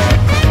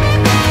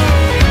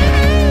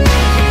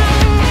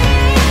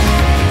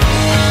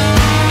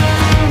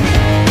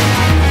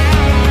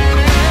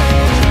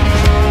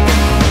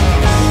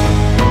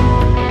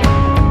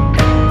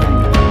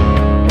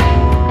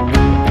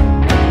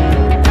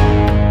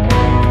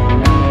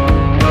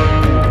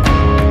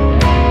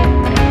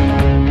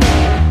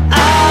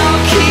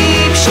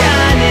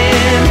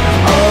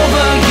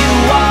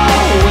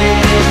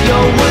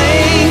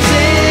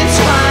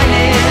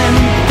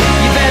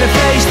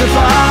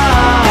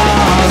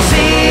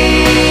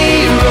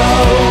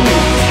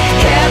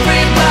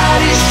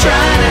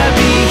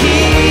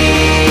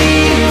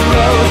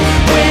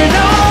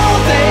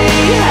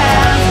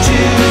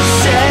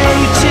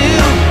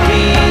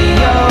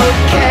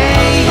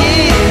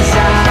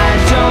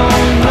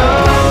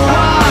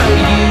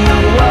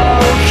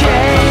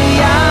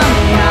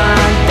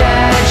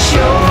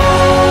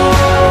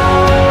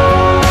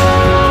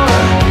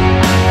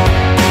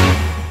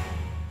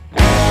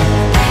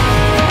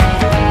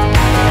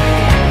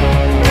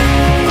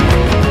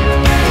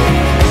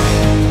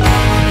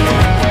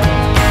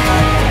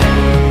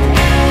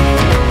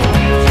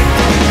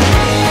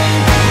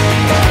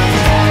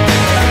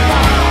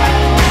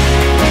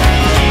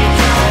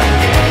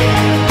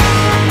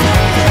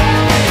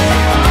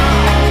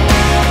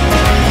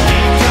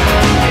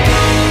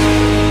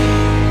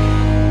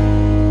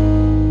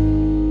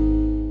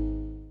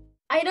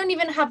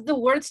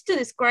 To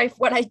describe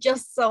what I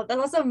just saw. That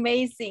was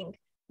amazing.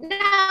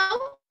 Now,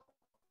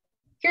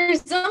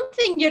 here's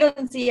something you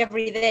don't see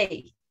every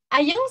day.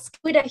 A young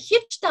with a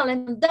huge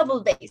talent on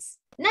double bass.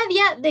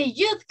 Nadia, the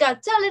Youth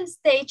Got Talent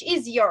stage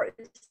is yours.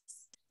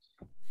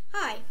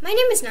 Hi, my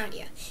name is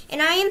Nadia,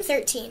 and I am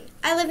 13.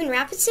 I live in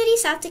Rapid City,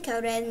 South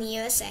Dakota in the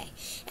USA,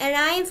 and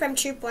I am from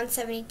Troop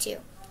 172.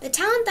 The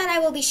talent that I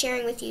will be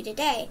sharing with you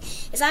today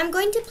is I'm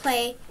going to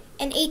play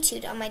an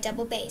etude on my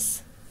double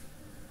bass.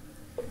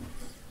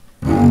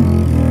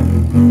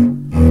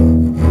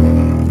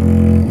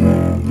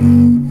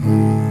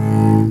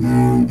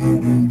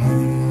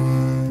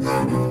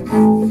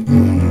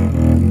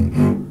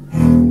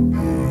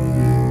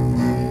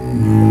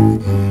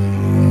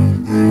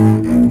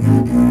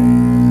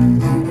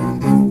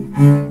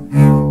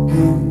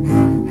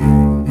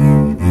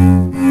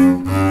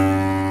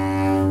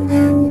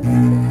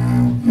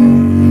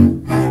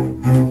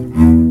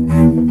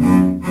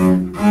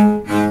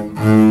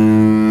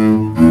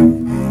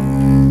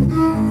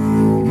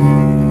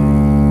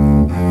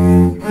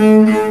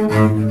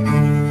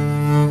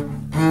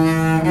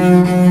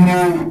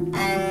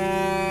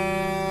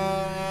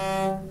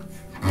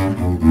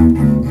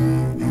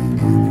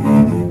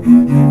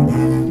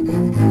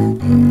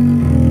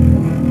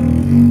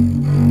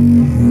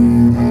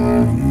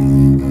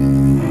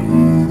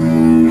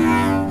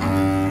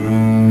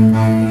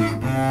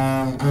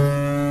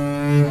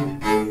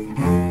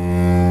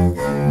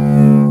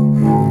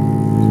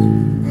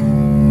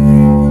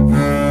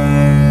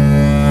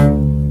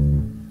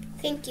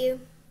 Thank you.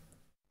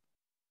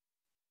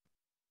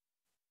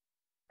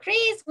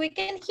 Chris, we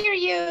can hear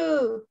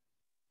you.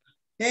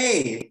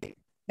 Hey,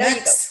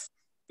 next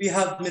we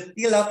have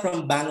Mithila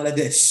from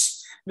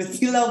Bangladesh.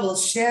 Mithila will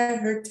share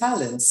her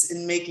talents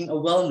in making a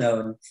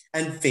well-known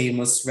and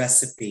famous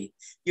recipe.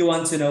 You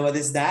want to know what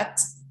is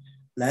that?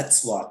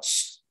 Let's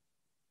watch.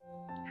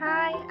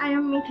 Hi, I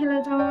am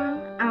Mithila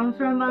Zaman. I'm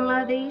from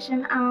Bangladesh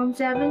and I'm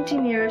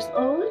 17 years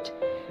old.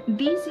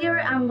 This year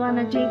I'm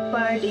gonna take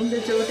part in the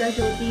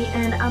JOTA-JOTI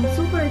and I'm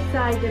super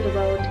excited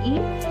about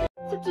it.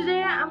 So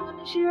today I'm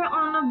gonna share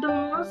one of the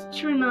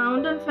most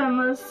renowned and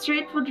famous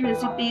street food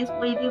recipes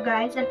with you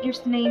guys, and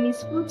its name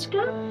is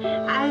Fuchka.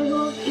 I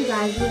hope you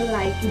guys will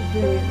like it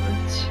very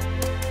much.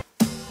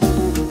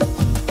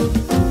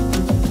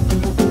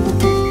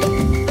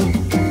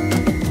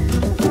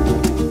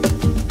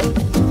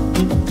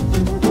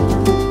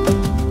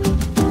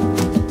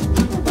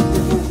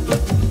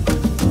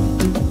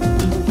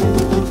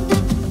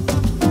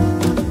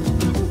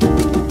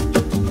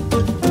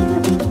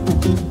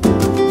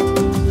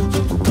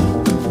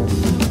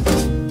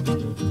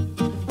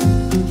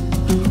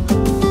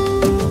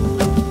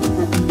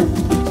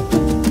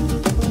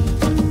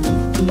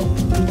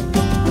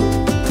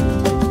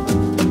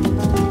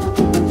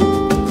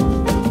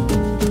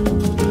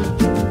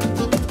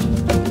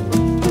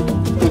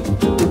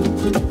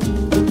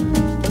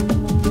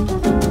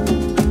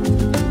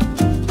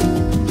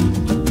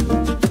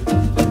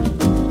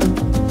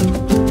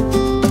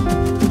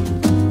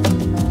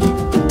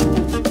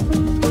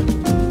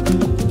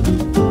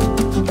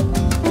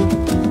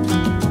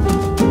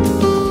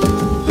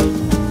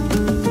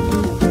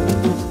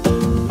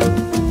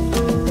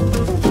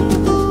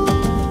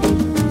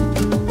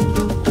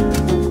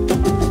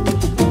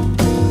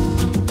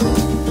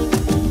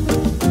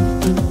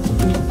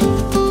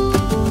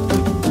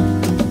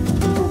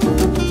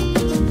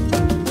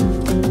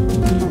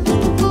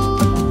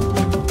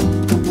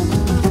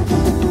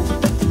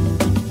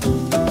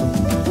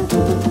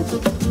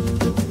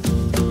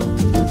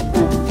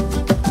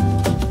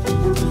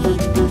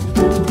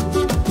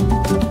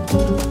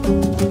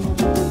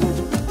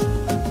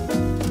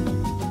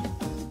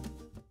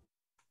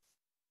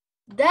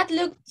 That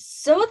looked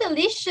so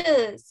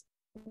delicious.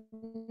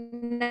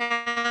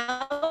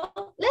 Now,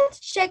 let's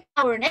check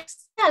our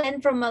next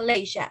talent from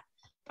Malaysia.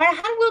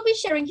 Farhan will be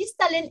sharing his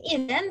talent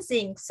in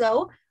dancing.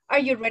 So, are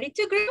you ready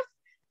to groove?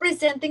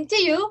 Presenting to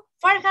you,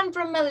 Farhan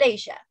from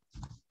Malaysia.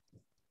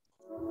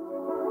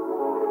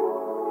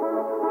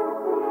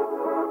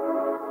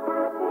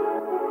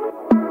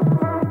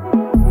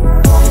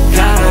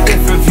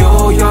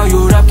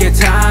 여유롭게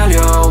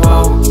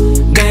달려와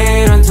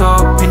내일은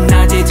더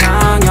빛나지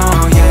당연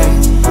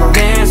yeah.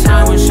 내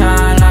삶은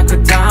shine like a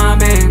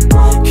diamond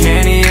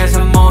괜히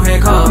해서 뭐해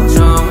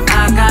걱정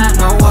I got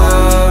no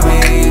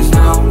worries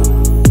no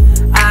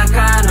I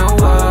got no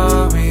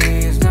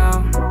worries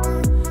no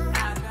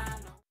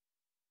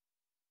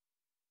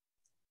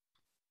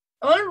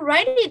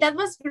Alrighty, that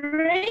was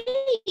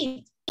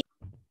great.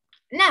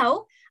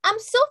 Now, I'm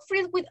so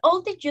thrilled with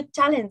all the youth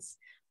talents.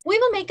 We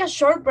will make a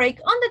short break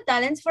on the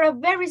talents for a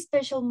very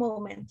special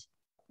moment.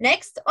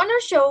 Next on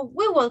our show,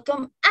 we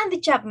welcome Andy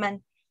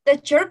Chapman, the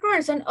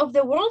chairperson of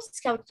the World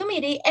Scout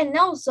Committee and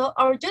also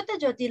our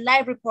JOTA-JOTI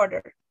live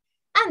reporter.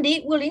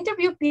 Andy will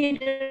interview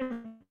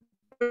Peter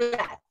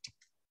Black,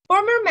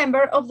 former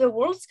member of the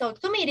World Scout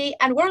Committee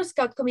and World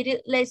Scout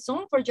Committee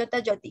liaison for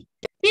JOTA-JOTI.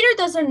 Peter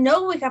doesn't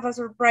know we have a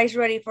surprise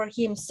ready for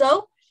him,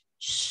 so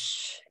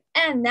shh.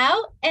 And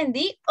now,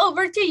 Andy,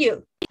 over to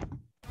you.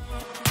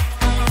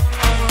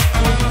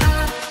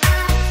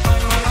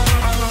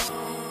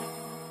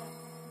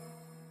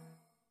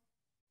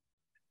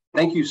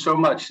 Thank you so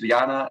much,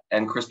 Liana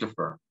and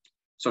Christopher.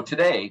 So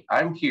today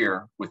I'm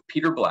here with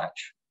Peter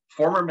Blatch,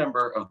 former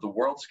member of the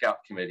World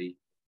Scout Committee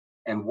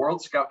and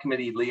World Scout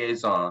Committee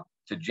liaison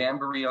to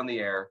Jamboree on the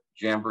Air,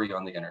 Jamboree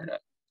on the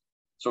Internet.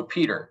 So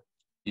Peter,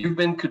 you've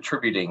been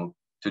contributing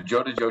to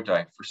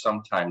JOTA-JOTI for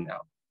some time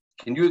now.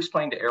 Can you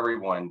explain to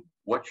everyone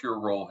what your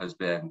role has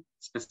been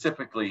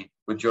specifically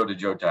with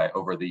JOTA-JOTI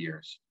over the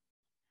years?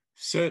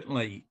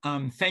 Certainly.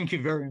 Thank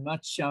you very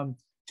much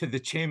to the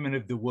chairman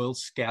of the World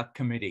Scout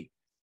Committee.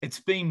 It's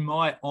been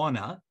my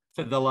honour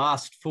for the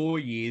last 4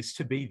 years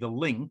to be the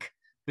link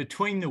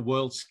between the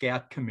World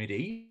Scout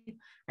Committee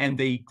and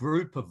the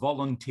group of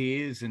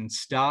volunteers and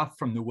staff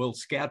from the World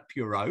Scout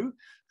Bureau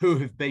who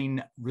have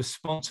been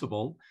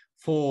responsible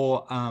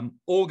for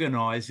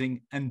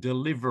organising and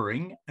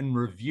delivering and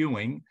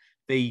reviewing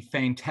the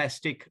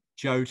fantastic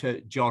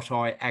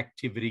JOTA-JOTI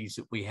activities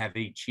that we have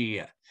each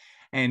year.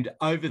 And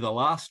over the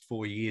last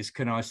 4 years,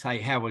 can I say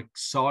how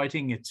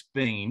exciting it's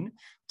been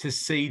to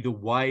see the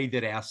way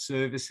that our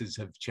services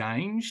have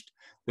changed,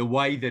 the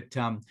way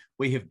that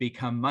we have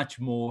become much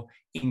more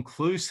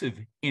inclusive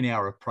in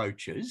our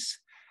approaches,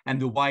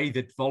 and the way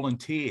that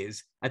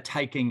volunteers are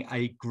taking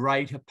a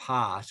greater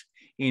part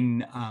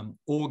in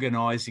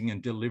organising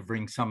and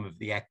delivering some of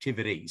the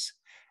activities.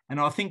 And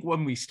I think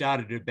when we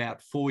started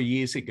about 4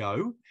 years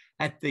ago,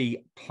 at the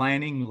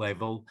planning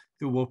level,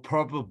 there were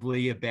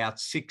probably about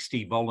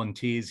 60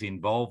 volunteers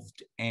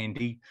involved,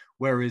 Andy,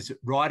 whereas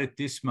right at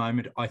this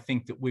moment, I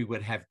think that we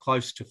would have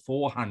close to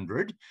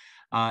 400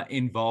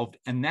 involved,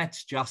 and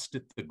that's just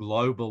at the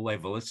global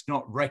level. It's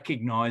not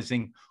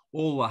recognising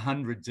all the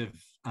hundreds of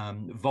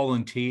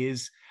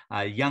volunteers,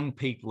 young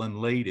people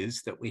and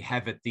leaders that we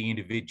have at the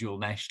individual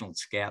National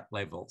Scout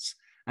levels.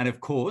 And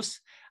of course,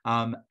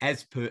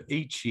 as per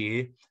each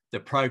year, the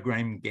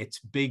program gets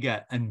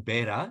bigger and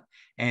better,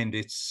 and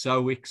it's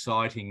so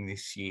exciting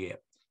this year.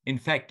 In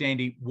fact,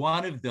 Andy,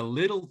 one of the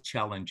little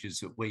challenges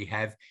that we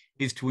have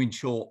is to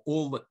ensure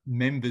all the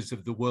members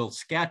of the World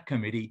Scout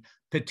Committee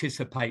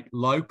participate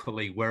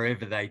locally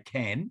wherever they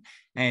can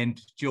and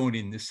join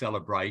in the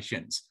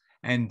celebrations.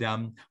 And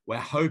we're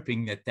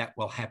hoping that that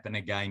will happen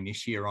again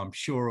this year. I'm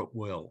sure it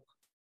will.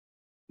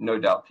 No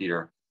doubt,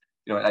 Peter.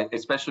 You know,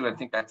 especially when I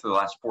think back to the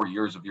last 4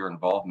 years of your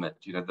involvement,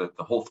 you know,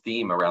 the whole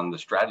theme around the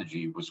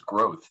strategy was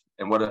growth.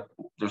 And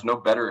there's no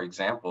better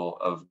example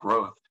of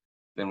growth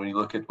than when you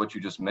look at what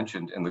you just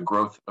mentioned and the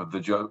growth of the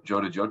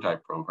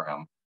JOTA-JOTI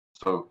program.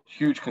 So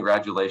huge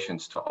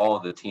congratulations to all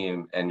of the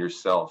team and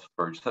yourself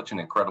for such an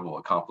incredible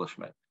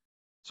accomplishment.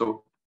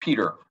 So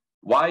Peter,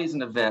 why is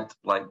an event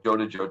like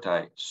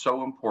JOTA-JOTI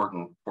so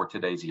important for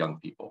today's young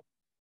people?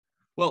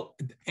 Well,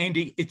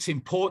 Andy, it's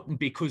important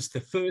because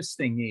the first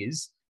thing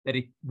is that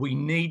we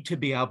need to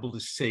be able to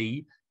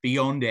see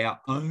beyond our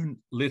own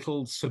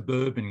little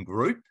suburban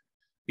group,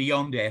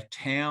 beyond our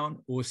town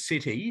or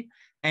city,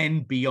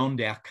 and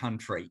beyond our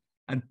country.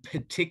 And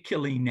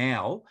particularly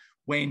now,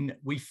 when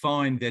we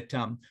find that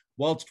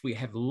whilst we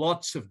have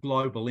lots of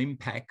global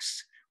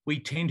impacts, we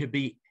tend to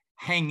be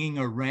hanging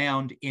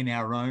around in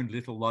our own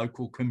little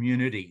local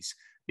communities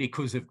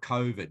because of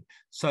COVID.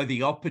 So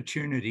the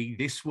opportunity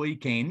this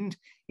weekend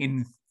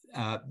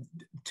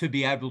to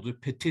be able to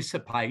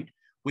participate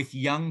with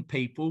young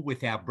people,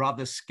 with our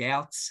brother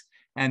scouts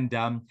and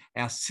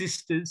our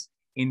sisters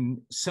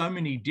in so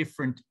many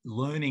different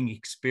learning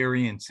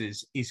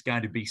experiences is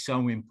going to be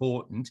so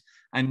important,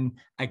 and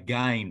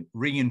again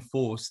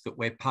reinforce that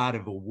we're part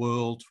of a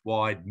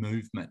worldwide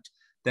movement,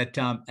 that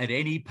at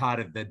any part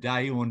of the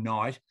day or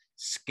night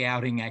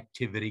scouting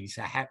activities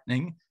are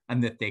happening,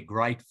 and that they're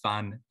great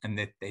fun and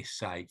that they're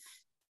safe.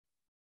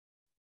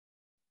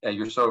 Yeah,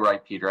 you're so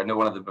right, Peter. I know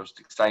one of the most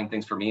exciting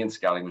things for me in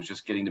scouting was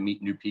just getting to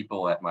meet new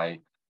people at my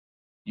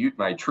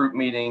troop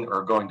meeting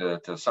or going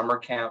to summer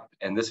camp.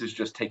 And this is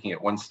just taking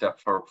it one step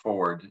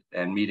forward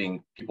and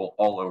meeting people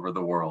all over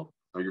the world.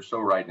 So you're so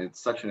right. And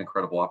it's such an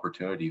incredible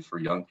opportunity for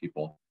young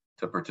people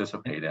to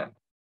participate in.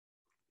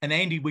 And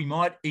Andy, we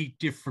might eat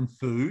different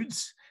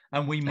foods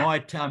and we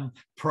might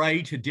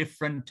pray to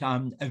different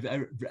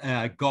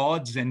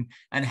gods and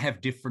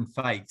have different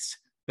faiths.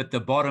 But the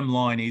bottom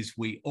line is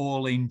we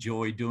all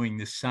enjoy doing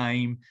the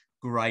same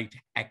great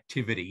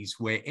activities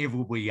wherever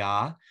we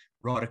are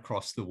right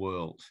across the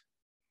world.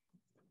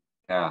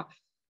 Yeah,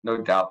 no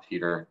doubt,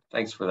 Peter.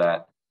 Thanks for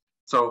that.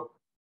 So,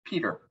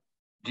 Peter,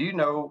 do you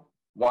know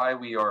why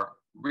we are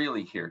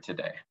really here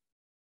today?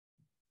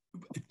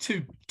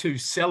 To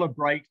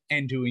celebrate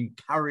and to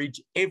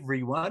encourage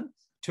everyone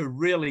to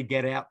really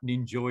get out and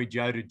enjoy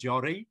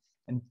JOTA-JOTI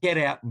and get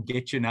out and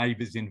get your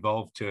neighbours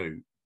involved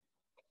too.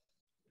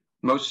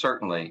 Most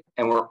certainly.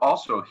 And we're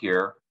also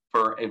here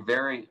for a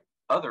very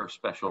other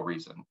special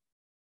reason.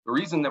 The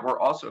reason that we're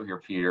also here,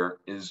 Peter,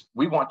 is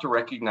we want to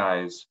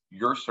recognize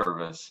your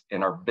service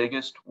in our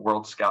biggest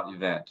World Scout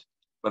event.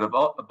 But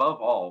above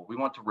all, we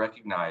want to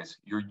recognize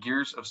your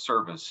years of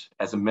service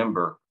as a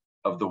member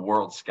of the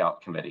World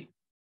Scout Committee.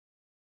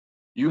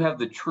 You have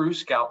the true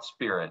Scout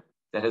spirit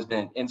that has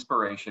been an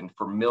inspiration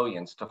for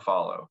millions to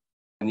follow.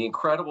 And the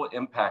incredible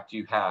impact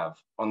you have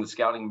on the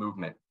Scouting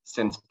movement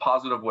sends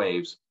positive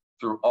waves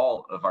through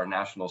all of our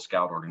National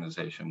Scout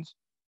organizations.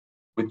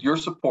 With your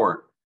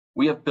support,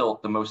 we have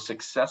built the most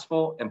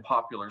successful and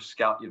popular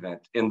Scout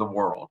event in the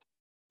world,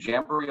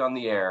 Jamboree on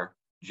the air,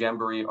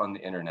 Jamboree on the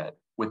internet,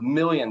 with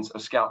millions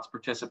of Scouts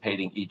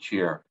participating each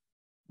year,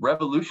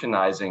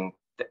 revolutionizing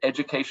the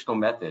educational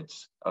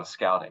methods of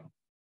Scouting.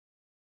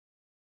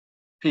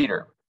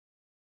 Peter,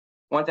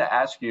 I want to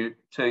ask you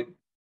to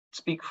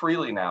speak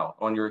freely now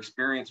on your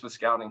experience with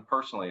Scouting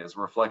personally as a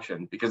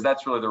reflection, because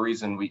that's really the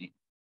reason we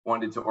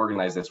wanted to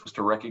organize this, was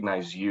to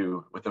recognize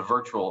you with a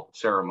virtual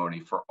ceremony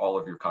for all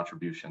of your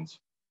contributions.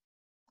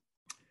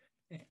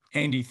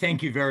 Andy,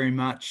 thank you very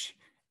much.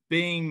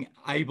 Being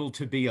able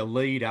to be a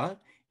leader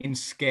in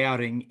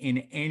Scouting in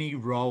any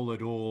role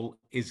at all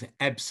is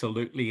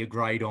absolutely a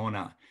great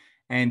honour.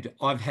 And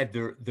I've had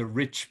the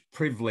rich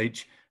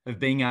privilege of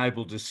being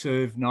able to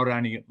serve not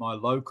only at my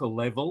local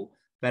level,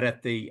 but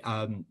at the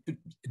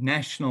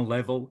national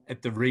level,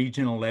 at the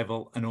regional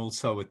level, and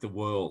also at the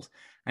world.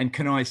 And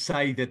can I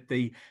say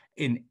that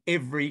in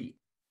every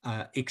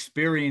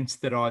experience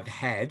that I've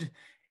had,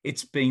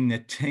 it's been the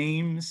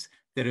teams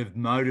that have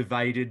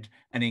motivated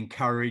and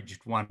encouraged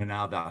one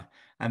another,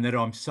 and that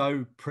I'm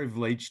so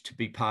privileged to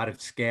be part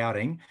of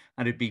Scouting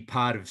and to be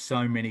part of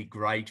so many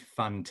great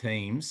fun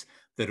teams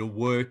that are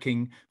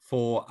working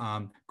for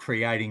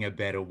creating a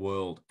better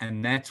world.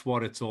 And that's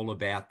what it's all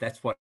about.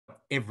 That's what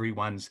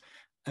everyone's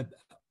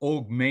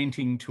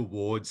augmenting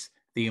towards,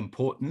 the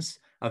importance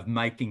of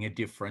making a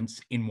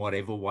difference in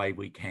whatever way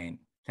we can.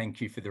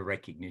 Thank you for the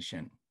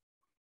recognition.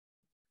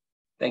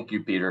 Thank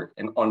you, Peter.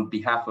 And on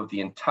behalf of the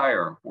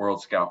entire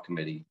World Scout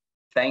Committee,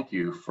 thank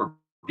you for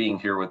being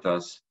here with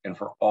us and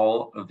for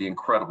all of the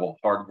incredible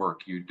hard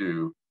work you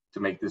do to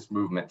make this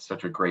movement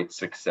such a great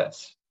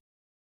success.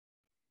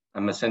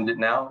 I'm going to send it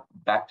now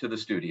back to the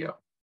studio.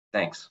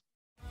 Thanks.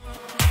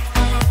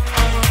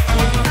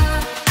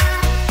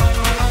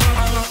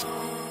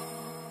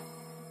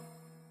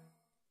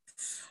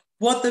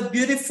 What a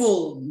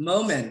beautiful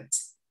moment,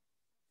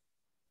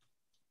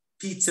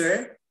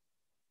 Peter.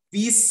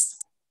 These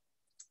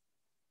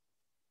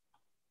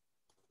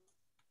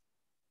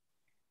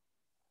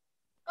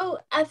Oh,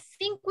 I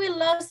think we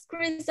lost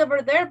Chris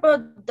over there,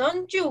 but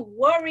don't you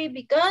worry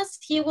because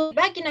he will be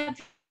back in a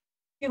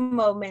few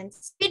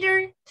moments.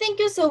 Peter, thank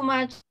you so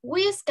much.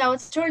 We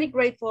Scouts are truly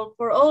grateful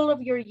for all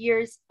of your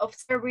years of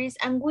service,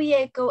 and we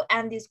echo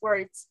Andy's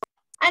words.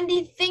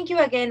 Andy, thank you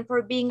again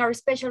for being our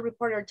special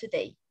reporter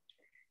today.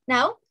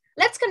 Now,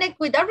 let's connect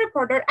with our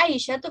reporter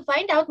Aisha to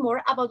find out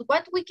more about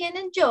what we can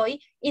enjoy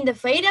in the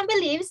Faith and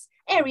Beliefs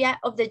area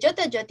of the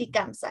JOTA-JOTI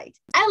campsite.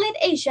 I'll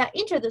let Aisha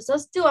introduce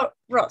us to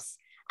Ross,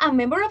 a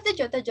member of the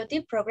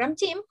JOTA-JOTI program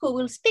team who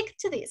will speak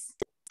to this.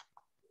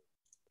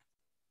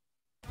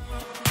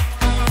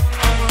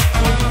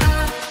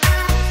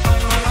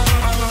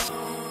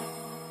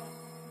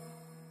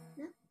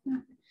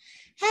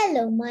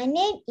 Hello, my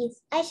name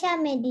is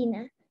Aisha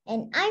Medina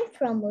and I'm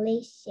from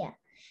Malaysia.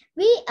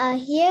 We are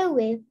here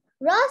with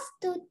Ross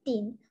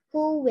Tutin,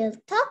 who will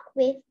talk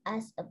with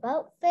us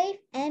about faith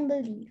and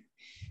belief.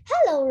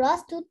 Hello,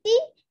 Ross Tutin.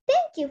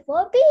 Thank you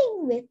for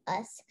being with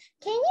us.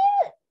 Can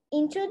you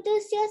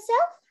introduce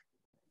yourself?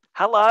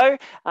 Hello,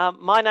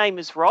 my name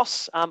is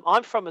Ross.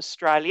 I'm from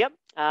Australia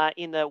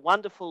in a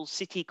wonderful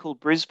city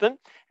called Brisbane,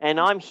 and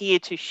I'm here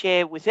to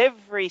share with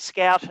every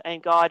scout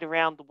and guide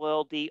around the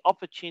world the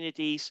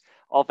opportunities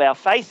of our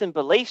faith and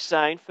belief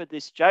zone for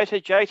this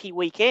JOTA-JOTI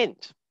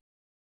weekend.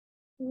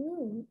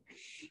 Ooh.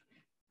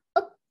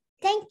 Oh,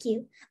 thank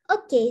you.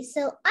 Okay,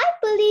 so I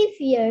believe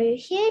you're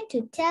here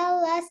to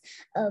tell us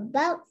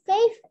about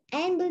faith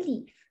and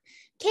belief.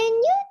 Can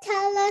you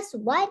tell us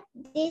what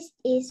this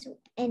is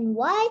and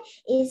why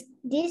is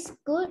this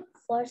good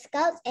for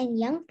Scouts and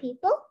young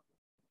people?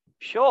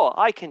 Sure,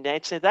 I can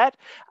answer that.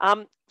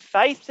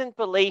 Faith and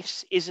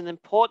beliefs is an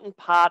important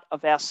part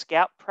of our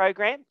Scout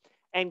program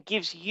and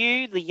gives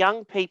you, the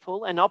young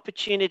people, an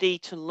opportunity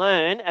to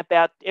learn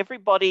about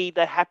everybody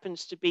that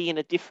happens to be in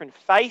a different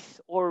faith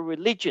or a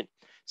religion.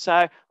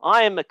 So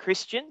I am a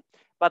Christian,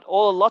 but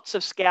lots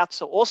of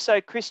Scouts are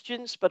also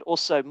Christians, but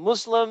also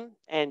Muslim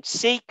and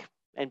Sikh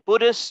and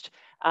Buddhist,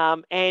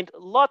 and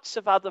lots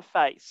of other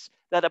faiths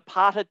that are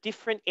part of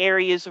different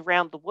areas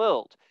around the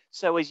world.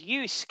 So as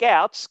you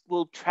Scouts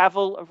will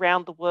travel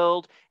around the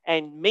world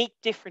and meet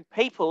different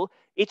people,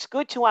 it's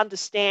good to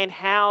understand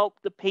how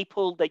the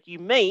people that you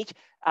meet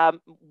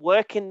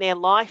work in their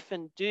life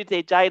and do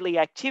their daily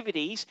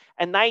activities,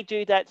 and they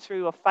do that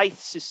through a faith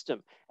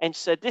system. And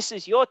so this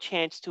is your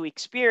chance to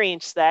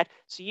experience that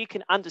so you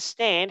can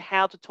understand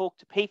how to talk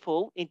to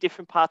people in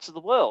different parts of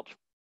the world.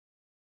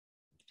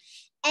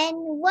 And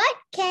what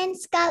can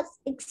Scouts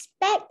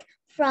expect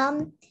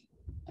from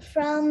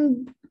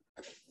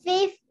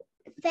faith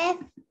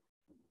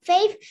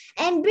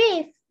and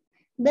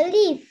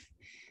belief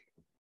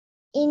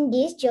in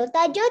this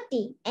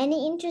JOTA-JOTI?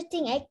 Any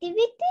interesting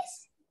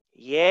activities?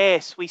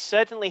 Yes, we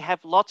certainly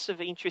have lots of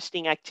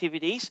interesting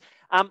activities.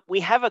 We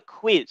have a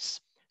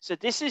quiz. So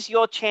this is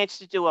your chance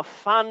to do a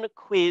fun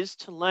quiz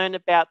to learn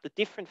about the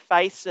different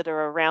faiths that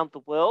are around the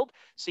world.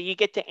 So you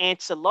get to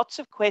answer lots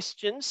of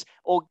questions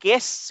or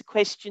guess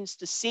questions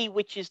to see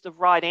which is the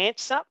right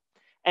answer.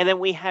 And then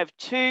we have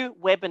 2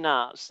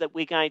 webinars that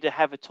we're going to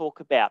have a talk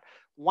about.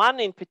 One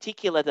in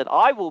particular that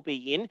I will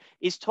be in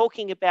is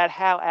talking about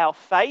how our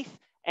faith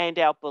and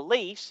our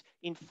beliefs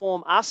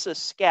inform us as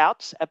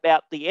Scouts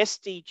about the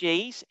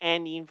SDGs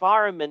and the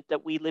environment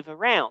that we live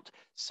around.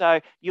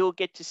 So you'll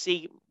get to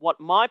see what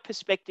my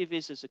perspective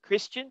is as a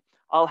Christian.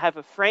 I'll have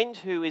a friend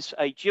who is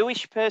a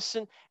Jewish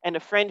person and a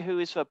friend who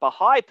is a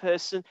Baha'i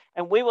person,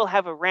 and we will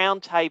have a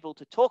round table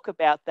to talk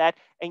about that,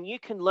 and you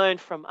can learn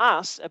from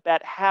us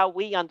about how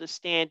we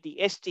understand the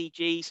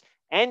SDGs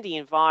and the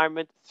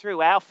environment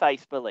through our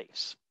faith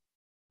beliefs.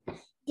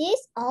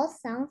 This all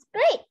sounds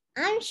great.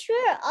 I'm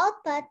sure all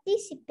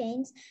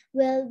participants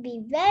will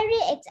be very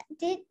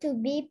excited to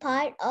be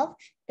part of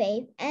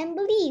Faith and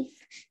Belief.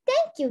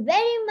 Thank you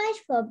very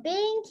much for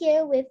being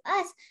here with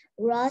us.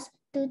 Ross,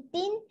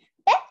 Tutin,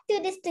 back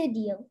to the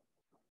studio.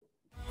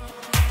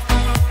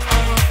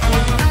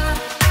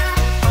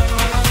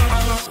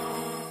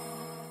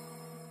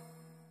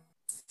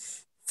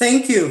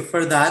 Thank you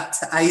for that,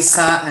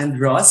 Isa and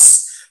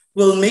Ross.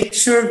 We'll make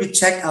sure we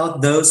check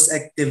out those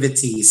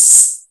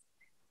activities.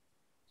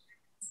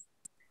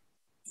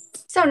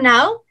 So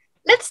now,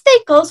 let's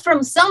take calls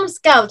from some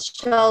Scouts,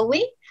 shall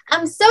we?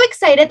 I'm so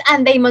excited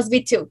and they must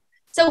be too.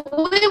 So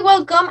we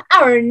welcome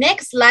our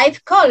next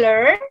live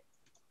caller.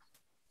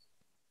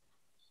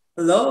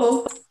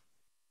 Hello?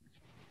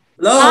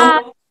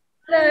 Hello?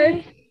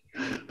 Hello.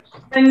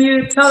 Can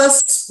you tell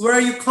us where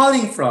are you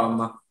calling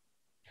from?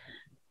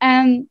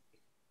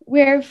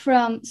 We're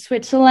from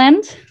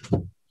Switzerland.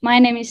 My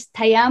name is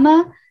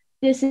Tayama.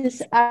 This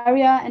is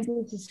Aria and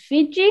this is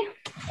Fiji.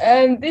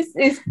 And this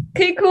is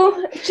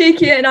Kiko,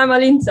 Chiki, and I'm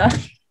Alinta.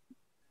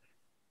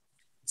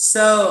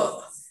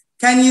 So,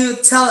 can you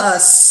tell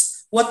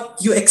us what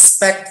you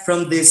expect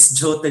from this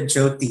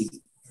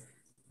JOTA-JOTI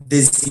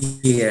this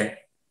year?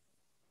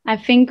 I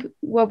think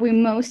what we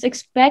most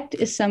expect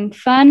is some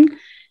fun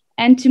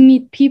and to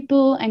meet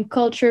people and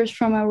cultures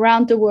from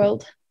around the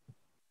world.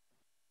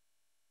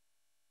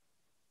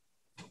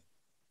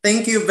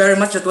 Thank you very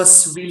much. That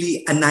was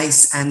really a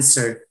nice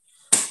answer.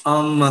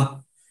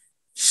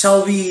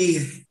 Shall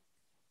we?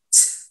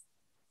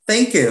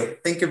 Thank you.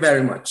 Thank you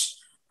very much.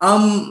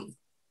 Can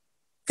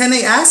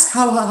I ask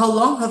how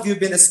long have you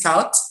been a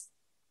Scout?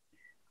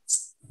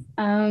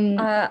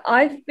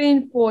 I've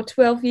been for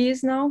 12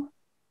 years now.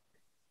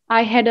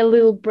 I had a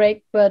little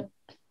break, but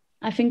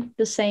I think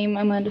the same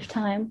amount of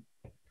time.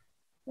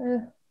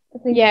 I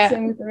think the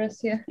same with the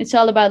rest here. It's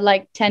all about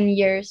like 10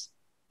 years.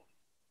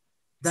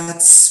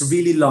 That's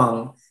really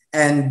long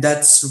and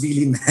that's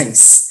really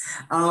nice.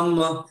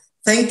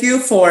 Thank you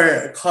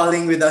for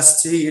calling with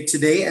us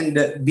today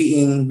and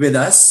being with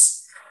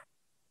us.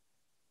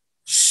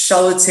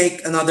 Shall we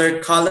take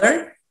another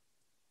caller?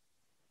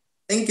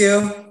 Thank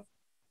you.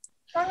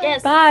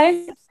 Yes.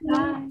 Bye.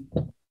 Bye.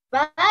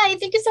 Bye.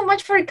 Thank you so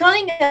much for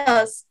calling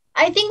us.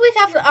 I think we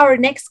have our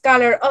next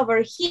caller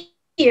over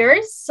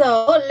here.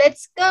 So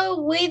let's go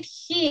with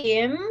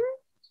him.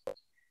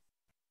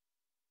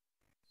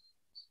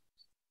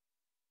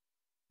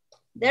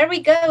 There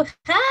we go.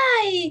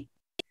 Hi.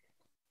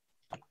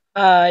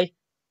 Hi.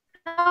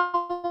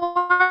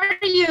 How are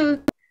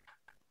you?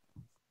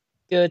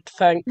 Good,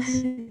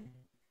 thanks.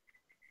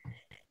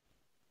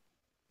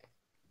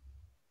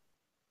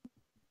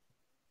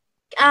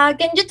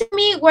 Can you tell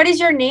me what is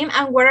your name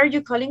and where are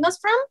you calling us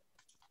from?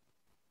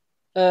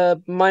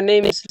 My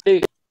name is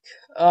Luke.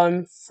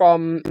 I'm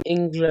from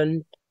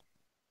England.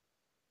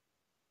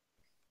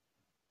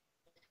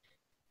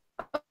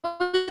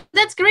 Oh,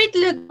 that's great,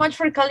 Luke. Much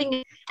for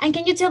calling. And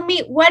can you tell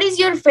me what is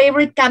your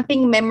favorite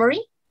camping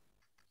memory?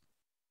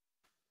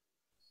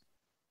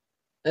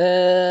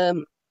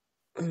 Don't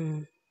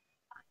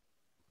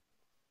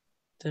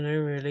know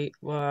really.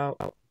 Wow.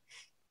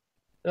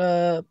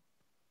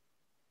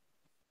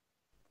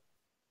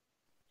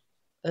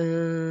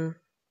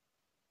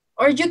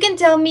 Or you can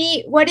tell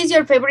me what is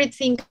your favorite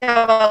thing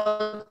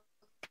about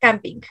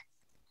camping?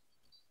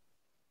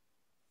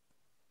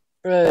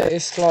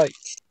 It's like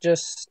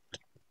just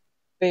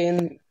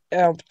being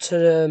able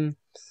to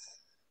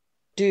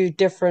do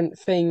different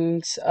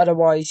things.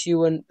 Otherwise, you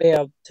wouldn't be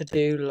able to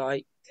do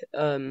like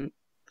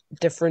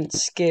different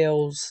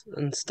skills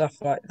and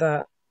stuff like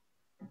that.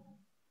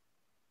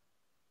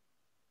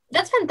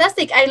 That's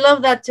fantastic. I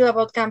love that too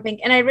about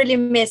camping and I really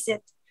miss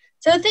it.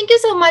 So thank you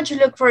so much,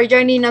 Luke, for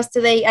joining us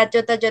today at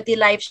JOTA-JOTI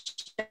Live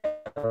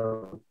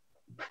Show.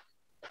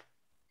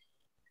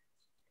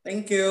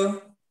 Thank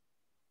you.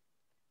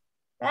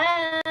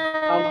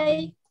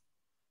 Bye.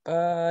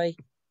 Bye.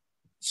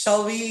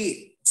 Shall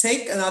we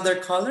take another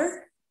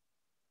caller?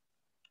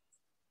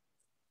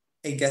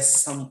 I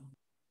guess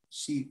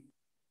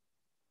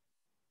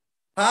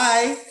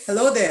Hi,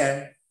 hello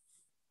there.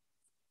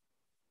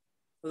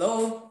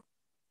 Hello,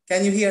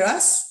 can you hear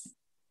us?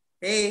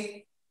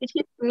 Hey. Is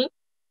it me?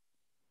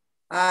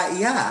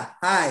 Yeah,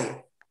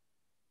 hi.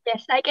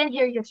 Yes, I can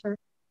hear you, sir.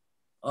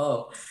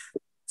 Oh,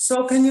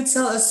 so can you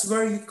tell us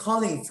where you're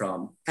calling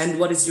from and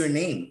what is your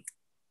name?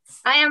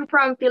 I am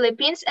from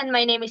Philippines and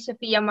my name is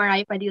Sofia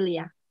Maray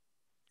Padilla.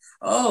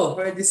 Oh,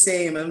 we're the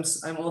same.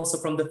 I'm also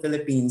from the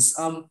Philippines.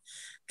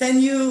 can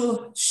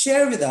you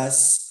share with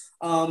us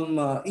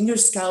in your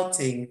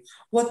scouting,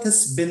 what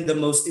has been the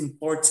most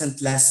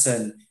important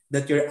lesson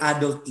that your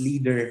adult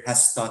leader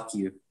has taught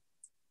you?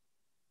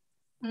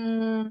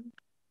 Mm,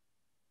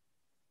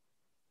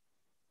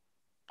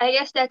 I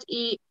guess that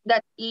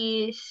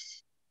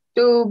is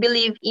to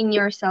believe in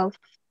yourself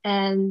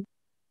and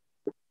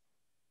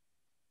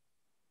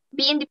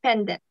be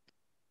independent.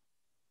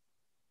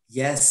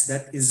 Yes,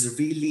 that is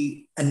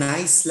really a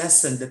nice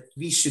lesson that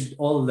we should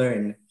all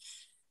learn.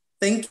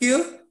 Thank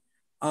you.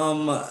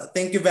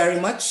 Thank you very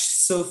much,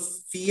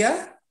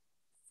 Sophia,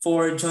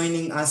 for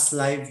joining us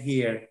live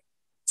here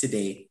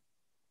today.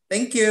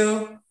 Thank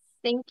you.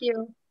 Thank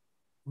you.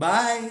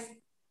 Bye.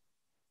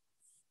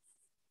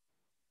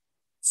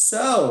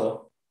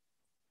 So,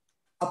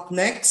 up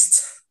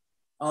next,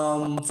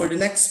 for the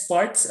next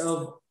part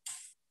of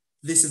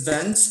this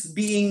event,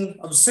 being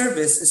of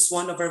service is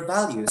one of our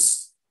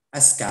values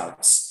as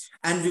Scouts.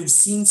 And we've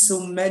seen so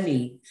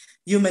many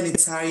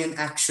humanitarian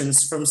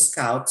actions from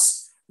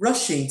Scouts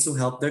rushing to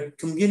help their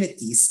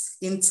communities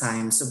in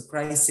times of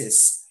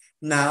crisis.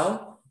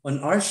 Now, on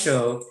our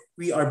show,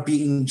 we are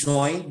being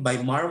joined by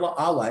Marwa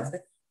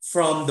Awad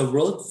from the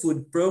World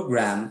Food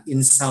Program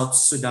in South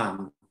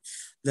Sudan.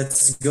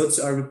 Let's go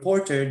to our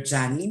reporter,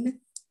 Janine,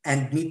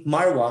 and meet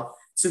Marwa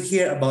to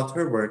hear about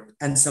her work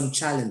and some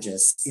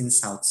challenges in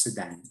South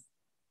Sudan.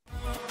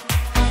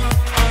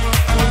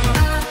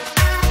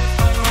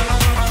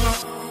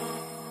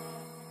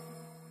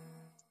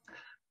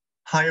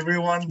 Hi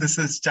everyone, this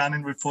is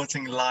Janin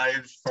reporting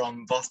live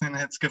from Bosnia and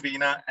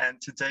Herzegovina,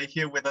 and today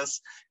here with us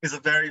is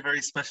a very,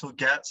 very special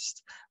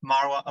guest,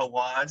 Marwa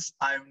Awad.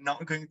 I'm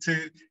not going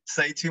to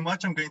say too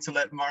much. I'm going to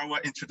let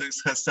Marwa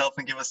introduce herself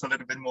and give us a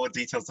little bit more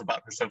details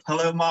about herself.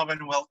 Hello Marwa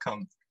and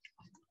welcome.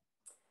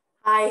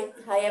 Hi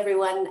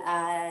everyone.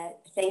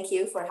 Thank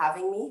you for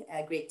having me.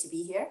 Great to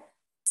be here.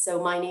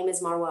 So my name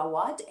is Marwa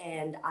Awad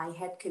and I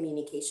head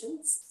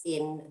communications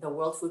in the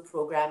World Food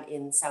Program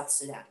in South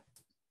Sudan.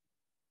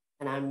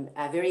 And I'm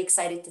very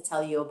excited to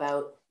tell you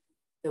about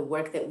the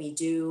work that we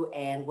do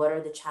and what are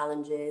the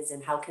challenges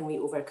and how can we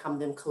overcome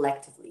them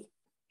collectively.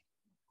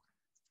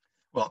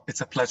 Well,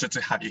 it's a pleasure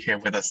to have you here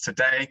with us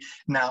today.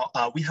 Now,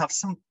 we have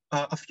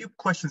a few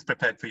questions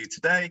prepared for you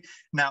today.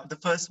 Now, the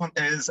first one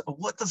is,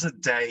 what does a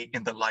day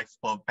in the life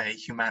of a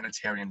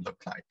humanitarian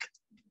look like?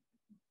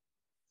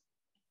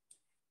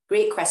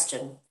 Great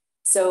question.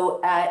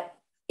 So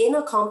in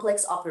a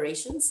complex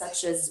operation,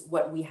 such as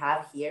what we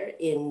have here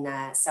in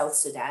South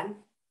Sudan,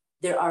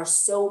 there are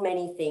so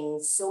many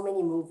things, so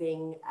many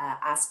moving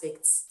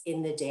aspects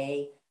in the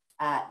day.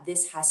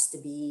 This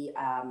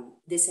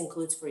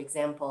includes, for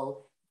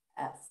example,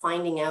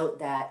 finding out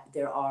that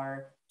there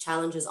are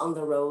challenges on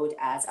the road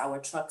as our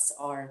trucks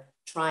are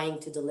trying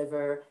to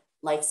deliver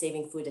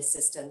life-saving food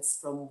assistance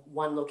from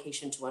one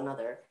location to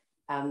another.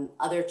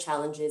 Other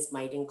challenges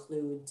might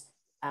include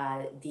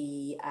our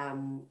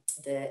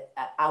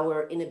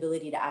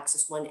inability to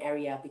access one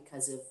area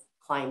because of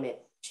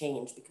climate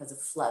change, because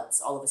of floods.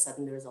 All of a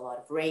sudden there's a lot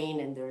of rain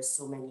and there's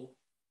so many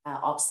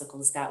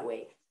obstacles that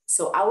way.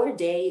 So our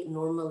day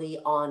normally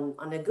on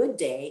a good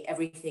day,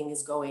 everything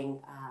is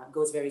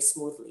goes very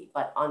smoothly.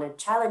 But on a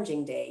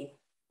challenging day,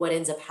 what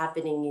ends up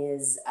happening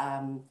is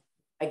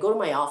I go to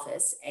my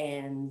office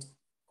and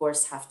of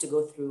course have to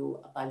go through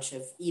a bunch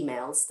of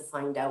emails to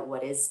find out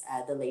what is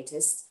the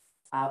latest.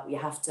 We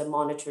have to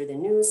monitor the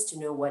news to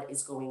know what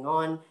is going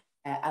on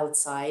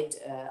outside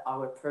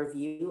our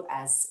purview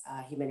as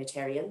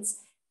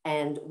humanitarians.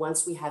 And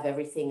once we have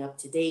everything up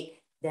to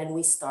date, then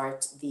we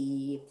start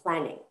the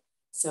planning.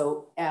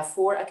 So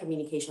for a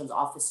communications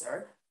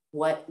officer,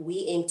 what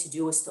we aim to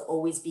do is to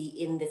always be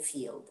in the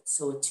field.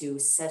 So to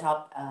set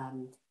up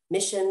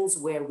missions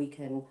where we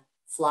can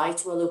fly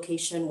to a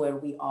location where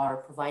we are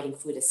providing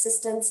food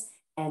assistance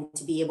and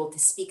to be able to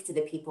speak to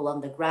the people on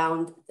the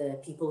ground, the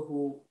people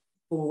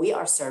whom we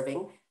are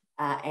serving,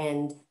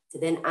 and to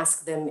then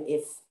ask them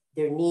if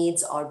their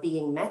needs are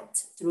being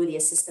met through the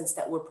assistance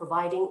that we're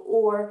providing,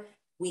 or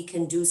we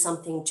can do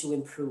something to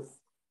improve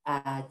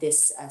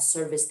this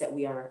service that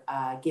we are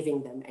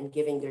giving them and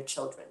giving their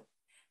children.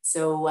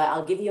 So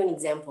I'll give you an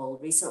example.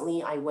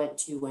 Recently, I went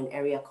to an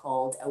area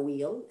called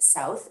Awil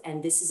South,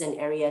 and this is an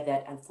area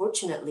that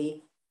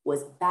unfortunately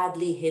was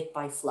badly hit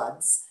by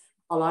floods.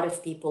 A lot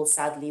of people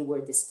sadly were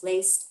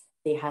displaced.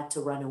 They had to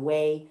run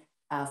away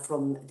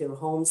from their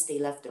homes. They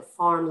left their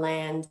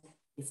farmland.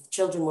 If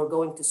children were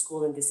going to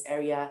school in this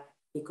area,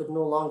 they could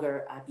no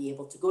longer be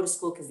able to go to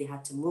school because they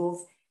had to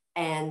move.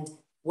 And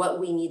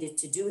what we needed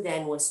to do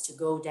then was to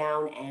go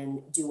down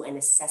and do an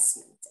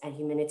assessment, a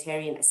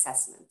humanitarian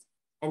assessment.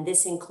 And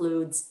this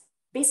includes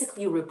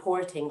basically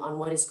reporting on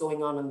what is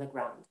going on the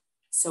ground.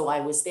 So I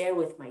was there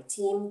with my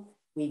team.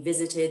 We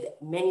visited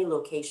many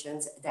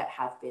locations that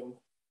have been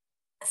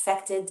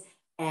affected,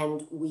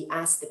 and we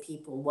asked the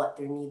people what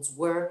their needs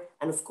were.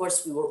 And of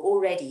course, we were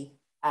already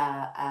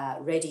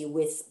ready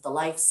with the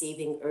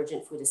life-saving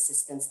urgent food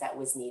assistance that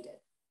was needed.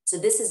 So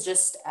this is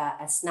just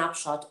a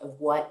snapshot of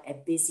what a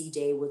busy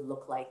day would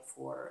look like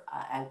for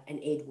an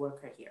aid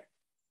worker here.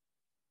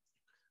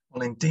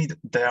 Well, indeed,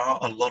 there are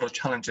a lot of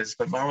challenges,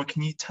 but Marwa,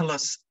 can you tell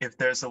us if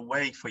there's a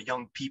way for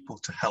young people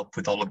to help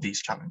with all of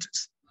these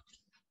challenges?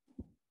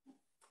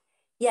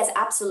 Yes,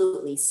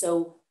 absolutely.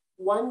 So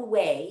one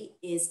way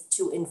is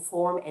to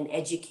inform and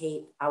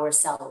educate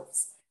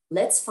ourselves.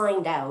 Let's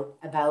find out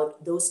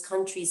about those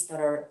countries that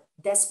are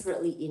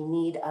desperately in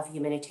need of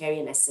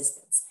humanitarian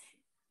assistance.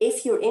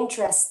 If your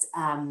interest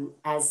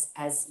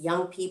as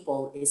young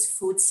people is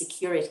food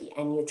security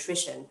and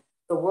nutrition,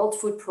 the World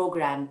Food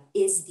Programme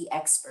is the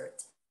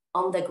expert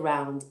on the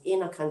ground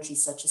in a country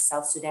such as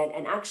South Sudan,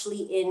 and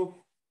actually in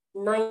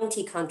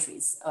 90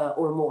 countries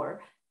or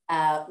more,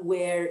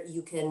 where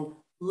you can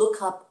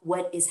look up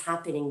what is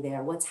happening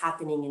there, what's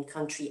happening in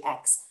country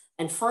X,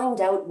 and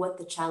find out what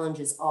the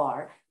challenges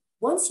are.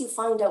 Once you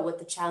find out what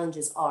the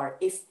challenges are,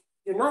 if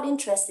you're not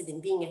interested in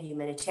being a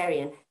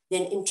humanitarian,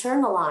 then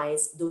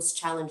internalize those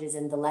challenges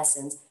and the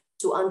lessons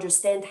to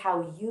understand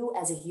how you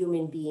as a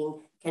human being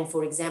can,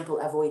 for example,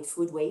 avoid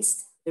food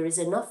waste. There is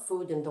enough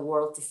food in the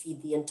world to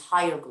feed the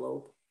entire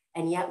globe,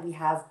 and yet we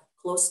have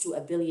close to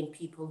 1 billion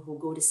people who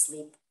go to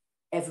sleep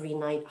every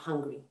night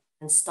hungry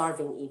and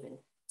starving even.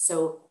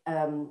 So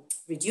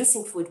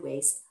reducing food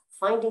waste,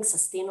 finding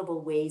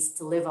sustainable ways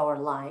to live our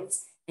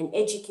lives, and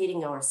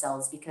educating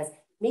ourselves, because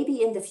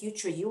maybe in the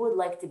future you would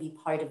like to be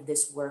part of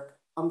this work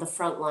on the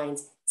front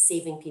lines,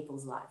 saving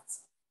people's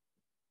lives.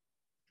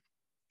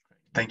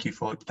 Thank you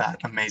for that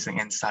amazing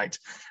insight.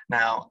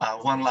 Now,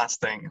 one last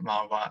thing,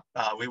 Marwa,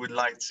 we would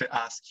like to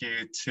ask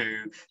you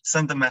to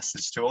send a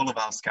message to all of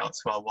our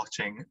scouts who are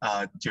watching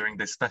during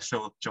this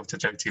special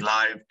JOTA-JOTI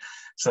live.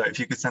 So if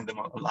you could send them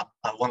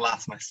one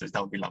last message,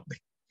 that would be lovely.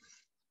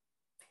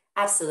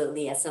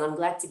 Absolutely, yes, and I'm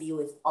glad to be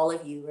with all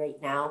of you right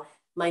now.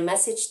 My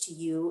message to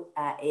you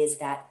is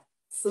that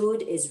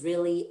food is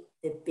really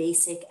the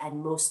basic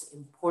and most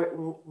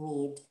important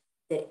need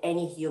that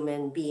any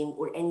human being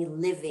or any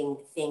living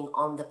thing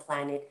on the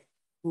planet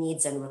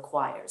needs and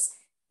requires.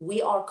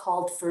 We are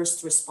called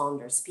first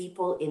responders.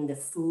 People in the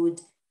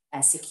food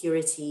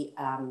security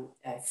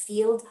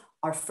field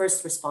are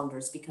first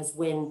responders, because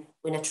when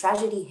a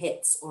tragedy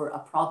hits or a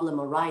problem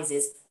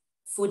arises,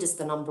 food is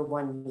the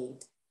 #1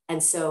 need.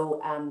 And so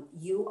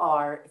you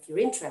are, if you're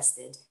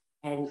interested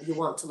and you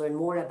want to learn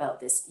more about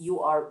this,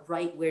 you are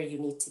right where you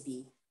need to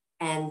be.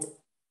 And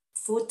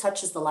food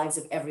touches the lives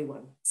of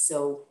everyone.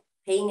 So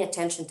paying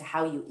attention to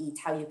how you eat,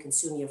 how you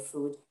consume your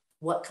food,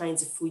 what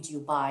kinds of food you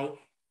buy,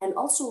 and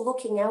also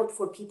looking out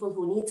for people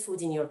who need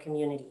food in your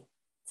community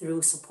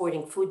through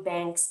supporting food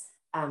banks,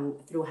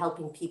 through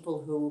helping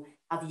people who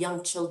have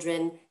young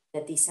children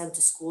that they send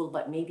to school,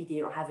 but maybe they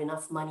don't have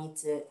enough money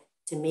to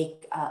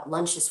make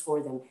lunches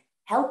for them.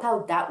 Help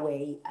out that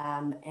way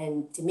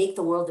and to make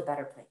the world a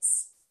better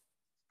place.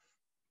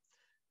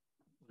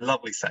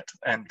 Lovely set.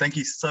 And thank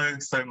you so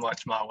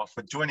much, Marwa,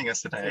 for joining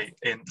us today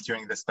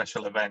during this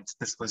special event.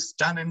 This was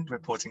Janin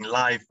reporting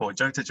live for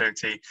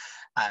JOTA-JOTI,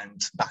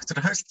 and back to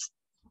the hosts.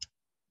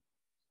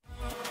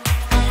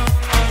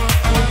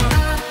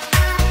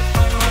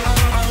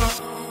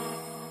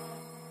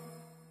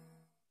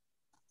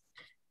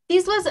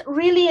 This was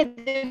really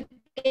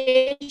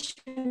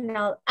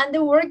educational, and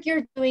the work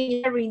you're doing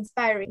is very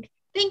inspiring.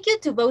 Thank you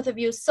to both of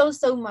you so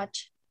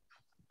much.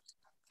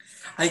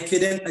 I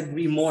couldn't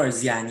agree more,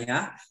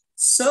 Ziania.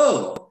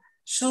 So,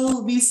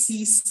 shall we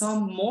see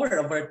some more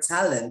of our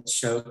talent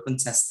show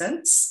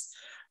contestants?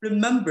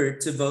 Remember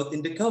to vote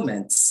in the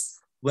comments.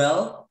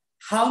 Well,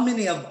 how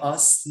many of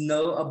us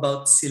know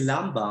about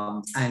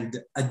Silambam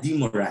and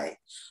Adimuray?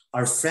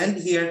 Our friend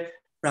here,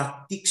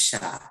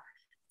 Praktiksha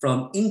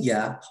from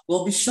India,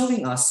 will be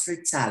showing us her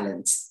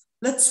talent.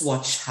 Let's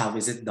watch how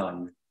is it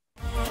done.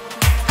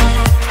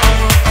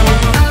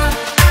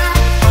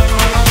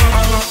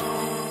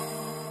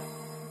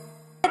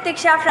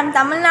 Diksha from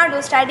Tamil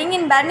Nadu, studying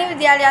in Barni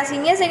Vidyalaya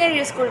Senior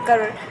Secondary School,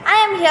 Karur. I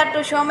am here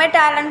to show my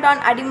talent on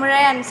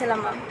Adimuray and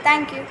Silambam.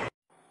 Thank you.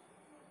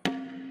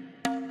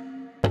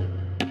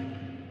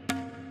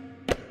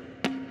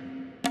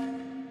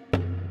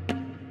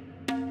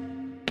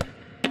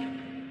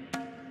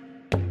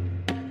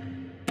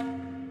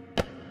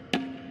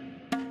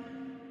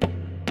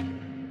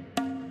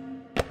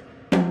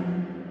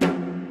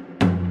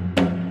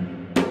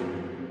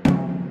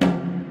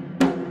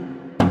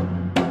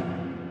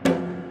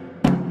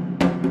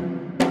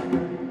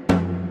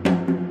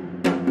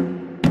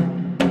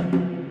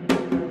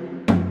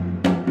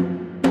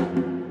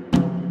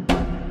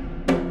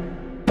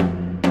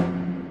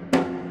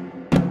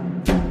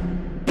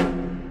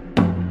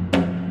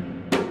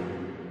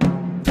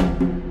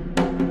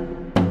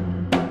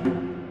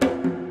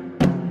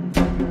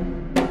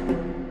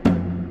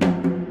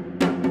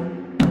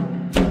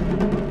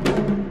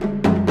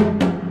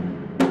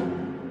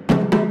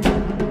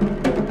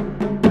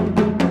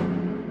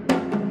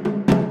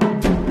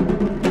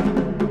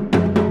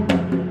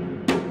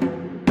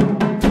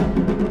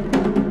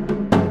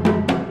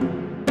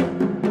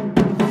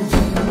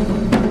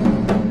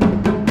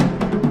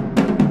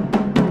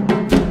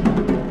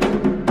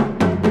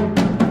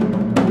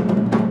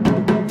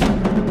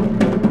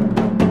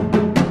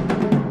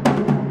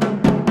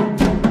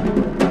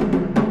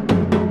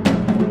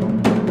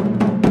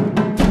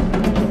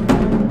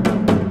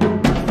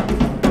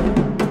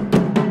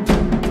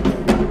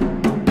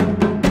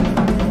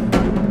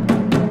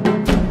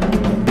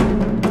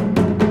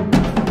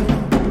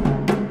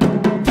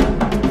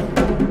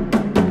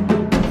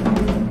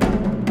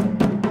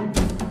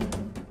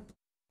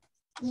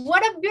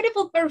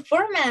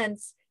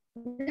 performance.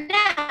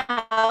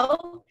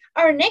 Now,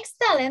 our next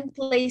talent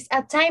plays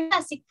a time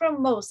classic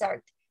from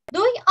Mozart.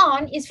 Doi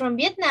On is from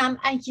Vietnam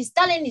and his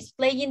talent is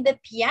playing the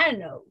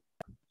piano.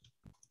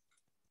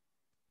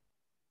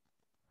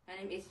 My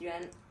name is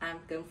Yuan. I'm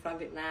come from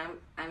Vietnam.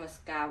 I'm a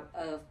scout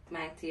of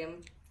my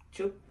team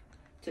troop.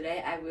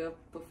 Today I will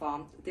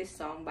perform this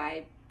song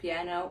by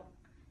piano.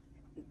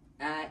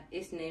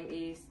 Its name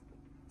is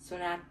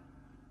Sonata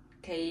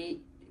K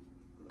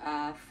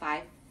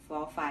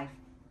 545.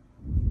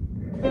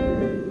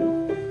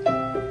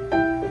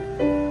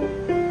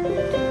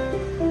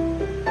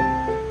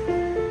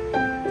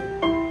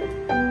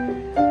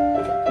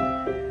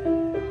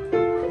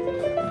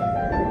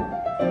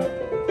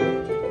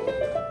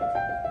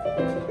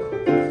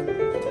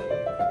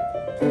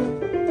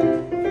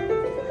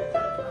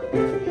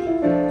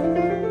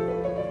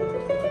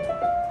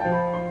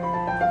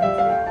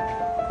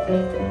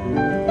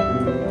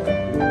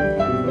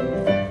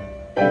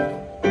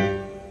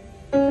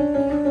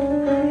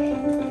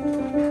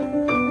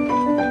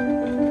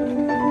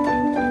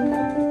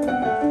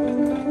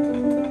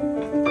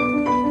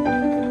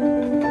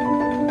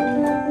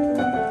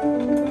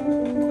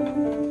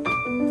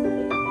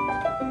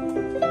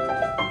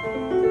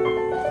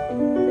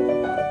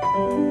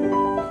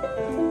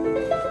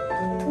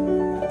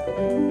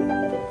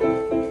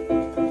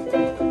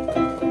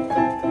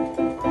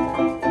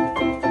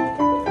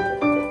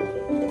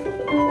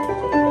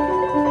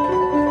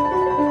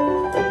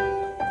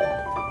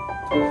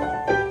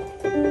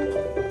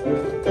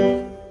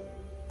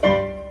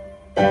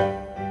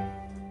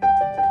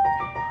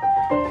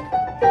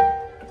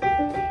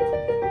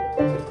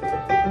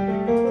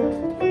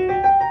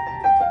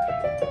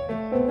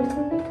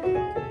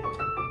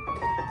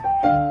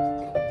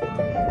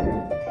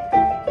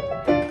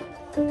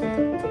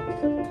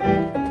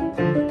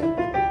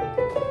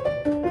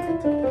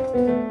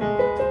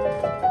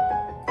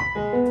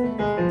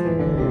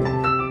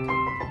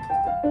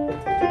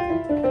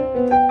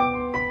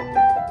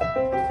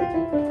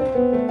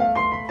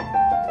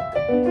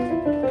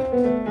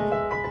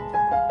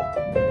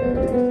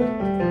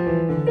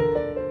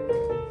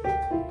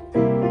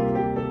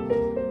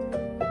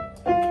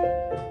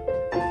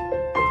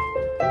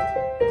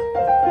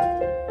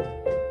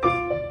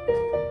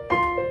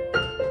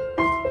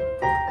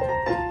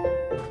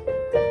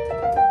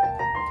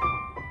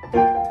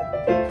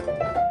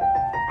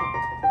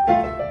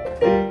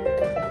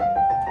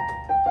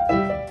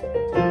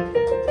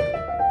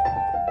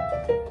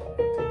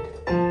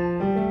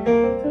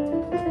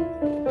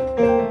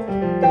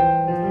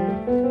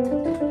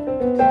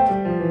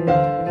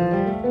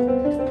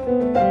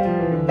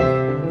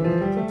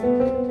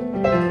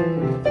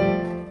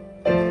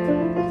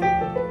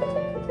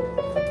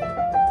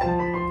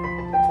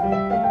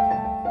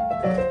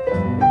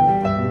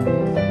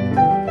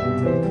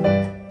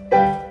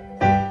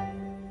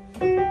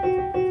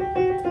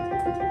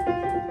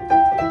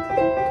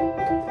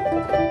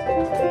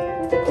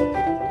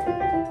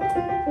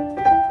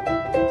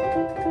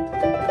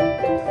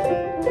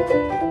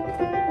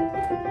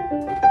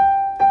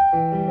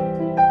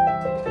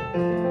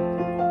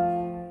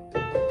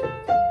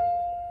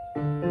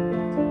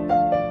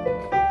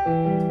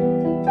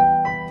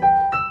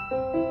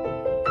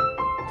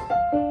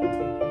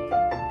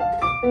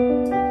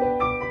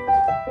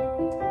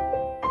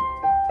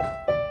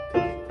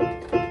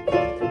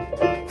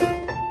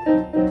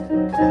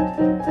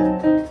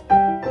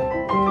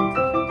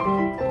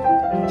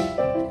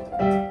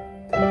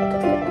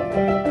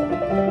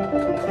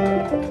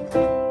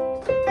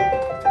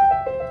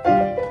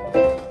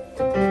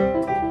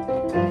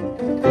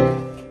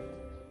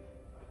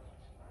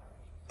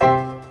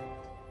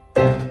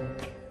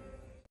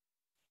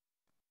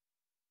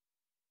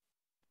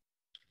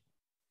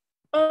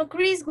 Oh,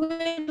 Chris, we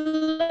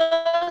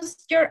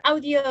lost your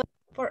audio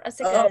for a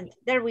second.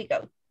 There we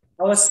go.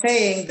 I was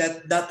saying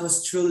that that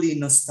was truly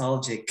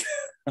nostalgic.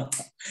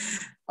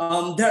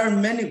 There are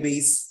many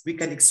ways we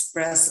can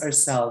express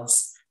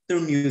ourselves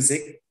through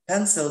music,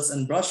 pencils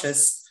and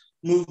brushes,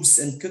 moves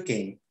and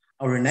cooking.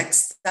 Our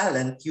next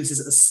talent uses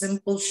a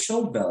simple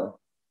show bell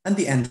and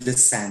the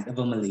endless sand of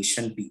a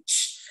Malaysian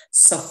beach.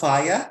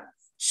 Safaya,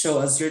 show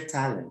us your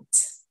talent.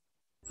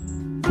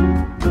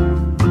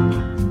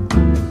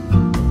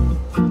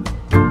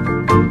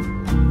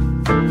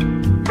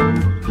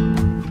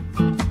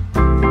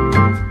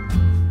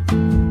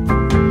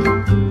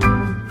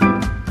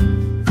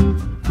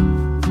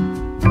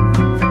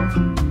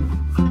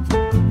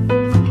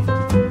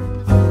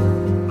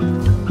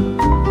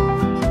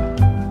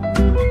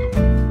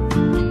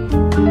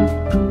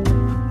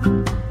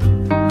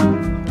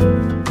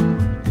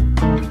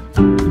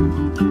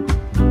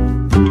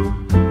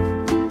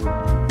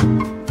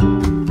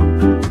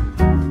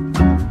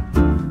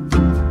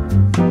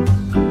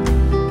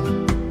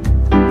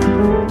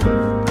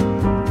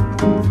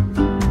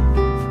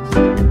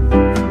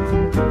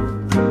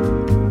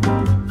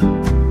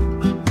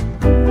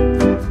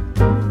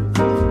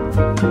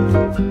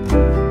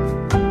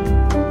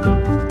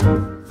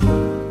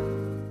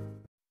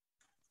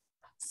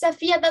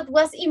 Safia, that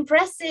was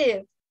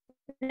impressive.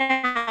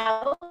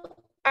 Now,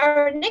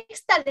 our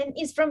next talent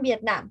is from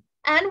Vietnam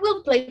and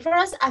will play for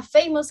us a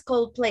famous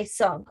Coldplay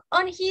song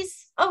on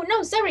his, oh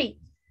no, sorry.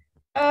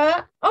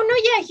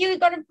 He's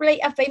gonna play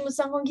a famous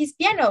song on his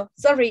piano.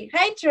 Sorry.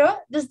 Hi, Tro,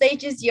 the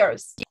stage is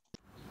yours.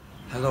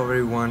 Hello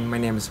everyone, my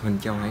name is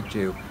Huỳnh Kiong Hai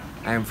Triều.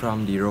 I am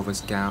from the Rover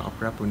Scout of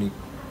Rapuni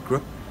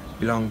group,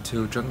 belong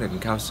to Trấn Định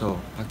Council,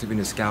 active in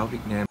the Scout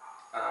Vietnam.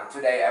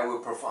 Today I will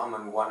perform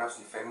on one of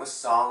the famous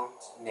songs,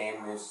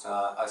 name is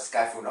A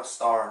Sky Full of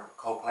Stars,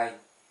 Coldplay.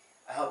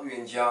 I hope you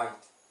enjoy.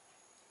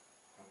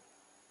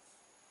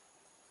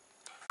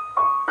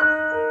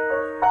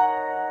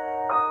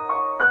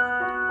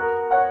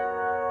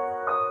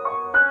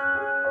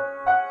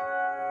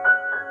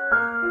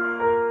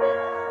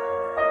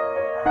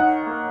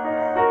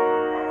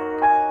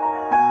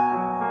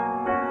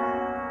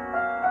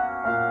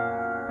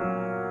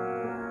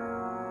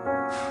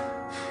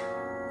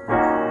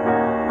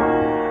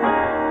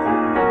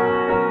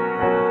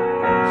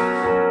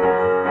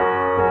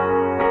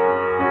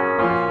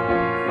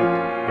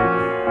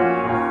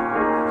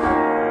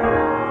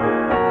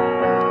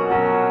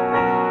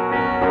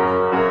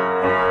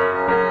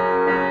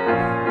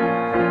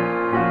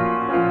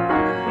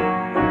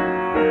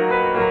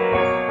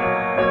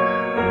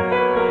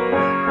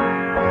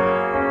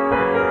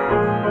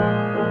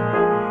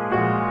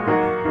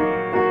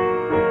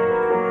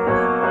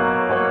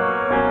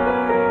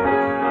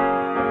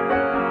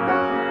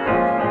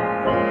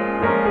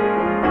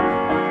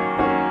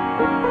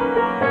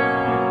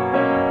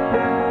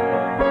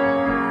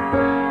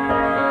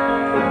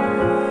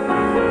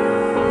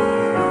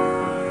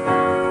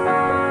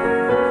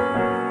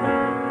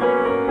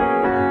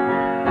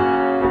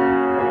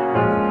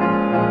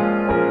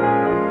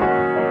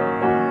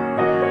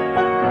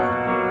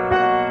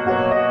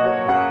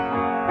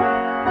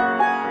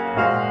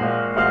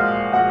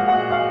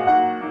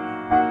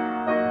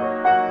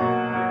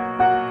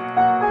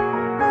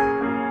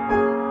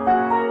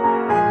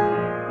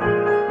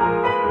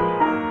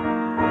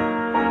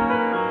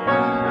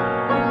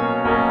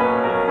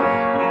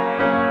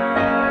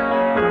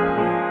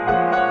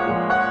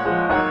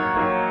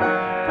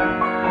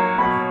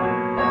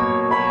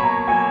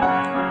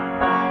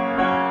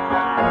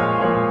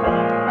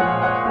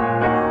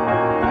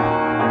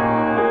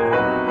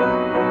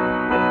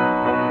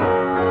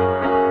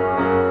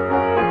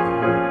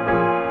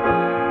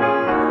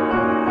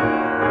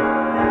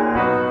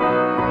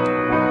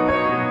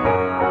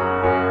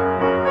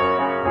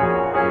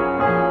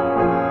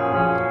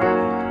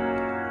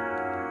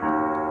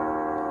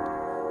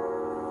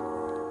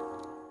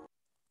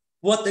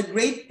 What a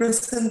great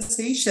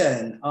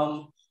presentation.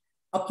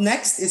 Up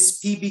next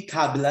is PB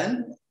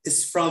Kabilan,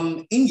 is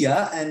from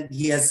India and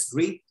he has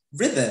great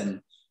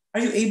rhythm. Are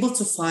you able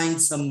to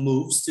find some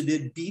moves to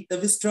the beat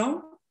of his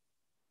drum?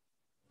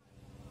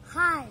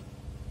 Hi,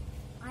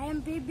 I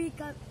am PB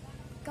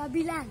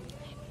Kabilan.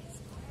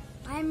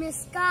 I am a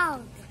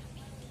scout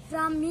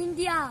from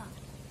India,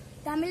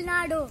 Tamil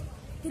Nadu,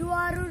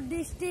 Tiruvallur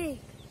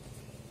district.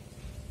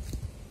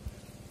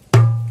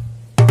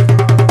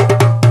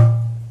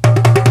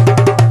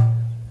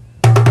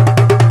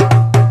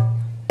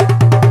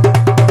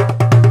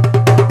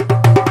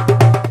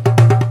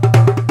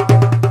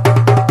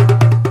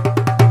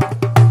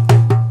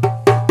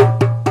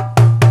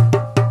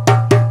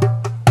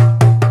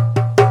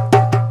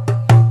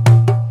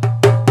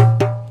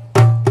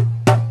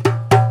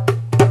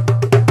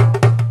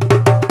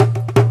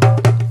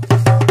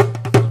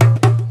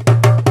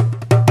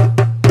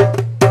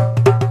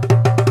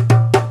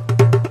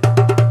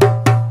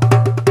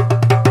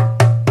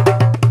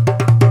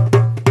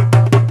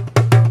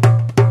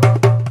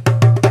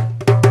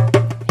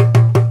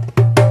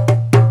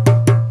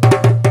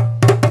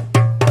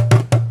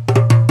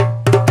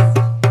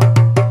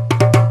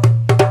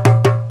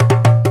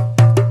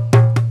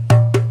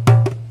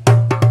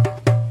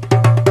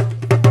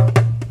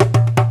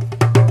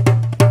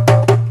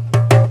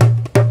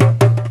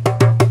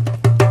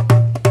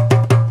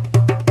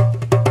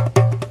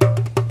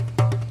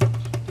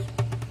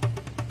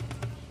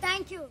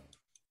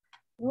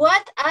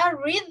 What a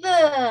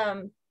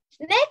rhythm!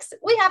 Next,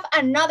 we have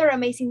another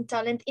amazing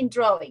talent in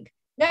drawing.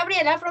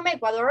 Gabriela from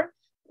Ecuador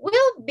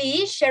will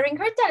be sharing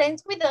her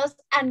talents with us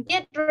and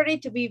get ready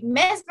to be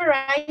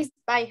mesmerized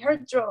by her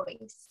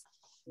drawings.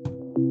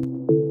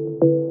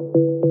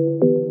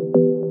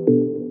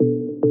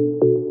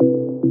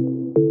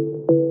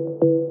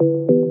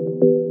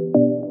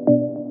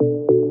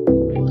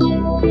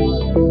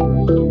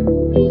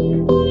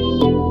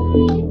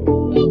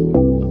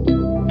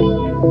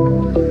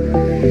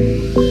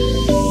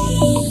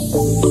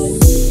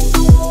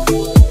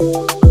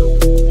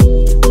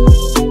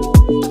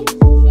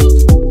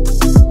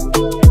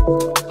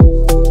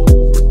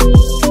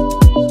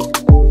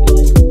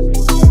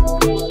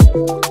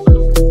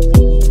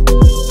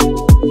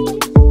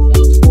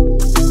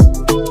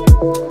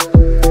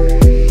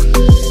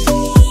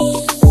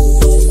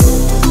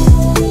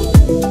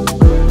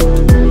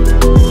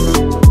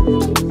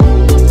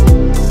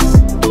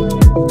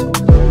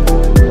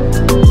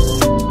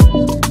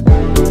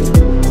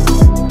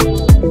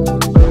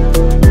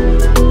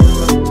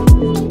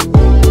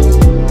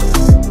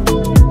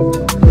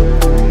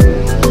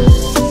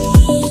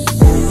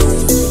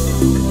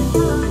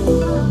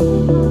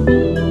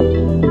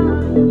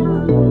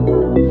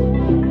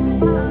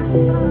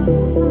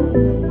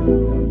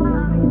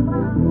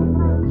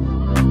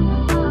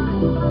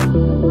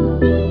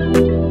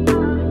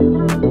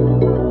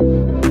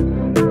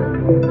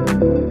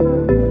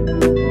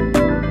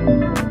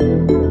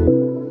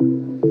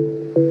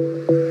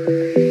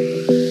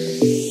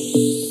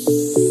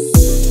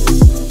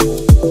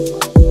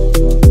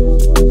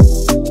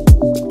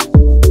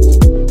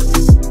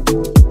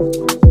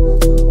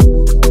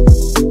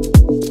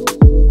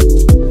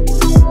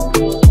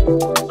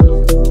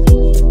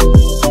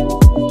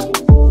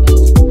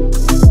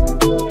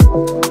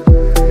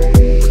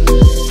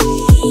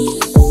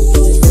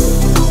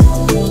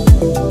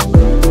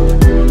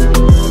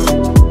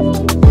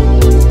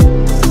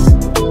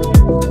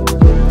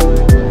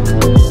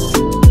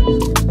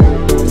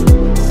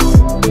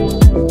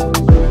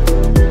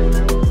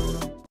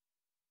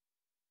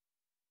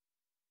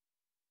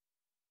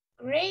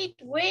 Great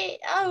way.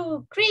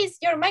 Oh, Chris,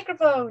 your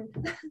microphone.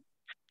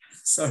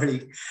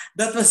 Sorry,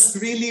 that was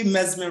really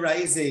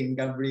mesmerizing,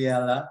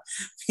 Gabriela.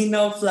 We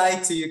now fly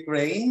to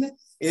Ukraine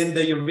in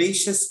the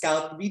Eurasia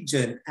Scout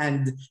region,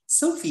 and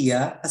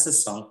Sophia has a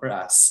song for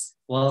us.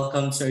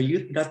 Welcome to our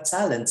Youth Got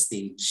Talent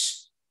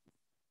stage.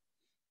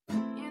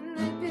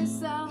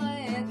 Написала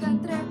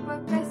этот трек,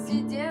 пока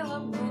сидела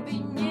в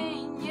глубине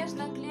и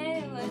нежно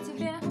клеила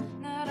тебе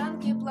на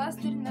ранке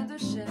пластырь на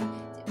душе.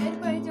 Теперь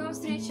пойдем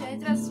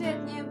встречать рассвет,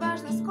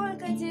 неважно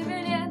сколько тебе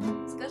лет.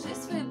 Скажи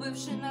своей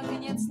бывшей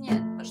наконец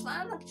нет,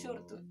 пошла она к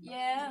черту,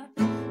 yeah.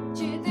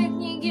 Читай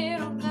книги,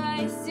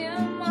 ругайся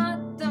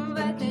матом в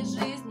этой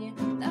жизни.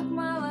 Так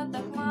мало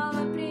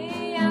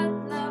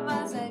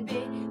приятного,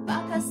 забей,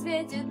 пока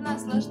светит,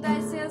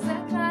 наслаждайся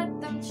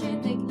закатом.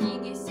 Читай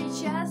книги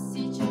сейчас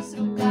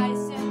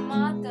ругайся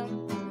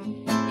матом.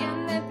 Я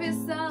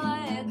написала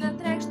этот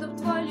трек, чтоб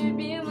твой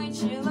любимый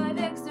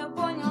человек все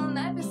понял,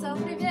 написал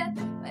привет.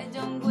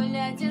 Пойдем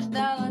гулять и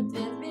ждал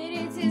ответ,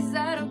 беритесь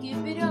за руки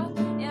вперед.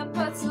 Я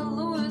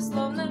поцелую,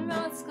 словно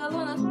мед, с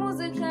колонок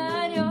музыка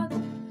орет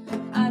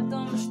о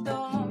том,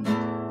 что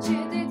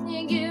читай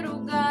книги,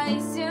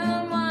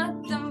 ругайся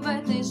матом в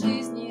этой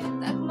жизни.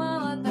 Так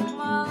мало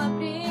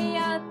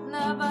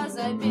приятного,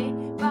 забей,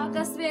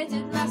 пока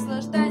светит,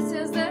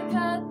 наслаждайся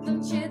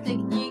закатом. Читай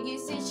книги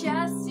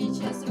сейчас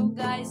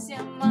ругайся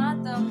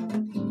матом.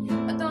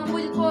 Потом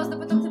будет поздно,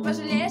 потом ты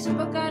пожалеешь, а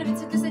пока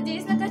рвется, ты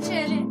садись на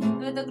качели.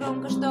 Давай так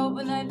громко,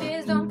 чтобы на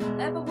весь дом,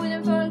 давай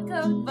побудем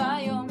только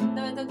вдвоем.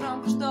 Давай так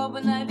громко,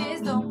 чтобы на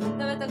весь дом,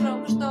 давай так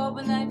громко,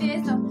 чтобы на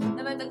весь дом,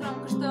 давай так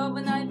громко,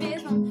 чтобы на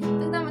весь дом.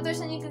 Тогда мы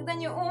точно никогда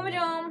не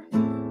умрем.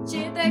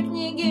 Читай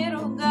книги,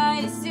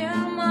 ругайся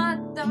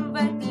матом в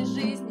этой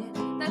жизни.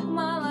 Так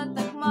мало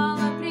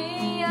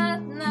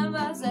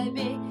приятного,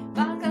 забей,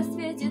 пока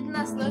светит,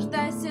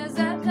 наслаждайся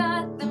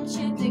закатом.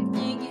 Читай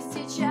книги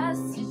сейчас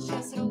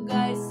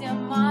ругайся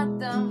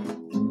матом.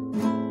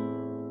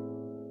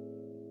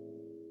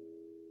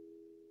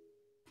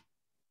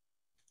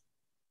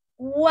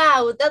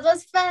 Wow, that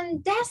was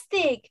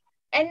fantastic.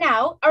 And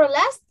now our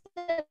last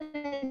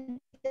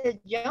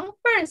young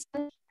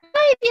person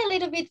might be a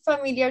little bit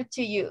familiar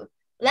to you.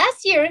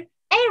 Last year,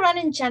 Aaron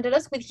enchanted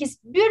us with his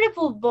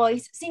beautiful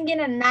voice singing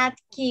a Nat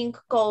King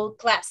Cole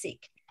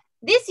classic.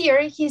 This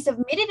year, he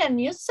submitted a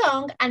new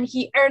song and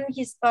he earned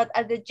his spot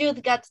at the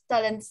Youth Got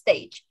Talent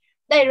stage.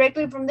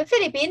 Directly from the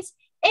Philippines,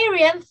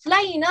 Aaron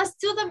flying us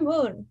to the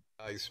moon.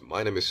 Guys,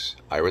 my name is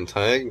Aaron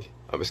Tang.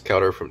 I'm a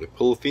scouter from the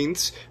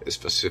Philippines,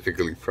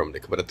 specifically from the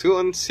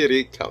Cabanatuan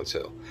City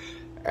Council.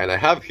 And I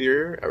have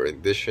here a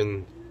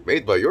rendition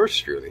made by yours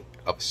truly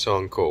of a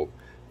song called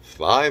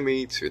Fly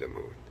Me to the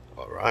Moon.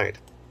 Alright.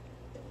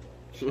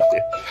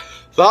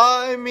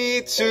 Fly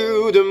me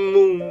to the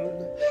moon,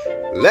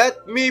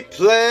 let me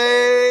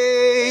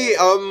play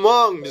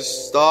among the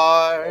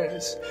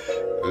stars.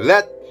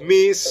 Let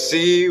me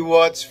see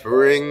what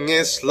spring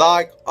is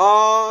like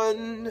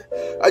on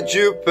a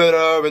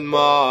Jupiter and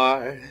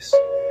Mars.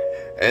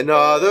 In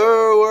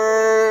other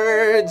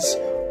words,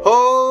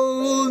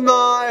 hold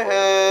my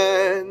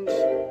hand.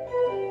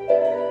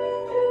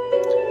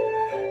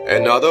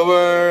 In other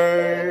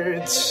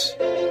words,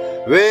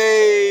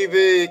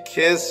 baby,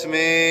 kiss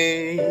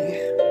me.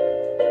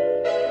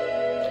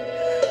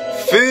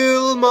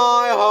 Fill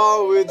my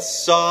heart with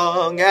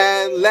song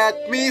and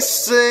let me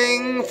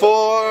sing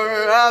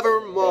forevermore.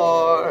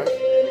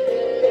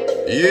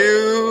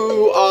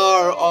 You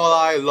are all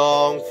I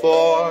long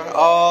for,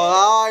 all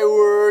I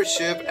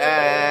worship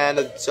and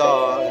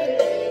adore.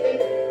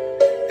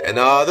 In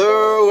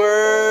other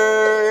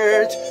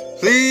words,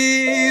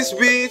 please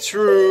be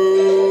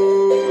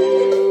true.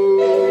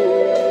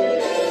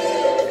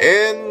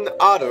 In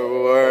other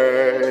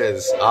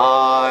words,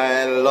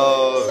 I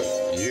love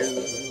you.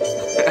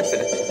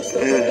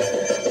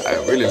 I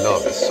really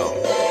love this song.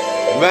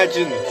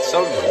 Imagine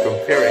someone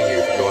comparing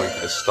you to going to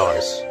the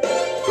stars,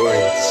 going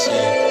to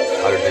see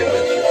other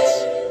dimensions,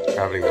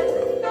 traveling the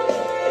world.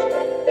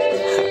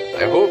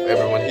 I hope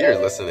everyone here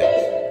listening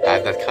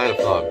had that kind of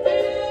love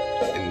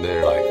in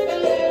their life.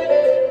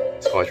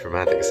 It's quite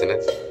romantic, isn't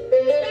it?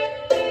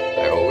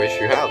 I all wish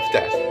you have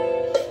that.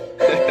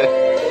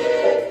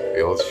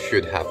 We all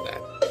should have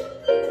that.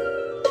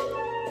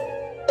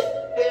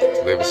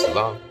 To live is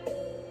love.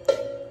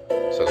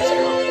 So let's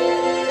go.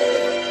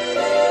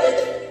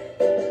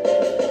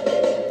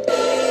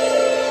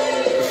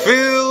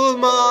 Fill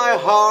my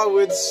heart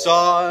with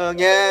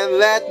song and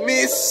let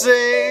me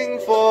sing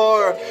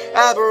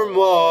forevermore.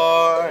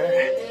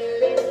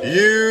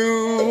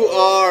 You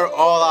are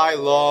all I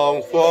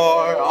long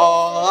for,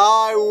 all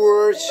I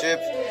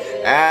worship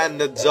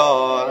and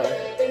adore.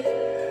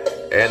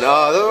 In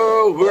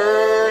other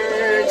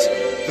words,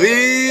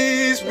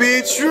 please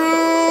be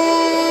true.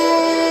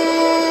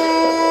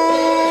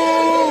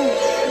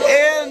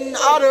 In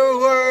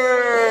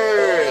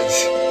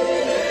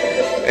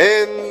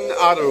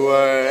other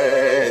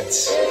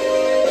words,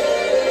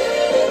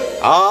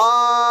 I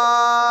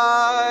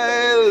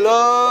loved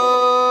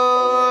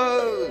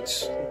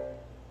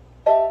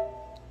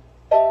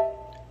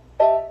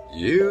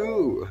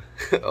you.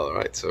 All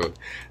right, so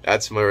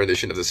that's my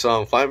rendition of the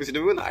song "Fly Me to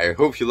the Moon." I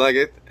hope you like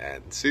it,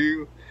 and see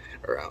you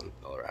around.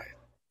 All right.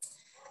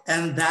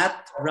 And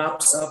that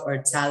wraps up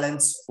our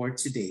talents for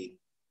today.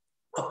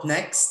 Up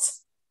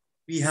next,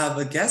 we have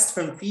a guest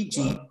from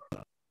Fiji.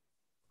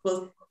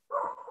 We'll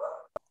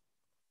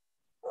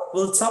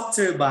talk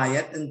to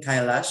Rubayat and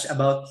Kailash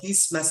about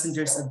his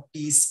Messengers of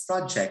Peace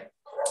project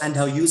and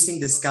how using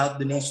the Scout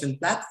donation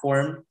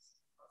platform,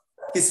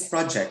 his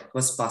project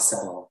was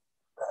possible.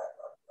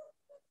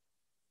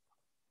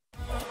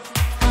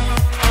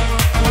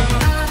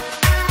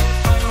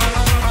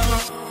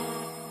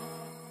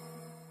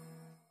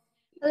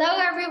 Hello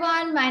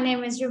everyone, my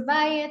name is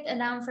Rubayat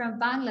and I'm from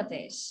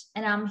Bangladesh.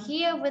 And I'm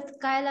here with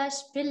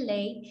Kailash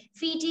Pillai,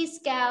 Fiji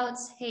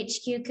Scouts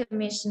HQ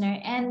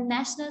Commissioner and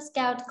National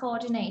Scout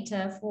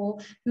Coordinator for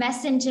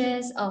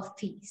Messengers of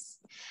Peace.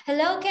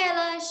 Hello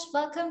Kailash,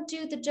 welcome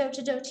to the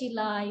JOTA-JOTI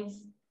Live.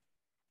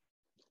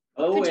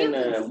 Hello,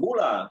 and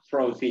Mula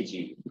from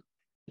Fiji.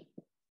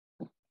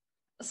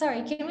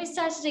 Sorry, can we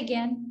start it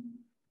again?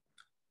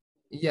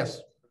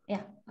 Yes.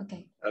 Yeah,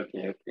 okay.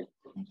 Okay.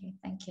 Okay,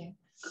 thank you.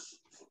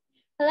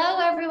 Hello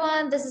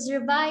everyone, this is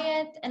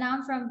Rubayat and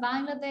I'm from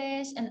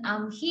Bangladesh and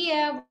I'm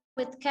here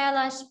with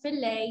Kailash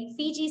Pillai,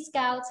 Fiji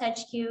Scouts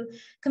HQ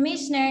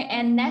Commissioner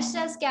and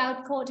National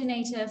Scout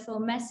Coordinator for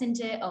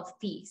Messenger of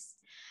Peace.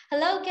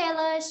 Hello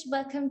Kailash,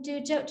 welcome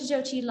to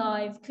JOTA-JOTI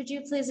Live. Could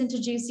you please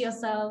introduce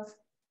yourself?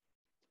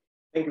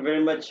 Thank you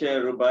very much,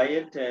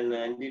 Rubayat, and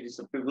indeed it's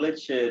a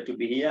privilege to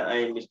be here. I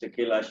am Mr.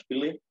 Kailash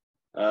Pillai,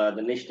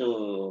 the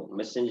National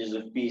Messengers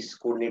of Peace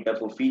Coordinator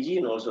for Fiji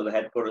and also the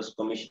Headquarters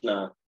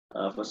Commissioner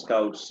for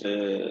Scouts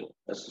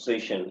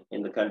Association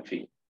in the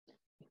country.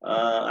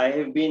 I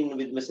have been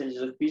with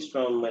Messengers of Peace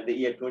from the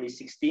year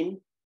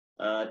 2016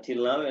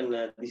 till now,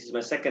 and this is my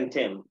second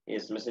term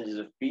as Messengers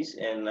of Peace,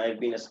 and I've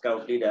been a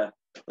Scout leader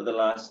for the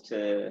last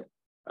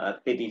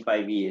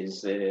 35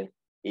 years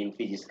in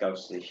Fiji Scout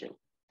Association.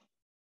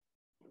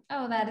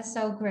 Oh, that is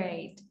so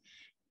great.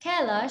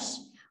 Kailash,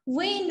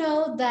 we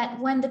know that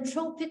when the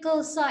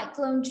tropical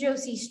cyclone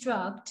Josie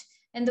struck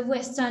in the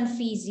Western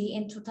Fiji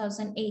in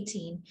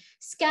 2018,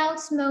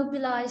 Scouts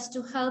mobilized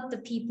to help the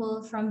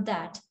people from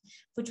that,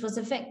 which was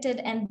affected,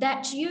 and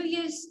that you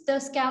used the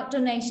Scout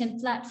donation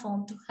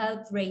platform to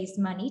help raise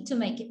money to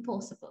make it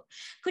possible.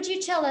 Could you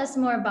tell us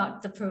more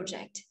about the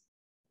project?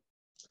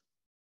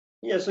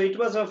 Yeah, so it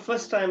was our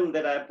first time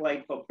that I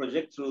applied for a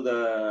project through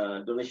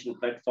the donation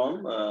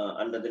platform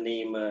under the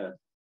name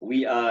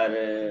We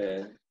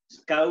Are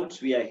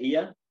Scouts, We Are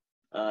Here.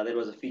 That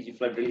was a Fiji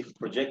flood relief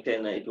project,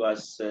 and it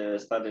was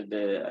started.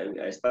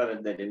 I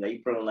started that in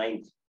April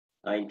 9th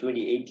in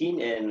 2018,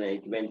 and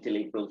it went till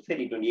April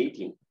 30,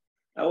 2018.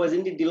 I was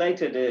indeed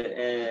delighted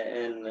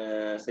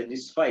and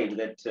satisfied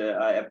that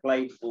I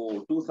applied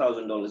for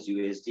 $2,000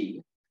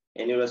 USD,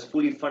 and it was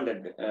fully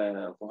funded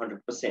for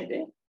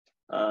 100%.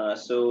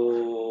 As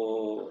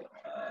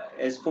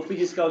for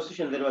Fiji Scout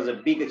Association, that was a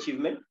big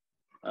achievement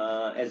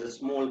as a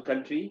small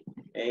country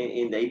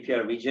in the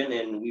APR region,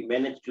 and we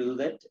managed to do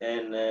that.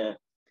 And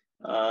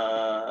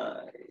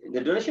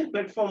the donation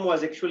platform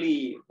was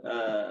actually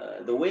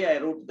the way I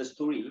wrote the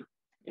story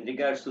in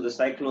regards to the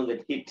cyclone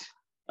that hit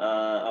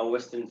our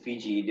Western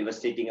Fiji,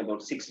 devastating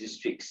about 6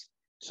 districts.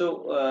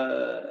 So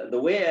the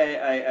way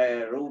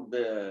I wrote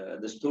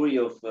the story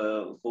of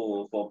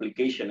for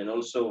application, and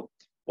also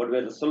what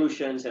were the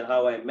solutions and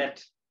how I met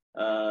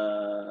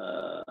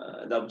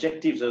the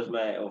objectives of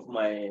my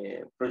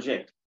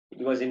project, it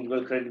was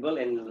indeed credible,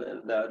 and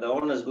the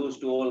honors goes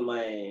to all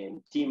my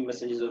team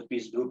Messengers of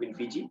Peace group in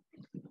Fiji.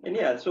 And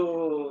yeah,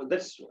 so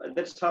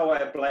that's how I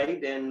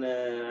applied, and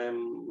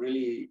I'm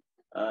really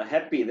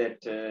happy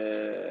that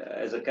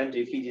as a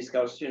country, Fiji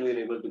Scouts, we were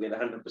able to get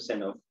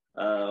 100%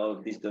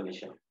 of this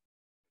donation.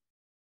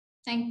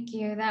 Thank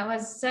you. That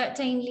was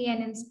certainly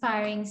an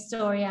inspiring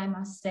story, I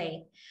must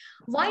say.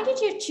 Why did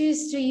you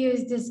choose to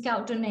use the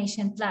Scout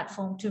donation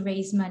platform to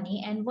raise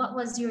money, and what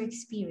was your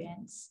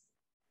experience?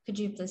 Could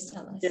you please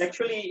tell us? Yeah,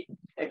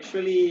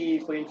 actually,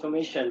 for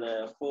information,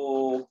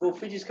 for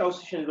Fiji Scout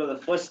Association, it was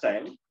the first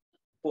time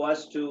for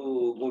us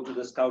to go to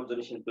the Scout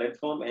donation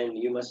platform, and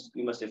you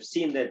must have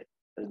seen that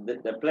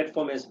the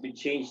platform has been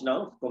changed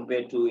now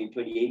compared to in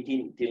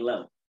 2018 till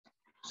now.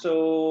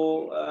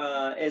 So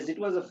as it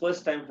was the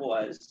first time for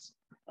us,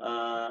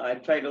 I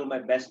tried all my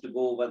best to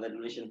go over the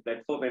donation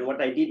platform. And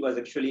what I did was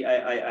actually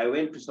I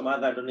went to some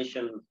other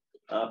donation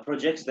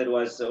projects that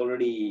was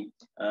already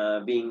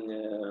being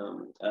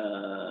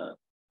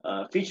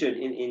featured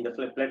in the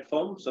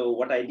platform. So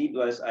what I did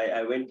was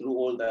I went through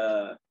all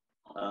the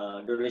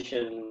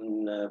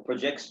donation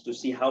projects to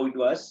see how it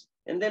was.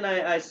 And then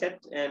I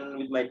sat and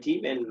with my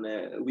team,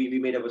 and we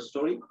made up a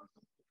story.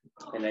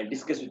 And I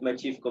discussed with my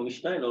chief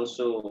commissioner and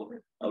also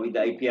with the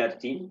IPR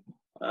team.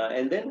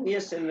 And then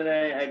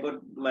I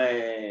got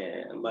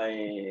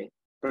my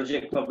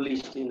project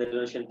published in the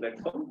donation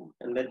platform,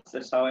 and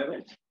that's how I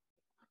went.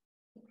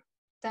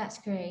 That's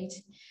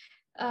great.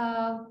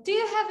 Do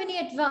you have any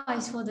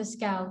advice for the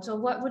Scouts, or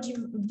what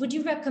would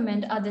you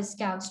recommend other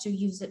Scouts to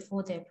use it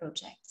for their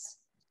projects?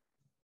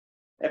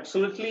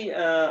 Absolutely.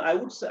 I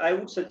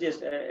would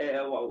suggest,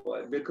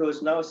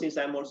 because now since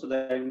I'm also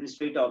the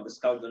administrator of the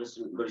Scout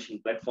donation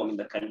platform in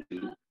the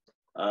country,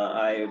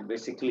 I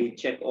basically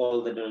check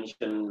all the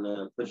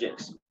donation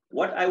projects.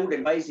 What I would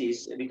advise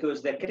is,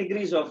 because there are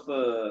categories of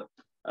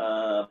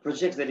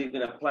projects that you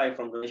can apply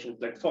from donation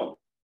platform.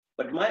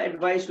 But my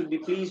advice would be,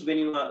 please, when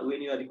you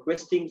are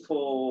requesting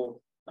for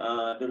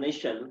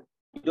donation,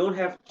 you don't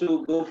have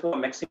to go for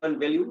maximum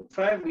value.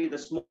 Try with a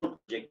small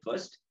project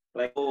first.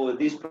 Like, oh,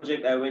 this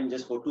project I went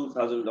just for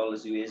 $2,000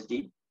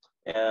 USD.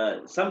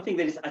 Something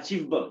that is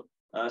achievable,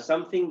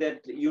 something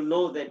that you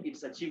know that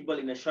it's achievable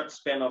in a short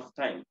span of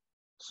time.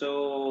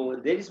 So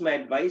that is my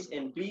advice.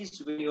 And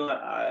please, when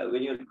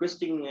you're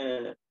requesting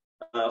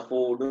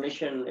for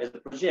donation as a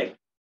project,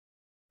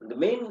 the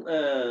main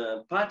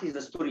part is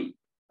the story,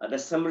 the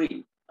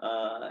summary.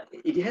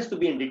 It has to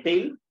be in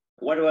detail.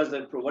 What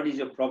is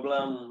your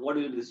problem? What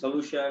is the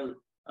solution?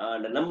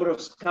 The number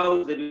of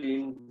scouts that will be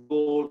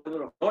involved,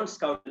 number of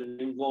non-scouts that will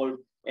be involved,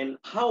 and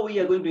how we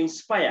are going to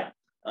inspire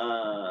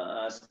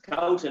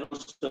scouts and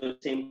also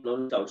same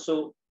non-scouts.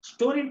 So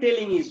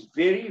storytelling is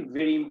very,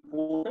 very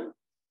important.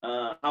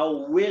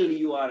 How well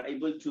you are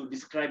able to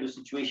describe your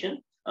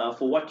situation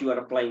for what you are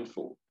applying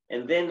for.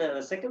 And then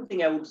the second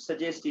thing I would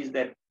suggest is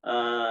that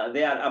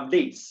there are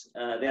updates.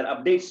 There are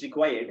updates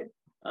required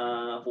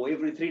for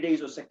every 3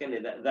 days or second.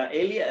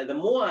 The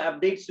more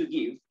updates you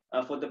give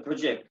for the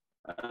project,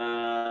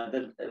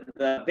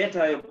 the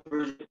better your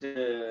project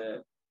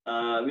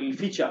will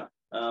feature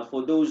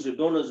for those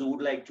donors who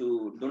would like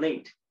to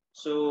donate.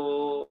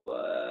 So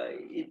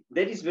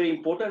that is very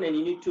important, and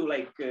you need to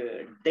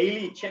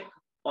daily check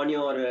on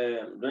your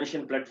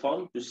donation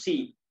platform to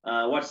see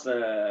what's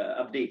the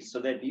updates, so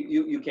that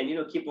you can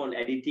keep on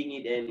editing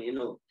it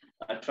and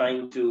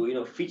trying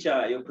to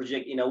feature your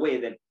project in a way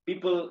that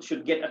people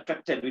should get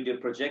attracted with your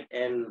project.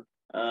 And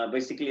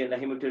basically in the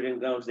humanitarian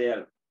grounds, they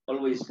are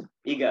always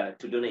eager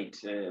to donate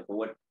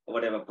for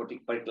whatever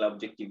particular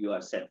objective you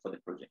are set for the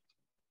project.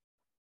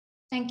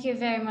 Thank you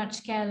very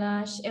much,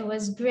 Kailash. It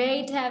was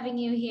great having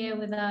you here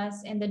with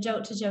us in the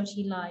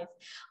JOTA-JOTI Live.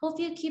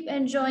 Hope you keep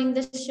enjoying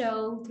the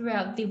show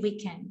throughout the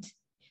weekend.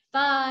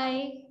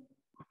 Bye.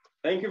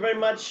 Thank you very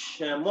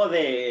much,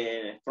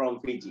 Mode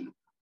from Fiji.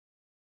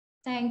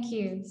 Thank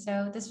you.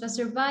 So this was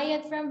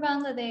Rubayat from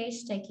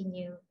Bangladesh taking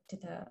you to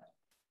the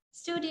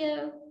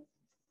studio.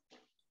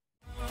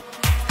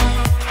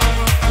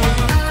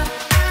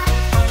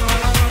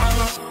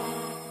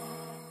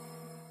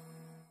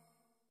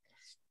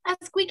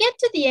 As we get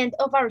to the end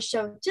of our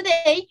show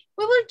today,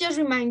 we will just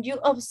remind you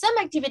of some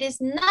activities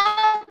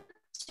not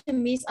to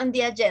miss on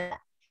the agenda.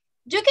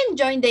 You can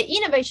join the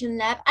Innovation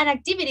Lab and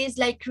activities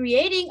like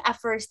creating a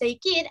first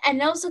aid kit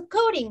and also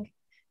coding.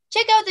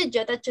 Check out the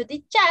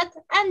JOTA-JOTI chat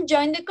and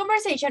join the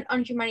conversation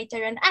on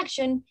humanitarian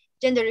action,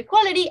 gender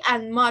equality,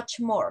 and much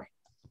more.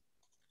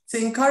 To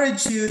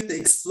encourage you to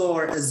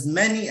explore as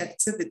many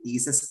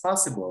activities as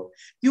possible,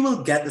 you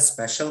will get a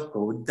special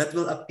code that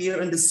will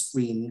appear on the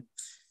screen,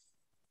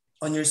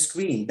 on your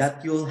screen,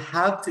 that you'll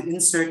have to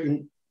insert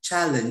in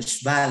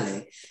Challenge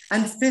Valley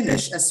and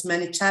finish as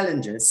many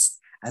challenges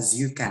as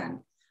you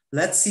can.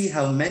 Let's see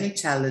how many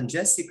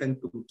challenges you can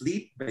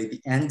complete by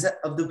the end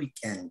of the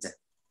weekend.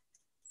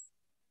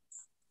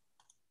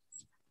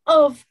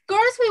 Of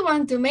course, we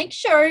want to make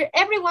sure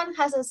everyone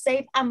has a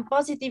safe and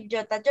positive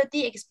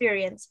JOTA-JOTI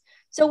experience.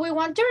 So we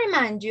want to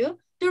remind you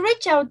to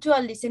reach out to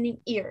a listening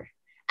ear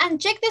and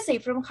check the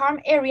Safe from Harm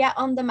area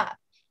on the map.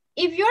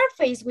 If you are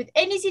faced with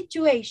any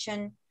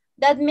situation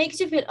that makes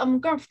you feel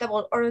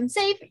uncomfortable or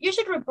unsafe, you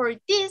should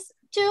report this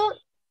to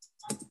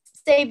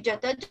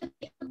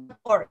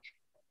SaveJOTA-JOTI.org.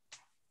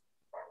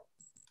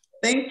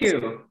 Thank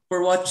you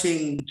for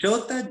watching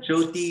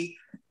JOTA-JOTI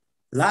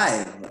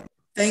Live.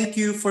 Thank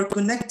you for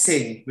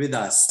connecting with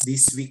us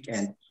this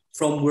weekend.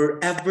 From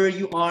wherever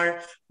you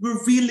are, we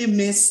really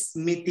miss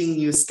meeting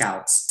new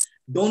scouts.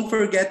 Don't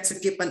forget to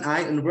keep an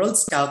eye on World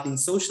Scouting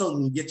social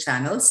media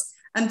channels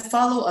and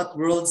follow at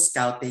World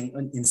Scouting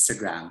on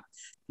Instagram.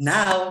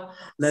 Now,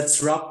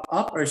 let's wrap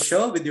up our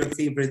show with your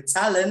favorite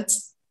talent,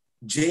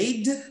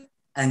 Jade,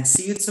 and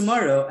see you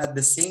tomorrow at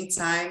the same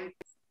time,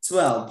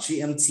 12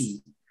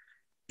 GMT.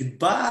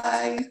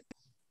 Goodbye.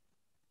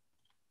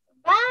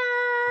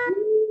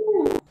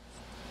 Bye.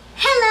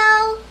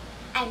 Hello,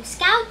 I'm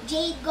Scout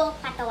Jade Go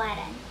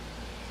Patawaran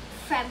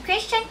from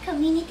Christian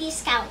Community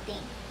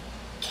Scouting,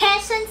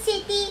 Quezon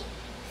City,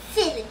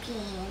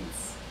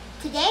 Philippines.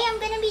 Today I'm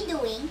going to be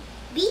doing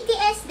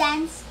BTS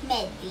Dance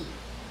Medley.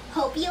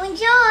 Hope you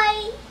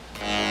enjoy!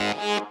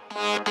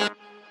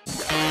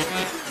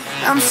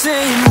 I'm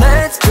saying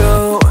let's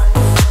go.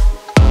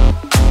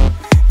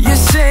 You're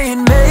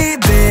saying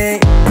maybe.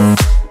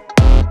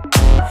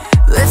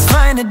 Let's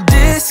find a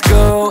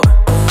disco.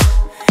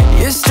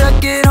 You're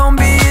stuck at home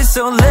being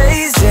so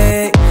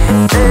lazy.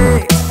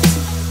 Hey.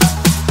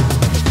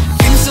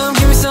 Give me some,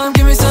 give me some,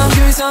 give me some,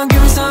 give me some,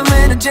 give me some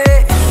energy.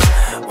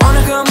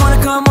 Wanna come,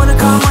 wanna come, wanna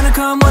come, wanna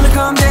come, wanna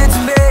come dance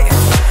with me.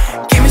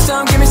 Give me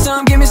some, give me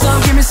some, give me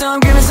some, give me some,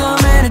 give me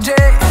some energy.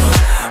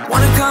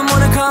 Wanna come,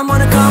 wanna come,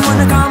 wanna come,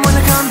 wanna come,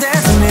 wanna come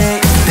dance with me.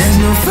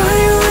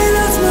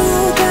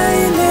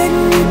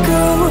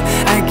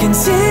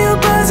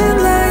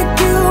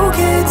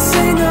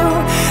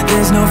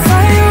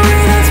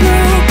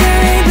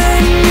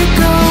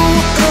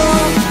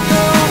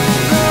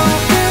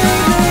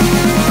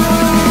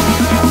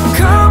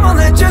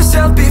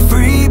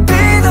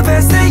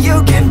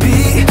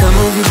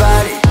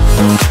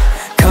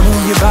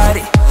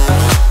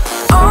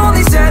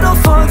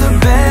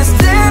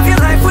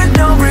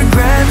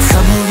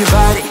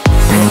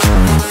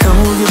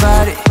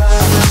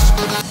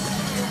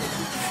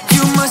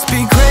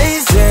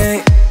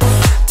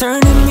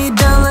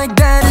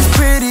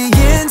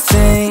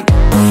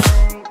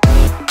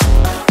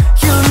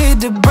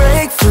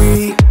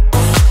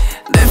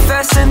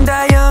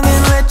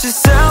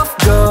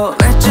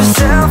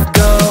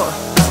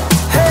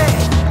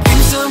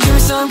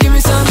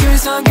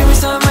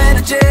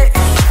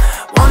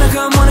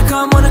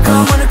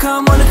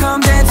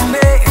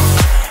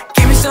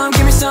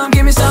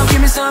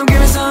 some,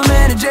 give me some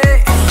energy.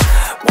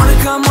 Wanna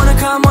come, wanna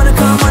come, wanna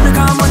come, wanna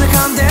come, wanna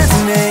come dance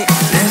with me.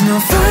 There's no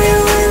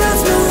fire without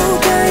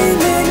smoke, I ain't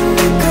letting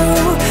you go.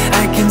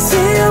 I can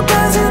see you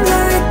buzzing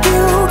like